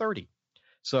could be 30.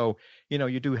 So,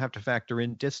 you do have to factor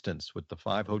in distance with the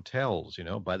 5 hotels.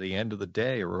 By the end of the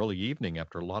day or early evening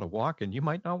after a lot of walking, you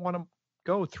might not want to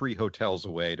go 3 hotels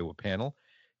away to a panel.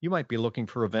 You might be looking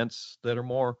for events that are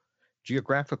more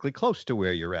geographically close to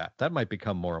where you're at. That might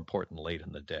become more important late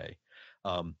in the day.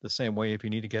 The same way, if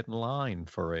you need to get in line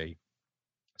for a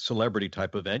celebrity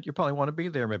type event, you probably want to be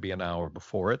there maybe an hour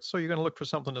before it. So you're going to look for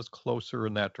something that's closer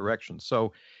in that direction.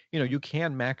 So, you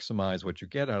can maximize what you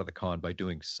get out of the con by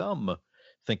doing some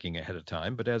thinking ahead of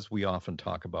time. But as we often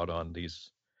talk about on these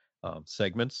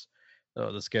segments,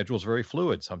 the schedule is very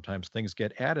fluid. Sometimes things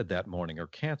get added that morning or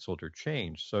canceled or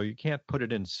changed. So you can't put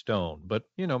it in stone. But,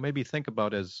 maybe think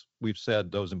about, as we've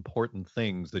said, those important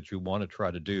things that you want to try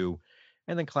to do,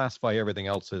 and then classify everything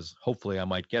else as hopefully I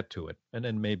might get to it. And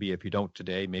then maybe if you don't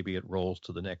today, maybe it rolls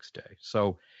to the next day.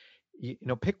 So,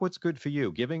 pick what's good for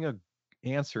you. Giving a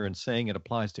answer and saying it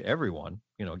applies to everyone,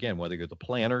 again, whether you're the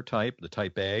planner type, the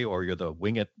type A, or you're the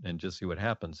wing it and just see what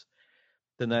happens,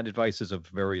 then that advice is of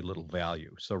very little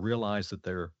value. So realize that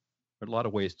there are a lot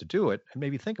of ways to do it, and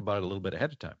maybe think about it a little bit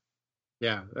ahead of time.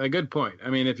 Yeah, a good point. I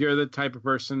mean, if you're the type of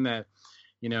person that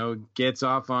gets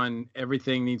off on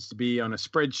everything needs to be on a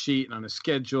spreadsheet and on a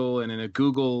schedule and in a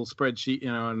Google spreadsheet,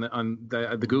 on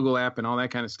the Google app and all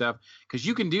that kind of stuff, because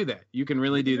you can do that. You can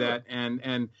really do that,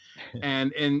 and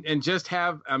just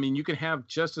have. I mean, you can have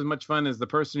just as much fun as the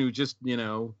person who just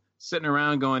sitting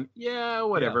around going, yeah,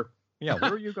 whatever. Yeah,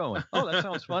 where are you going? Oh, that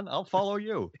sounds fun. I'll follow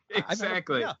you.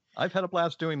 Exactly. I've had a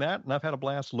blast doing that, and I've had a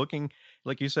blast looking,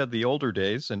 like you said, the older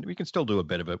days, and we can still do a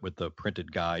bit of it with the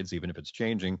printed guides, even if it's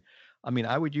changing. I mean,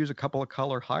 I would use a couple of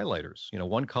color highlighters.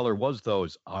 One color was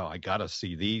those, oh, I got to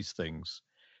see these things.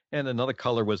 And another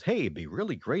color was, hey, it'd be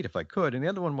really great if I could. And the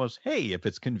other one was, hey, if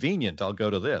it's convenient, I'll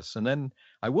go to this. And then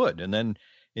I would. And then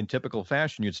in typical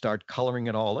fashion, you'd start coloring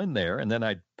it all in there. And then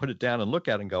I'd put it down and look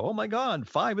at it and go, oh my God,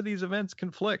 5 of these events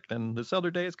conflict. And this other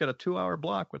day it's got a 2-hour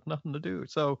block with nothing to do.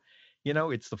 So,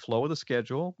 it's the flow of the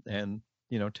schedule, and,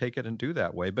 take it and do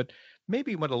that way. But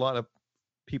maybe what a lot of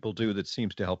people do that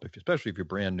seems to help, especially if you're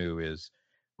brand new, is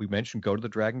we mentioned go to the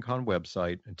DragonCon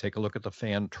website and take a look at the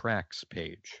fan tracks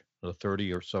page, the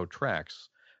 30 or so tracks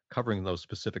covering those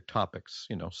specific topics,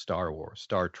 Star Wars,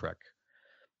 Star Trek,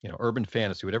 urban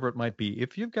fantasy, whatever it might be.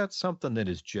 If you've got something that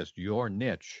is just your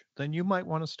niche, then you might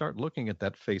want to start looking at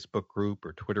that Facebook group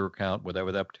or Twitter account,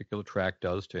 whatever that particular track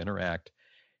does to interact.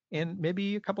 And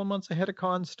maybe a couple of months ahead of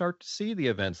cons, start to see the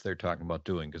events they're talking about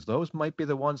doing, because those might be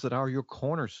the ones that are your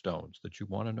cornerstones that you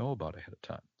want to know about ahead of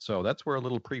time. So that's where a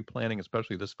little pre-planning,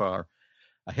 especially this far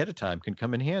ahead of time, can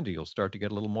come in handy. You'll start to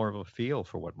get a little more of a feel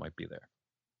for what might be there.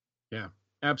 Yeah,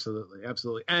 absolutely.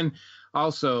 Absolutely. And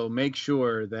also make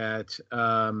sure that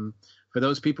for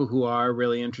those people who are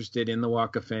really interested in the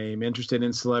Walk of Fame, interested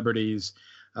in celebrities,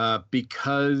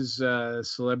 because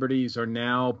celebrities are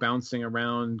now bouncing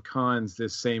around cons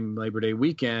this same Labor Day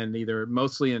weekend, either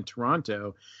mostly in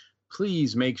Toronto,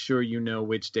 please make sure you know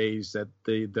which days that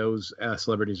those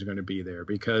celebrities are going to be there,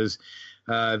 because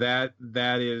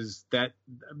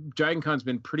DragonCon's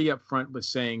been pretty upfront with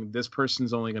saying this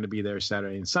person's only going to be there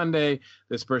Saturday and Sunday,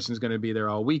 this person's going to be there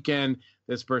all weekend,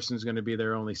 this person's going to be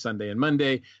there only Sunday and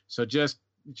Monday. So just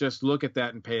look at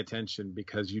that and pay attention,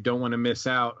 because you don't want to miss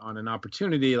out on an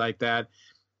opportunity like that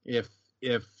if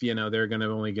they're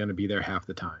only going to be there half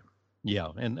the time. Yeah,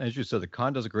 and as you said, the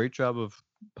con does a great job of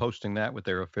posting that with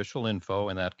their official info,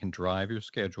 and that can drive your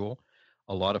schedule.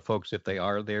 A lot of folks, if they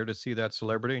are there to see that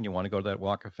celebrity and you want to go to that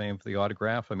Walk of Fame for the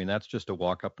autograph, I mean, that's just a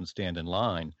walk up and stand in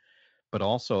line. but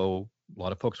also a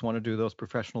lot of folks want to do those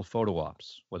professional photo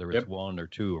ops, whether it's Yep. one or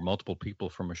two or multiple people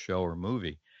from a show or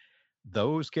movie.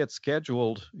 Those get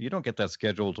scheduled. You don't get that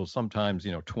scheduled till sometimes,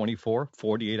 24,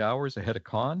 48 hours ahead of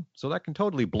con. So that can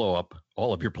totally blow up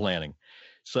all of your planning.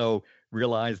 So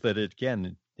realize that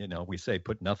we say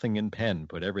put nothing in pen,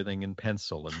 put everything in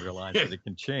pencil, and realize that it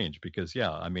can change because,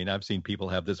 I've seen people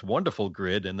have this wonderful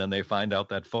grid and then they find out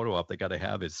that photo op they got to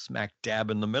have is smack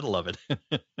dab in the middle of it.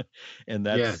 And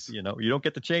that's, Yes. you don't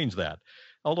get to change that.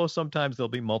 Although sometimes there'll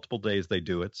be multiple days they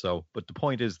do it. So, but the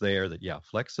point is there that,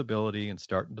 flexibility and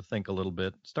starting to think a little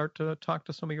bit, start to talk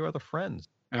to some of your other friends.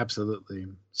 Absolutely.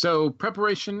 So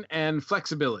preparation and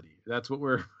flexibility. That's what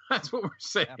we're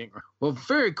saying. Yep. Well,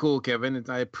 very cool, Kevin. And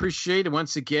I appreciate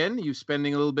once again you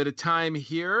spending a little bit of time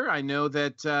here. I know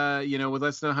that with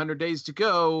less than 100 days to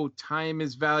go, time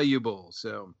is valuable.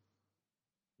 So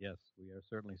yes, we are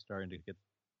certainly starting to get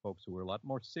folks who are a lot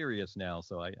more serious now.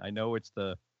 So I know it's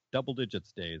the double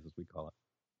digits days, as we call it.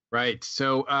 Right.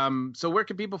 So where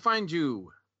can people find you?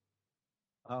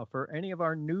 For any of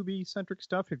our newbie-centric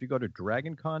stuff, if you go to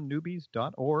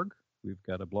dragonconnewbies.org, we've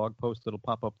got a blog post that'll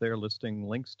pop up there listing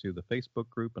links to the Facebook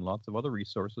group and lots of other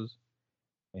resources.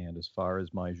 And as far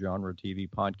as my genre TV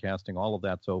podcasting, all of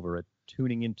that's over at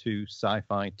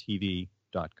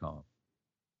tuningintoscifitv.com.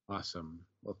 Awesome.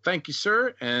 Well, thank you,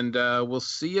 sir, and we'll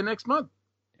see you next month.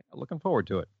 Looking forward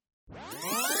to it.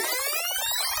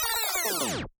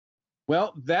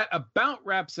 Well, that about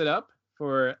wraps it up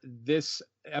for this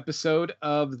episode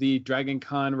of the Dragon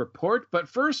Con Report. But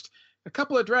first, a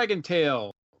couple of Dragon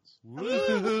Tales.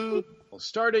 Woo-hoo-hoo.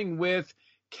 Starting with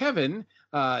Kevin.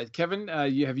 Kevin,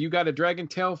 have you got a Dragon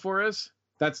Tale for us?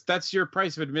 That's your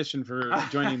price of admission for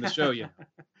joining the show. Yeah.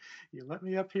 You let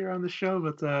me up here on the show,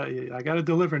 but I got to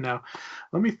deliver now.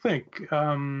 Let me think.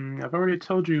 I've already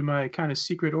told you my kind of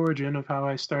secret origin of how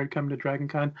I started coming to Dragon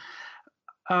Con.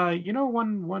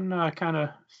 One kind of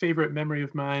favorite memory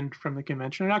of mine from the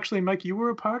convention, and actually, Mike, you were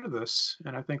a part of this,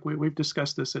 and I think we've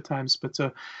discussed this at times, but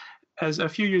as a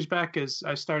few years back, as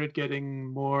I started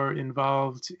getting more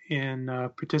involved in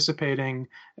participating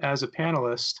as a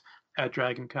panelist at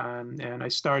Dragon Con, and I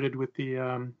started with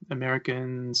the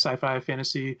American Sci-Fi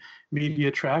Fantasy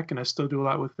Media Track, and I still do a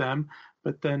lot with them,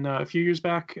 but then a few years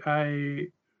back, I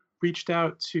reached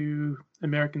out to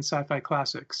American Sci-Fi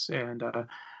Classics, and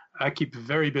I keep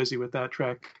very busy with that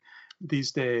track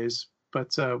these days.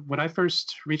 But when I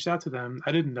first reached out to them,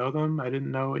 I didn't know them. I didn't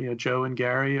know, Joe and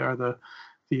Gary are the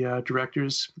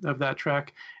directors of that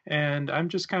track. And I'm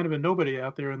just kind of a nobody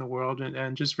out there in the world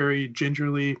and just very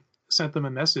gingerly sent them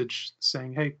a message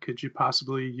saying, hey, could you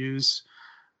possibly use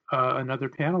another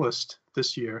panelist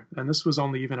this year? And this was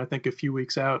only even, I think, a few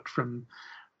weeks out from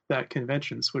that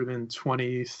convention. This would have been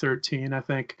 2013, I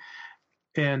think.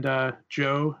 And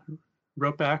Joe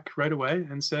wrote back right away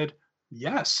and said,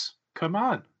 yes, come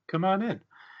on in.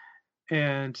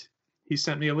 And he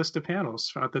sent me a list of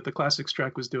panels that the Classics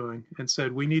track was doing and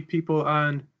said, we need people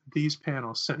on these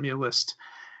panels. Sent me a list.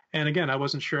 And again, I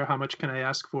wasn't sure how much can I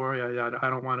ask for. I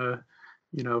don't want to,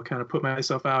 kind of put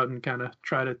myself out and kind of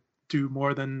try to do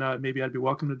more than maybe I'd be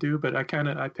welcome to do. But I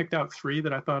picked out 3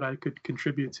 that I thought I could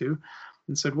contribute to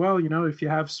and said, well, if you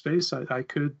have space, I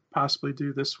could possibly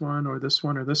do this one or this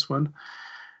one or this one.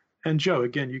 And Joe,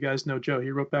 again, you guys know Joe.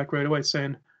 He wrote back right away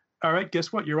saying, all right,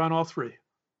 guess what? You're on all 3.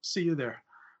 See you there.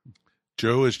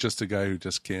 Joe is just a guy who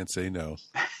just can't say no.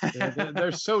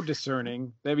 They're so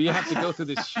discerning. You have to go through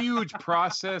this huge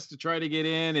process to try to get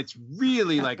in. It's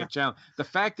really like a challenge. The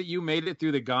fact that you made it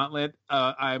through the gauntlet,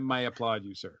 I applaud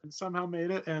you, sir. And somehow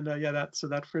made it. And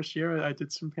that first year I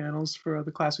did some panels for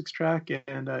the Classics track,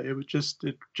 and it just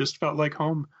felt like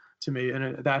home to me.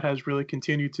 And that has really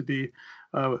continued to be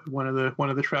one of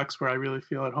the tracks where I really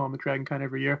feel at home at Dragon Con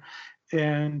every year.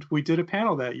 And we did a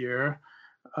panel that year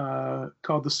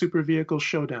called the Super Vehicle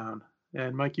Showdown.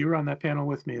 And Mike, you were on that panel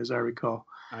with me, as I recall.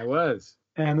 I was.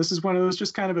 And this is one of those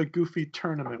just kind of a goofy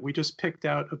tournament. We just picked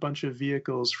out a bunch of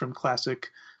vehicles from classic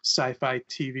sci-fi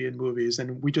TV and movies,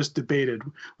 and we just debated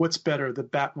what's better, the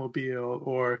Batmobile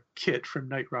or KITT from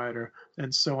Knight Rider,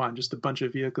 and so on. Just a bunch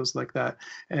of vehicles like that,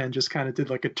 and just kind of did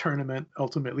like a tournament,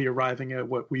 ultimately arriving at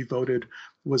what we voted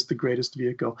was the greatest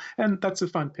vehicle. And that's a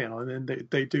fun panel. And then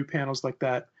they do panels like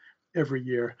that every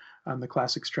year on the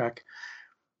Classics track.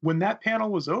 When that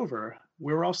panel was over,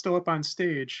 we were all still up on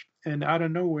stage, and out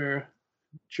of nowhere,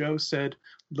 Joe said,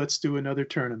 let's do another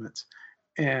tournament.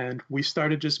 And we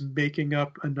started just making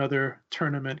up another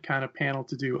tournament kind of panel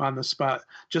to do on the spot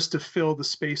just to fill the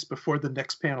space before the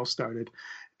next panel started.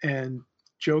 And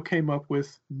Joe came up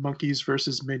with Monkeys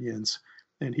versus Minions.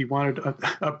 And he wanted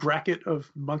a bracket of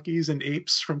monkeys and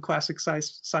apes from classic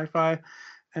sci-fi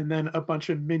and then a bunch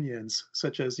of minions,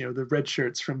 such as, the red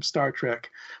shirts from Star Trek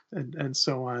and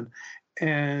so on.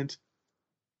 And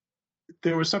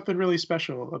there was something really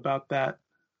special about that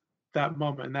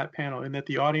moment and that panel, and that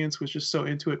the audience was just so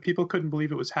into it. People couldn't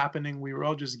believe it was happening. We were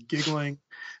all just giggling.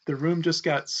 The room just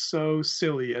got so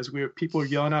silly as people were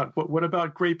yelling out, what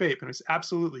about Grape Ape? And it's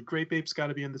absolutely, Grape Ape's got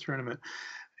to be in the tournament.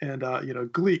 And,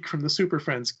 Gleek from the Super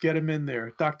Friends, get him in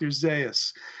there. Dr.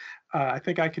 Zaius. I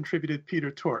think I contributed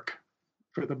Peter Tork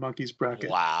for the Monkeys bracket.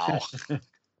 Wow.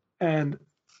 And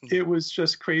it was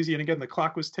just crazy. And again, the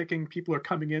clock was ticking. People are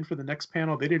coming in for the next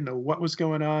panel. They didn't know what was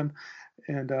going on.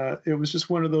 And it was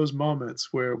just one of those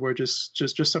moments where just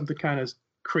something kind of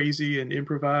crazy and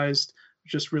improvised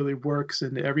just really works.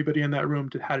 And everybody in that room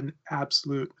had an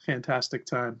absolute fantastic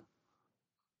time.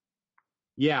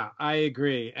 Yeah, I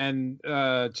agree. And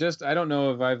I don't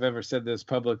know if I've ever said this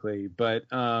publicly, but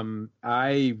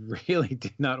I really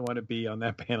did not want to be on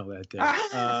that panel that day.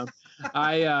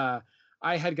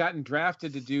 I had gotten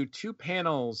drafted to do 2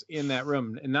 panels in that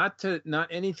room, and not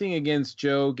anything against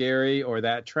Joe, Gary, or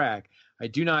that track. I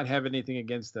do not have anything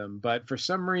against them, but for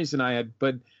some reason I had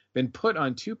been put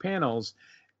on 2 panels,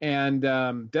 and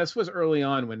this was early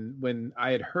on when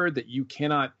I had heard that you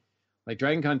cannot, like,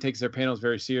 Dragon Con takes their panels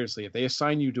very seriously. If they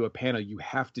assign you to a panel, you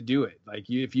have to do it. Like,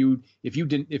 if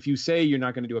you say you're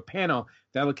not going to do a panel,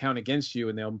 that'll count against you,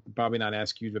 and they'll probably not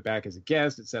ask you back as a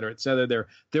guest, et cetera, et cetera.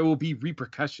 There will be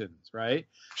repercussions, right?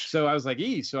 So I was like,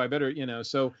 so I better,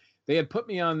 So they had put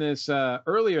me on this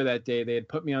earlier that day. They had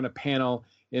put me on a panel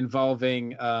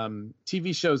involving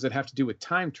TV shows that have to do with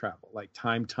time travel, like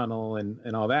Time Tunnel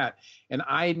and all that. And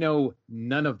I know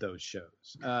none of those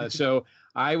shows. So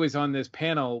I was on this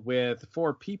panel with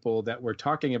 4 people that were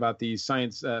talking about these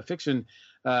science fiction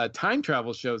time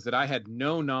travel shows that I had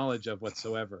no knowledge of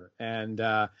whatsoever. And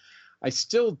I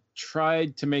still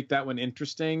tried to make that one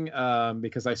interesting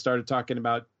because I started talking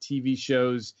about TV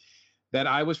shows that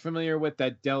I was familiar with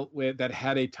that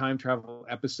had a time travel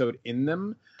episode in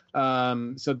them.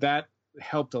 So that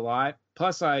helped a lot.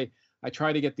 Plus, I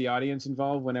try to get the audience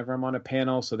involved whenever I'm on a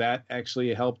panel, so that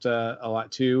actually helped a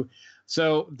lot too.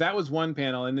 So that was one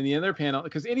panel. And then the other panel,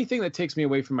 because anything that takes me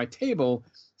away from my table,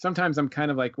 sometimes I'm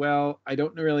kind of like, well, I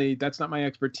don't really, that's not my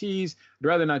expertise. I'd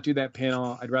rather not do that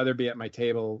panel. I'd rather be at my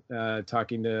table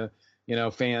talking to,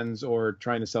 fans or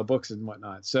trying to sell books and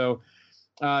whatnot. So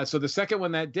the second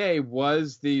one that day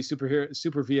was the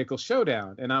Super Vehicle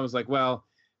Showdown. And I was like, well,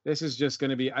 this is just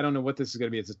going to be, I don't know what this is going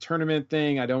to be. It's a tournament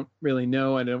thing. I don't really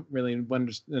know. I don't really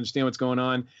understand what's going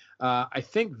on. I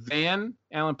think Alan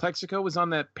Plexico was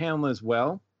on that panel as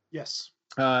well. Yes.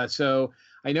 So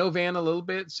I know Van a little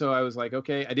bit. So I was like,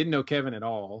 okay, I didn't know Kevin at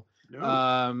all. No.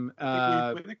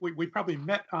 I think we probably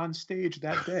met on stage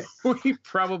that day. We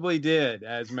probably did,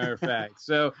 as a matter of fact.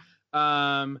 So,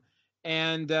 but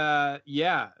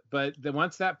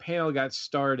once that panel got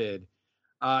started,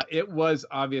 it was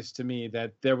obvious to me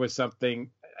that there was something,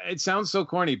 it sounds so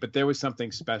corny, but there was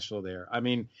something special there. I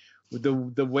mean,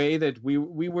 the way that we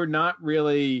were not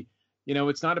really,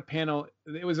 it's not a panel.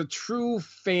 It was a true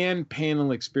fan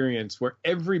panel experience where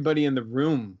everybody in the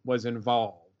room was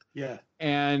involved. Yeah.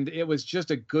 And it was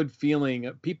just a good feeling.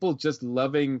 People just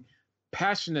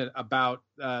passionate about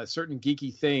certain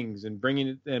geeky things and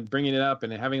bringing it up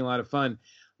and having a lot of fun.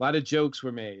 A lot of jokes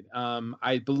were made.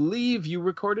 I believe you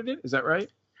recorded it. Is that right?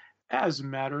 As a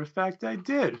matter of fact, I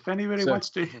did. If anybody wants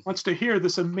to hear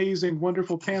this amazing,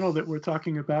 wonderful panel that we're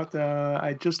talking about,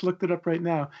 I just looked it up right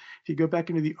now. If you go back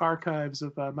into the archives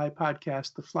of my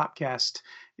podcast, the Flopcast,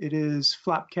 it is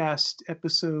Flopcast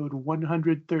episode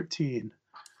 113.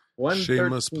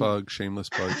 Shameless plug.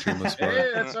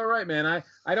 Hey, that's all right, man.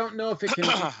 I don't know if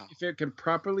it can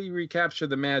properly recapture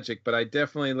the magic, but I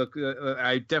definitely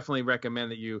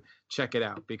recommend that you check it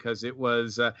out because it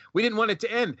was we didn't want it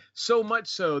to end, so much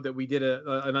so that we did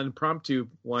an impromptu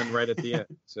one right at the end.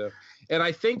 So, and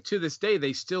I think to this day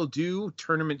they still do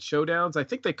tournament showdowns. I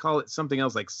think they call it something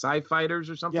else like Sci-Fighters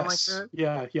or something like that.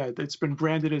 Yeah. It's been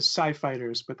branded as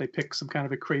Sci-Fighters, but they pick some kind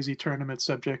of a crazy tournament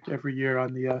subject every year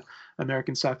on the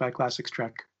American Sci-Fi Classics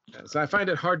track. So I find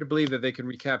it hard to believe that they can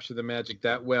recapture the magic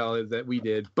that well that we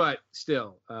did, but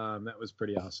still, that was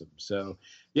pretty awesome. So,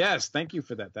 yes, thank you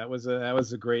for that. That was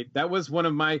one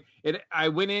of my. I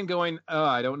went in going, oh,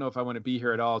 I don't know if I want to be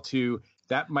here at all. Too,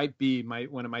 that might be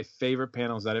one of my favorite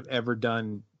panels that I've ever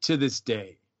done to this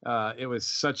day. It was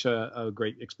such a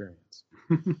great experience.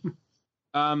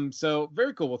 So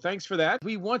very cool. Well, thanks for that.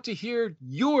 We want to hear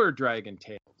your Dragon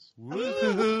Tales.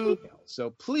 Woo-hoo. So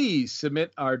please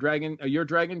submit your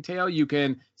Dragon Tale. You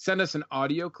can send us an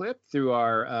audio clip through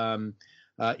our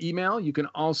email. You can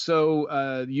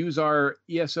also use our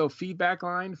ESO feedback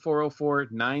line,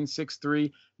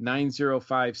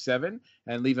 404-963-9057,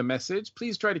 and leave a message.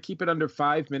 Please try to keep it under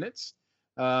 5 minutes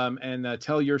and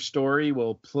tell your story.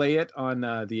 We'll play it on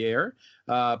the air.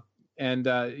 And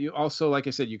you also, like I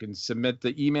said, you can submit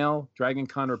the email,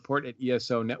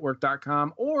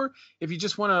 dragonconreport@esonetwork.com. Or if you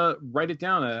just want to write it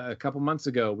down, a couple months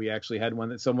ago, we actually had one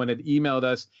that someone had emailed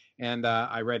us, and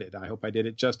I read it. I hope I did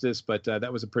it justice, but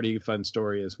that was a pretty fun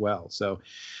story as well. So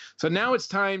now it's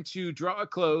time to draw a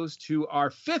close to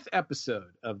our 5th episode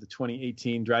of the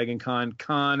 2018 DragonCon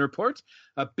Con Report.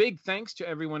 A big thanks to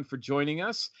everyone for joining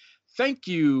us. Thank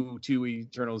you to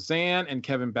Eternal Zan and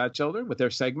Kevin Batchelder with their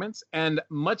segments, and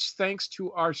much thanks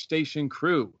to our station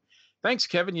crew. Thanks,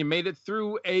 Kevin. You made it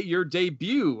through your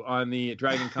debut on the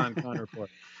DragonCon Con Report.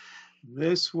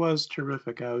 This was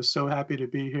terrific. I was so happy to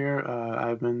be here.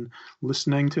 I've been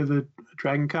listening to the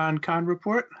DragonCon Con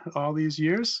Report all these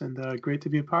years, and great to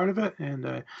be a part of it. And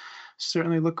I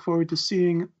certainly look forward to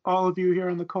seeing all of you here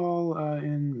on the call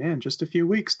in, just a few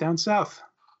weeks down south.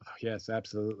 Yes,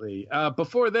 absolutely.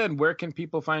 Before then, where can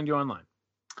people find you online?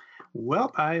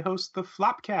 Well, I host the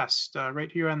Flopcast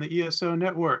right here on the ESO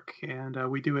network, and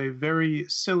we do a very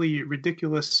silly,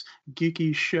 ridiculous,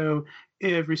 geeky show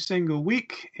every single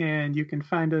week, and you can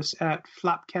find us at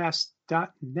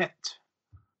flopcast.net.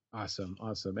 Awesome.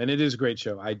 And it is a great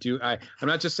show. I'm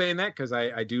not just saying that because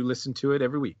I do listen to it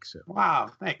every week. So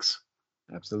wow, thanks.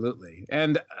 Absolutely.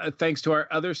 And thanks to our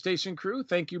other station crew.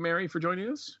 Thank you, Mary, for joining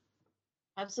us.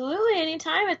 Absolutely,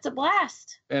 anytime. It's a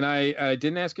blast. And I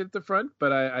didn't ask it at the front,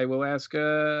 but I will ask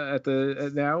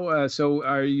now. So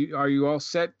are you all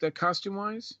set costume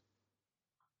wise?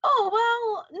 Oh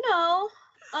well, no.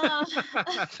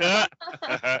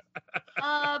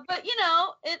 But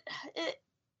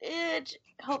it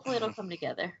hopefully it'll come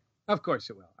together. Of course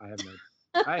it will.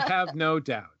 I have no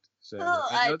doubt. So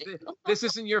this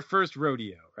isn't your first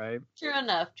rodeo, right? True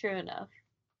enough.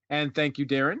 And thank you,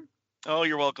 Darren. Oh,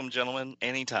 you're welcome, gentlemen.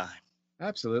 Anytime.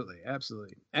 Absolutely.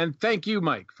 And thank you,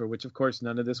 Mike, for which, of course,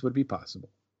 none of this would be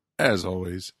possible. As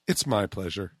always, it's my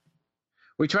pleasure.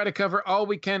 We try to cover all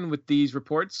we can with these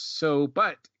reports,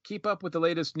 but keep up with the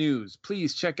latest news.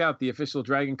 Please check out the official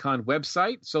DragonCon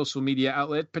website, social media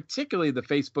outlet, particularly the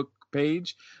Facebook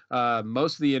page.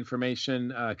 Most of the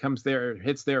information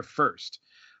hits there first.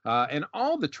 And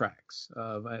all the tracks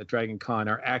of DragonCon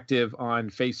are active on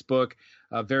Facebook,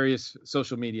 various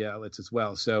social media outlets as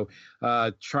well. So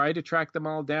try to track them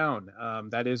all down.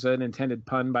 That is an intended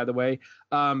pun, by the way,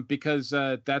 because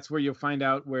that's where you'll find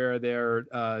out where they're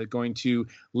going to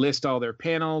list all their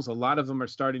panels. A lot of them are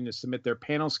starting to submit their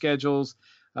panel schedules.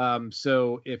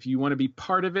 So if you want to be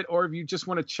part of it, or if you just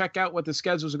want to check out what the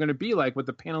schedules are going to be like, what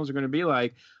the panels are going to be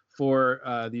like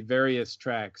for the various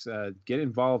tracks, get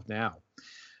involved now.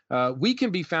 We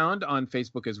can be found on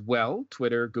Facebook as well,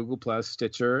 Twitter, Google+,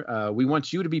 Stitcher. We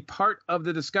want you to be part of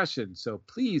the discussion, so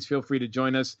please feel free to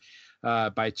join us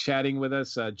by chatting with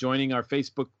us, joining our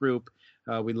Facebook group.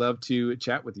 We'd love to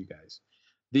chat with you guys.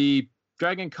 The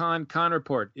DragonCon Con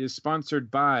Report is sponsored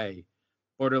by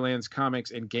Borderlands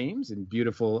Comics and Games in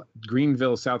beautiful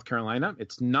Greenville, South Carolina.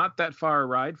 It's not that far a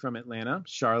ride from Atlanta,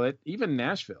 Charlotte, even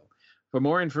Nashville. For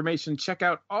more information, check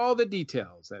out all the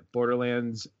details at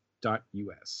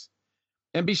borderlands.us.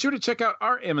 And be sure to check out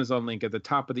our Amazon link at the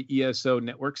top of the ESO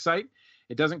network site.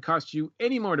 It doesn't cost you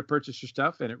any more to purchase your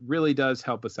stuff, and it really does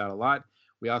help us out a lot.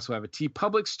 We also have a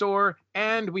TeePublic store,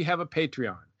 and we have a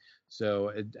Patreon.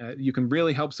 So you can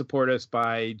really help support us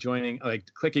by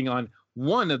clicking on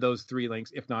one of those 3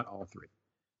 links, if not all 3.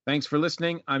 Thanks for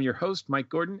listening. I'm your host, Mike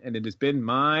Gordon, and it has been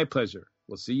my pleasure.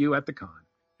 We'll see you at the con.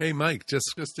 Hey, Mike,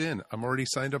 just in. I'm already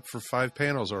signed up for 5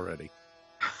 panels already.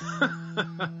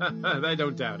 I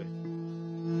don't doubt it.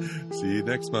 See you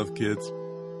next month, kids.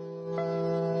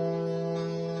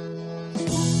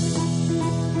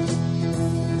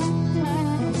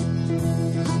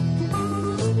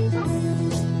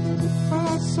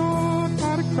 I saw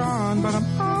Tatacron, but I'm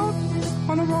out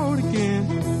on the road again.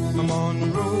 I'm on the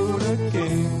road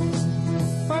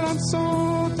again. But I'm so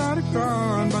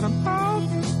Tatacron, but I'm out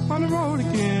on the road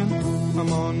again.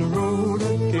 I'm on the road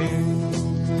again.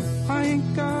 I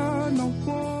ain't got no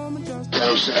woman, just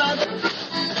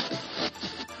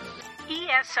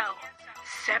ESO.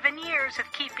 7 years of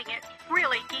keeping it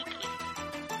really geeky.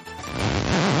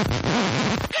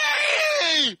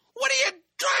 Hey! What are you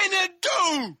trying to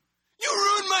do? You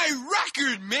ruined my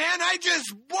record, man. I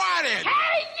just bought it.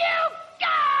 Hey, you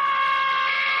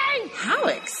guys! How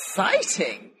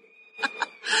exciting!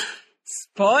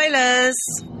 Spoilers!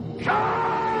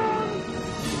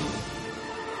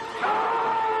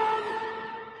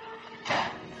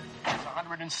 That's 100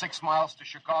 106 miles to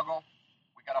Chicago.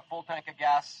 We got a full tank of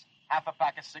gas, half a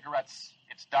pack of cigarettes.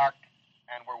 It's dark,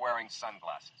 and we're wearing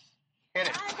sunglasses. Hit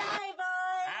it. Bye,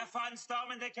 boys. Have fun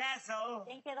storming the castle.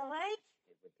 Think it'll work?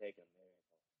 It would take a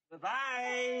miracle.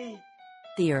 Bye-bye.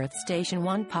 The Earth Station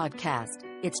One podcast.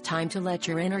 It's time to let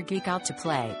your inner geek out to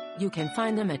play. You can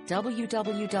find them at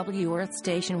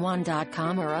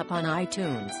www.earthstation1.com or up on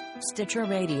iTunes, Stitcher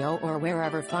Radio, or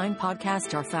wherever fine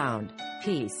podcasts are found.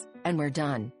 Peace, and we're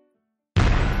done.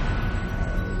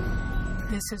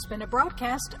 This has been a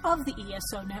broadcast of the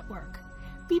ESO Network.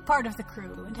 Be part of the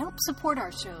crew and help support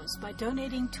our shows by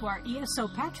donating to our ESO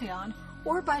Patreon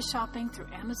or by shopping through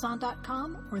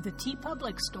Amazon.com or the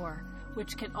TeePublic store,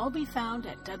 which can all be found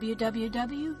at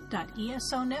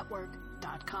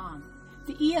www.esonetwork.com.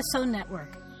 The ESO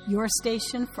Network, your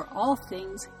station for all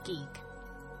things geek.